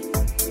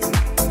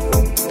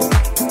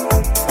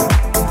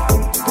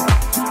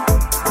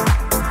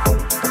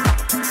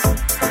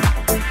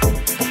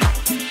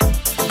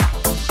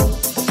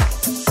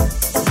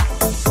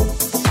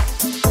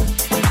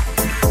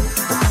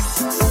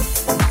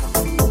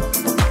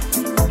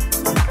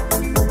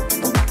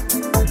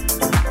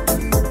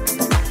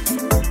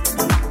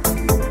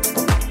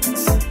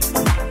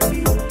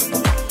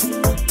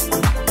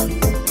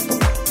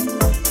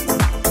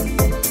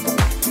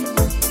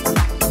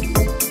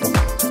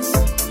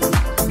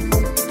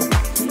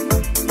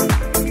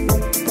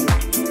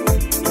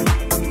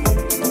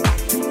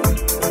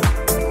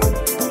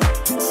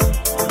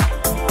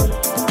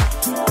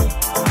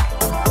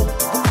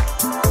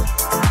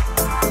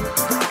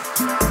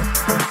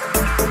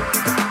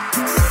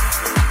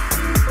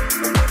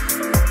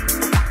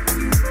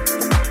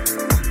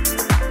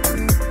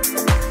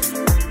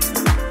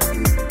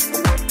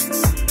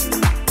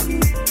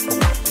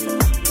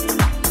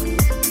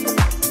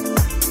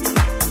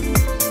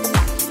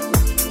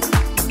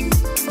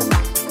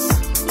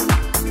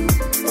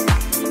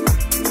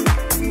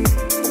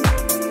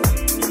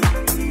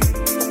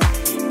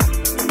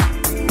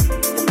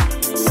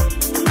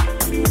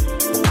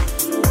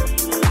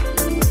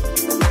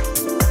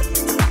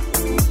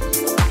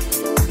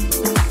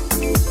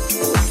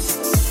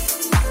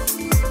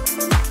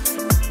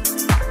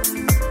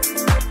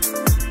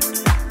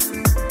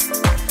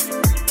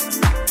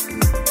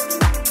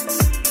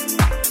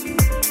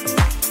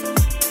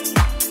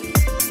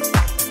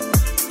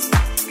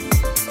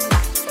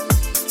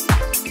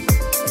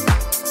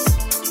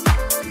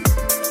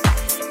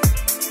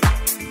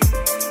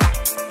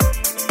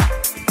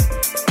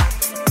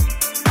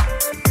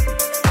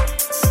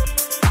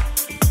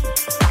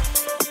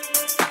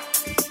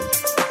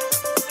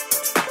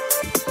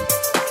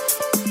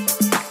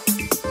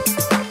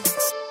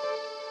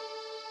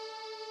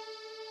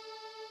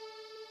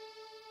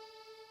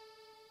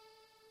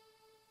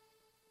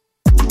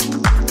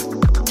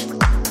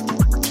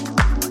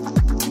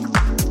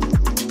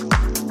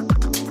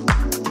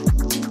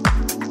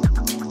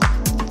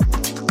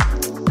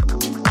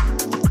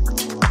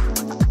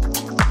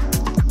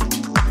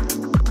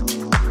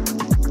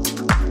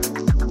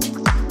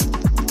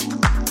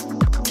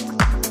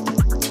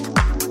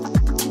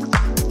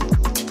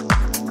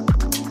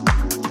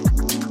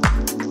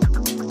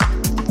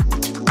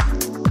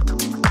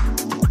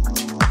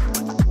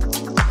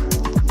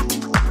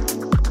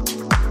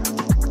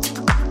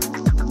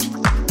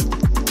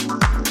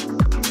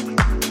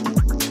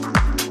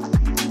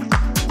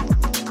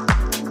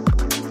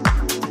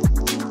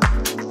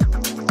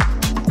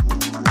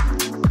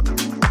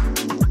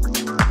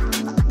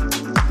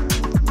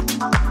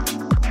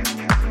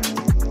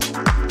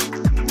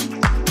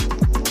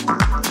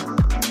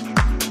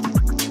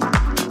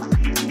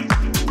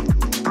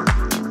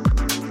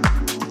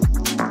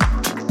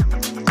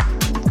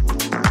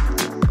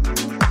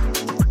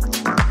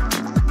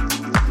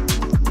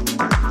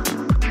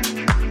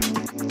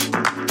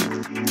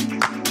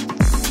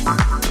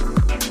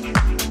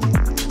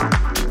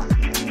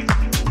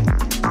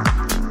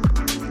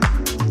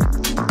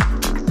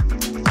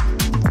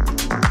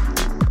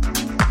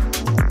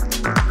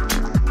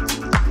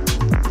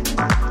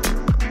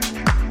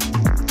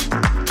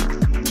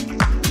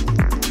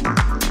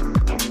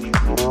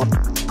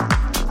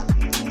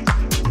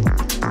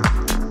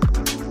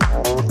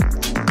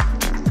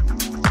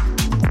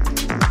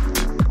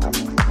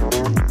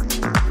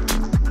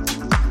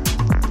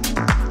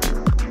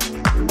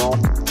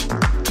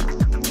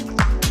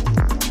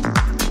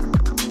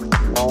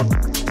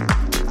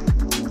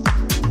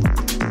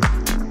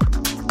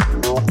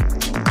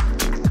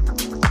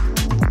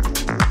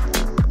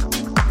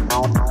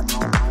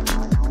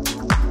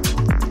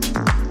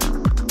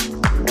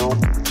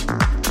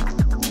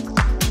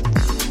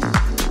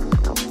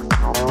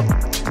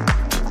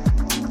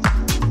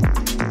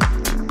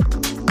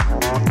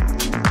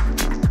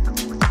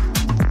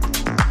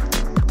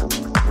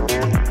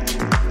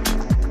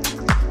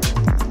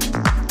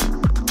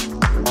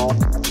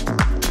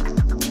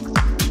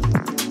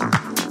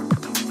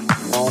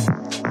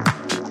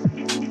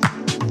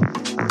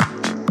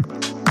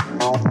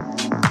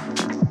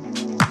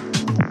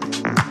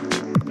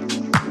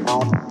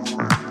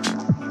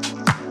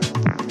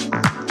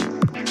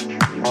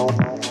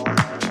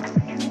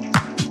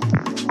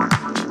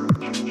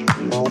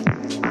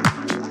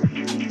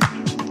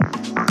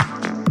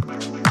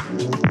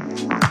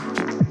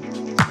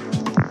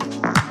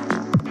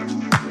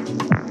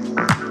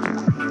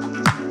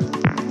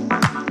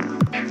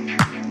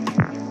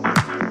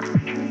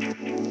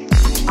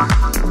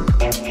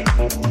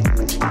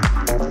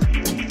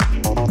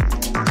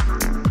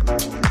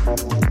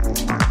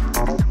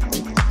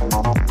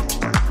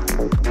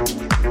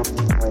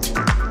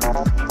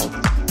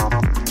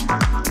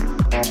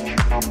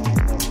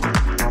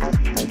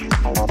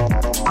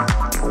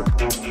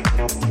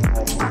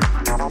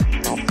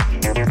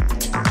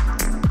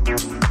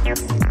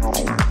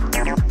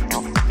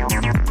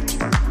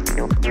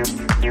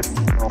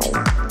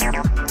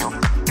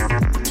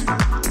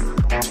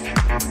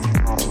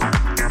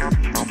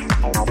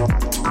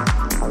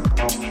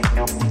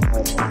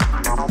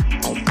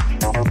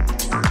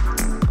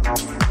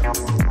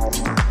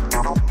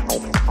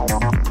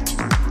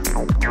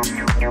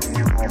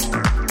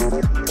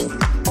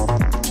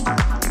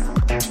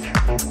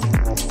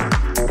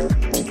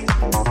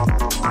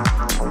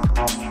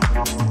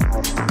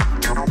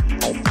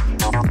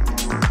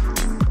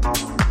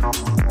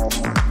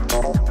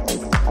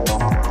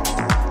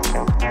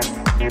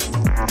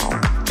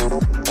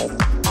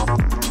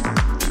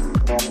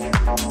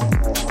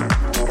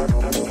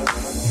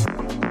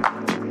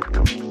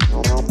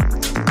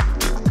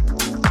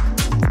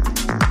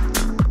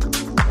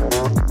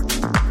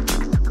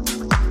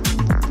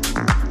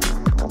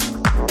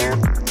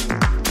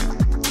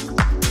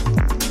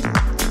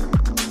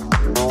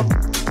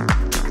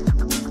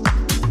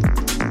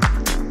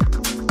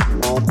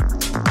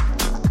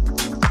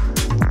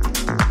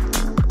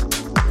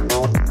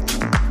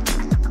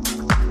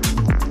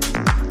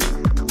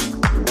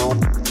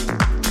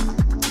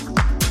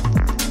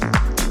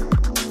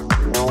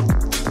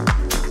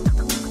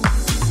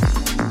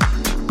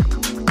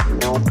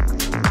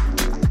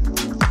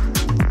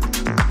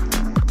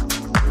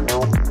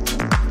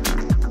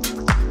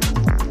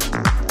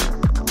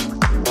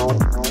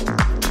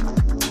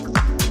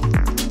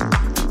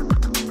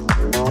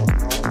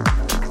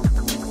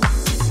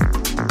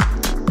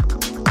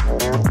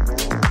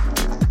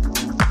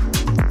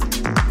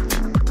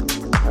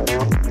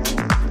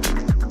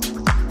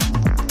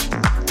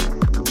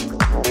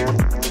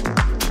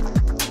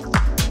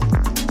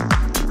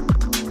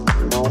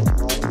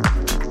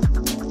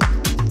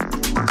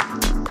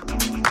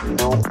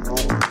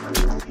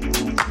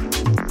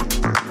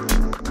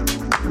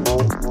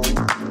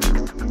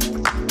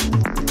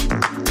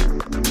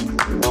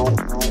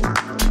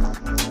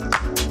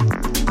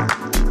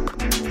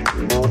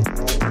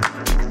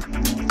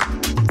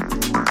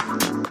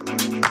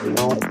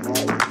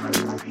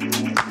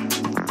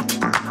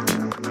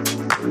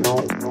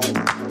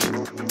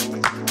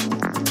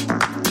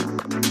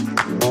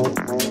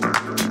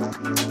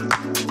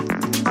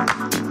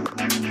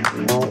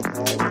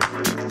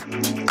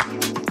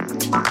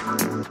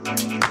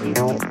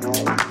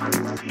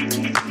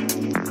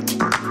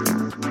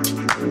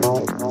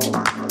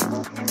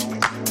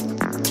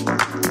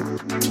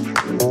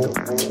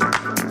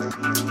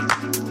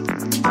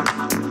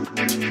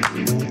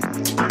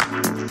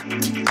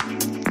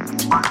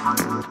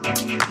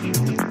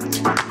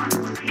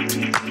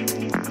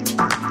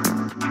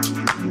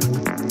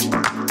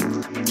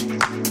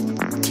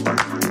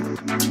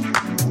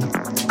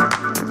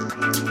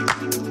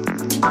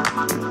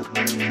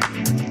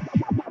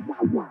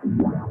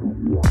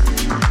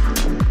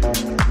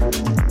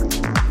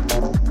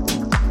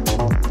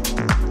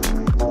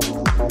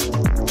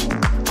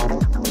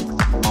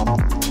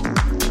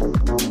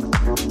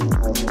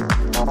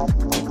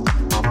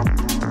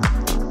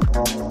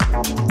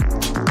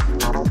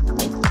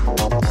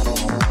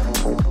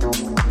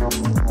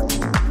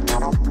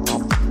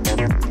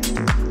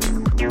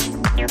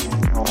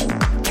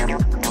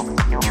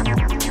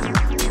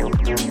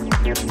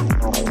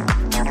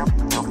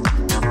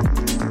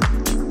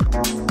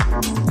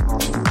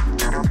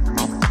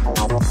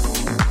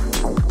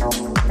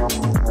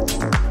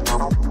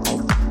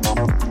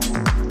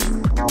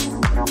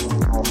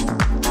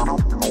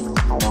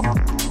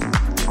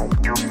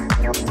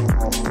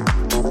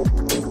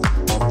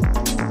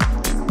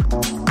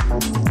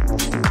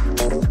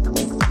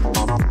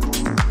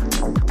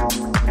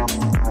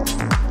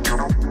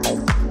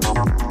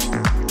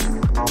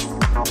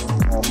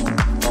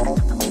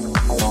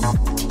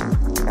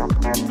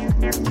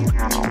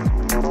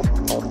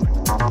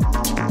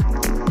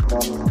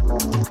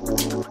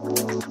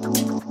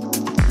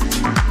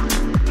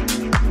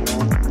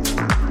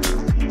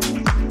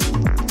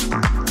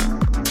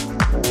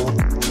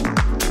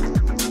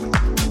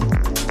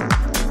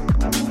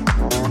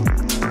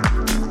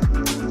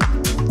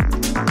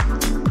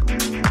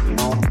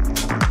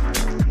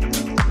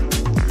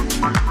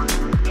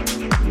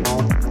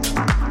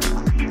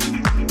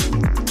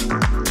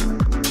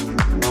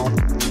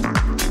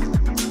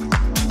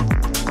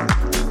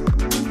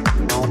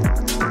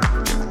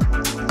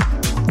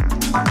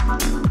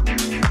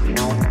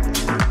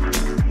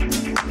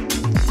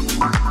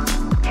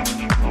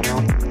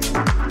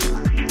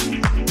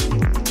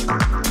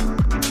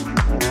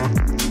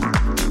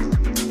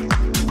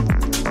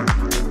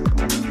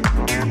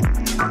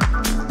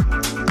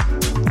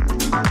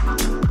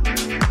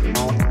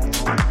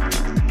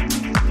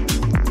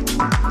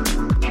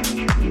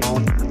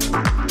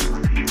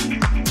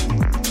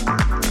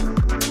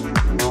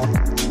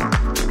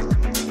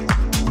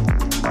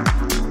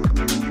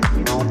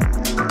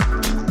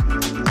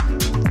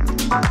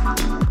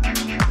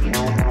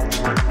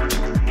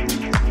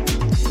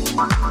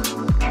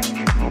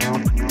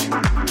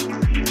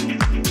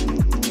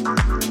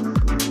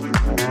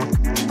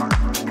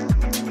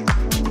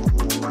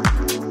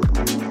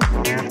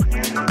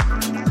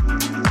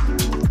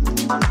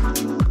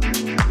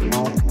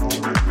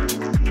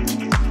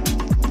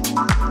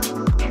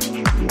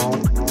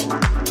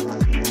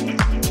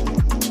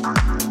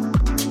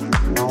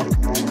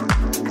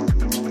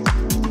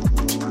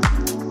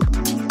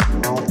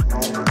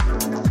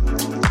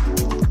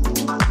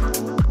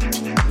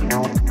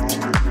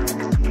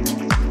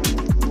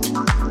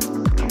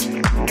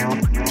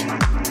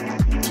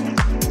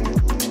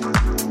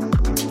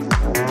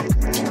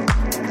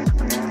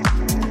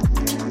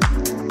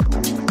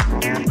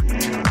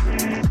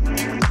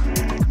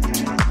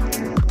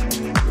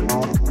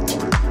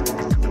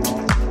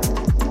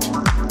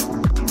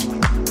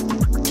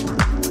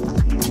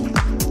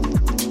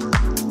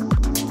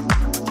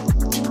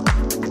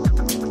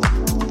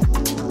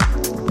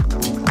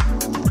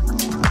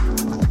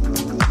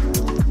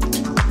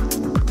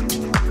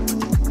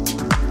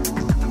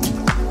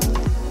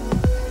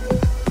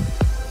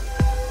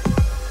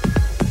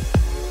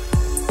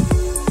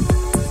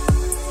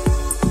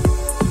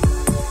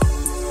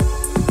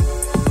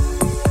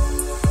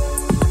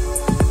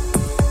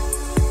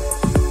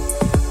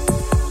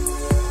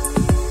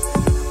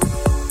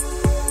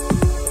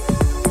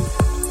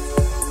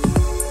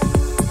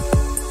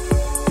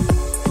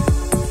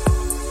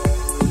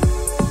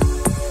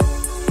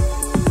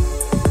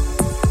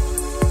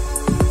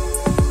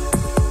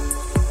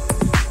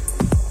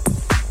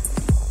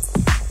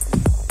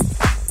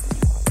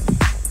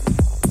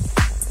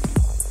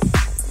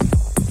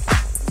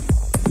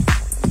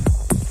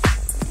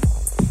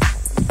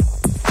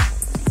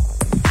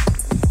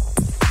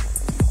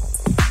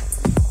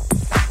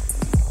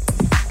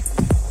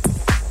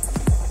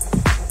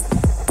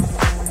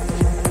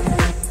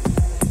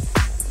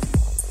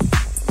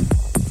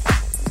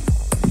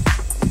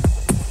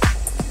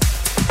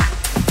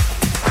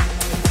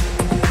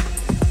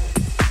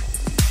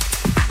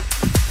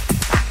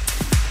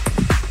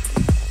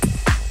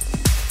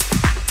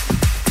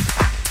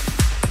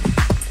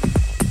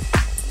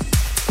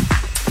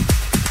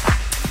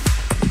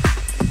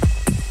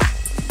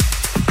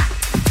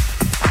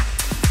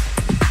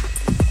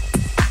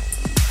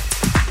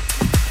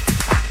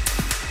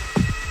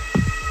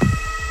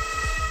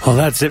 Well,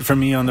 that's it for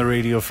me on the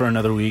radio for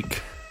another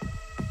week.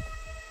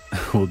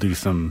 We'll do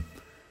some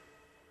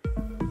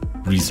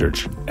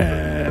research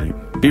and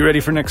be ready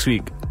for next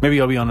week.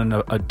 Maybe I'll be on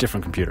a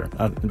different computer.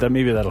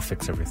 Maybe that'll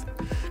fix everything.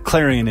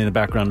 Clarion in the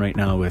background right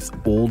now with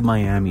Old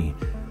Miami.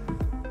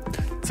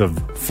 It's a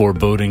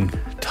foreboding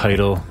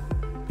title.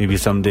 Maybe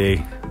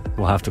someday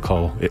we'll have to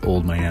call it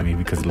Old Miami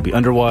because it'll be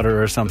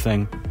underwater or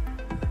something.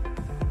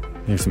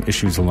 There's some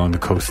issues along the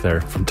coast there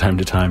from time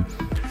to time.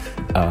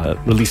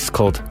 Release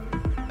called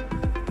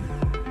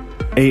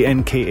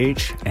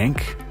ANKH,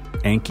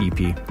 Ank EP.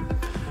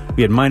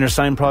 We had Minor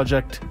Sign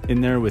Project in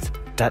there with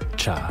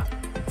Datcha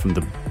from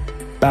the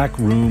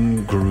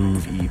Backroom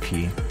Groove EP.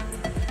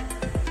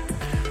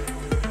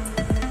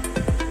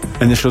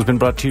 And this show's been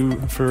brought to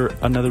you for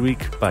another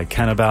week by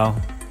Cannibal.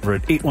 We're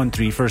at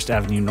 813 1st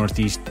Avenue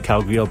Northeast,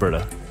 Calgary,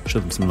 Alberta. Show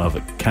them some love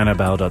at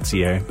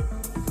cannibal.ca.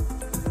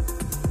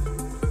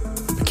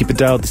 Keep it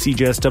dialed to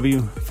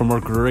CJSW for more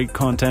great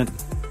content.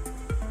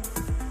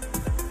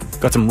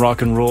 Got some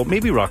rock and roll,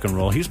 maybe rock and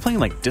roll. He was playing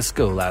like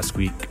disco last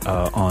week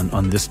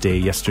on this day,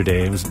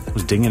 yesterday. I was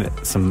digging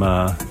it, some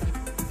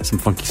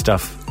funky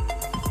stuff.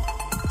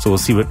 So we'll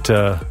see what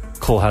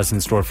Cole has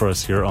in store for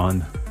us here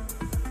on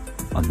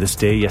this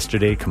day,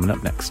 yesterday, coming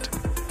up next.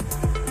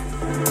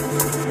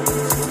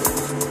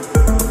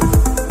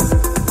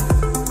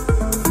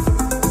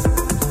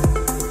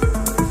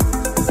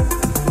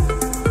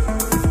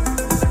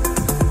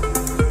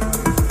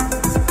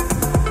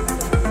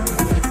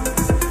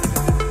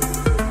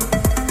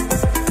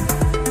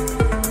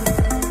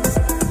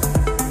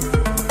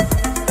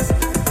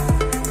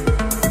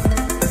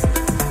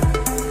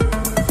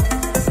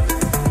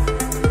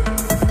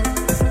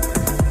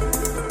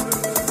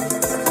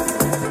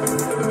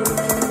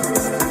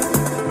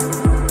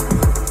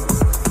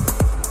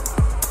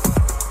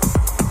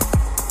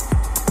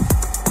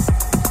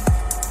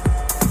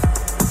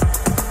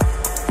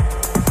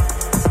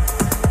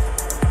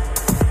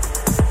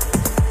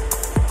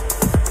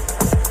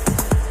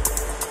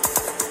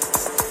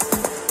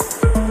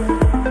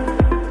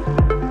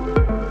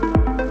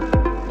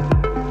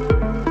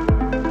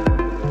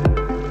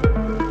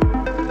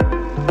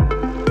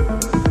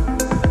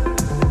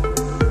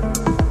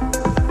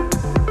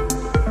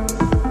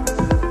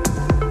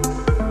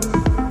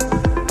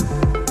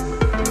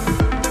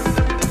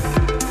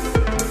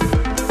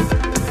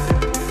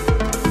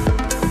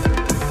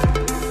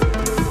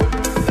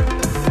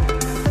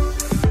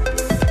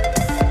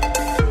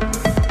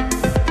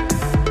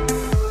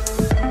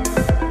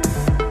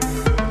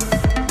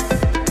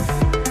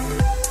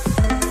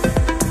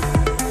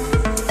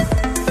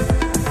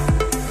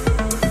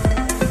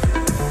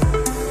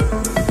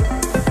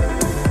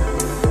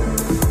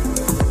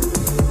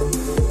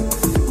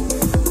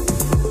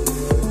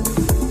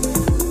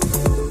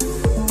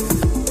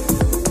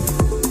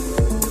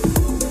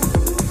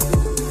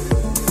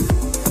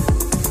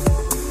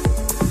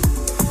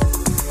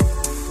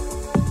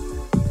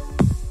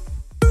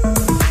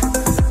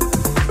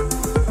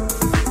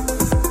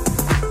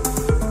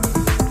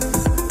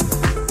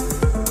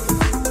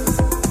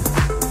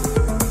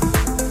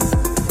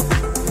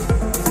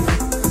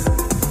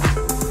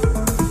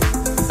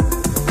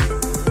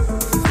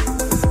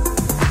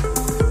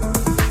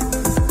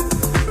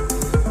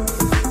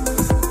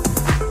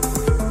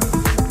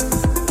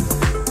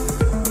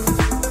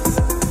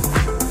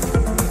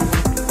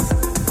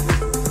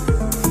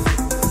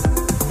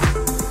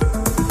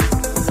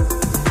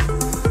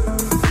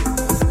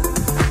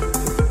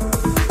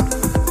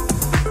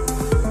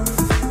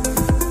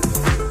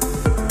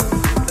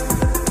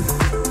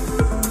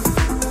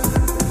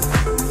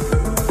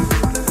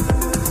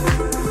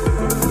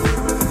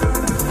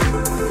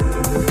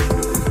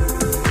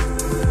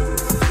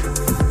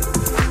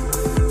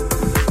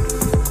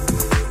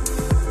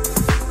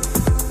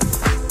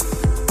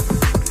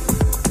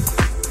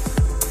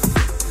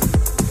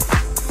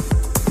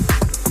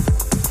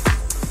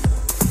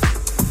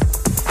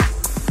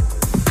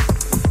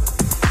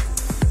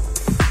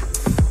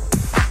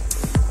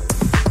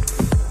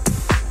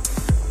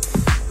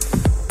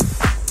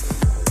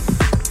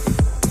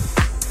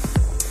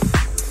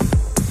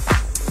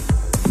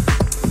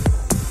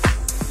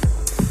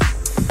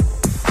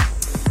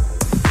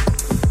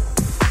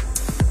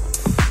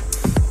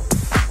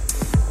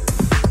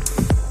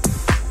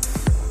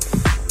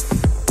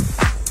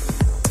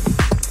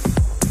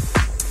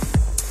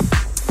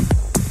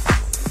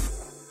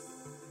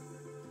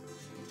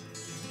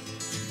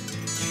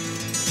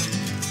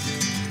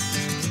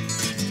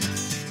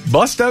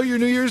 Bust out your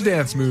New Year's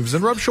dance moves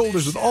and rub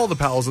shoulders with all the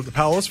pals at the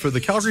Palace for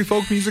the Calgary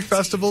Folk Music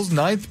Festival's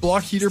 9th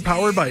block heater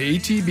powered by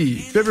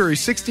ATB, February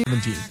 16th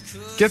and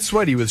 17th. Get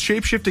sweaty with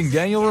shape-shifting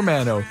Daniel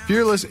Romano,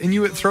 fearless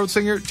Inuit throat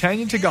singer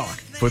Tanya Tagaq,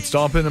 foot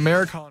stomping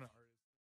Americana.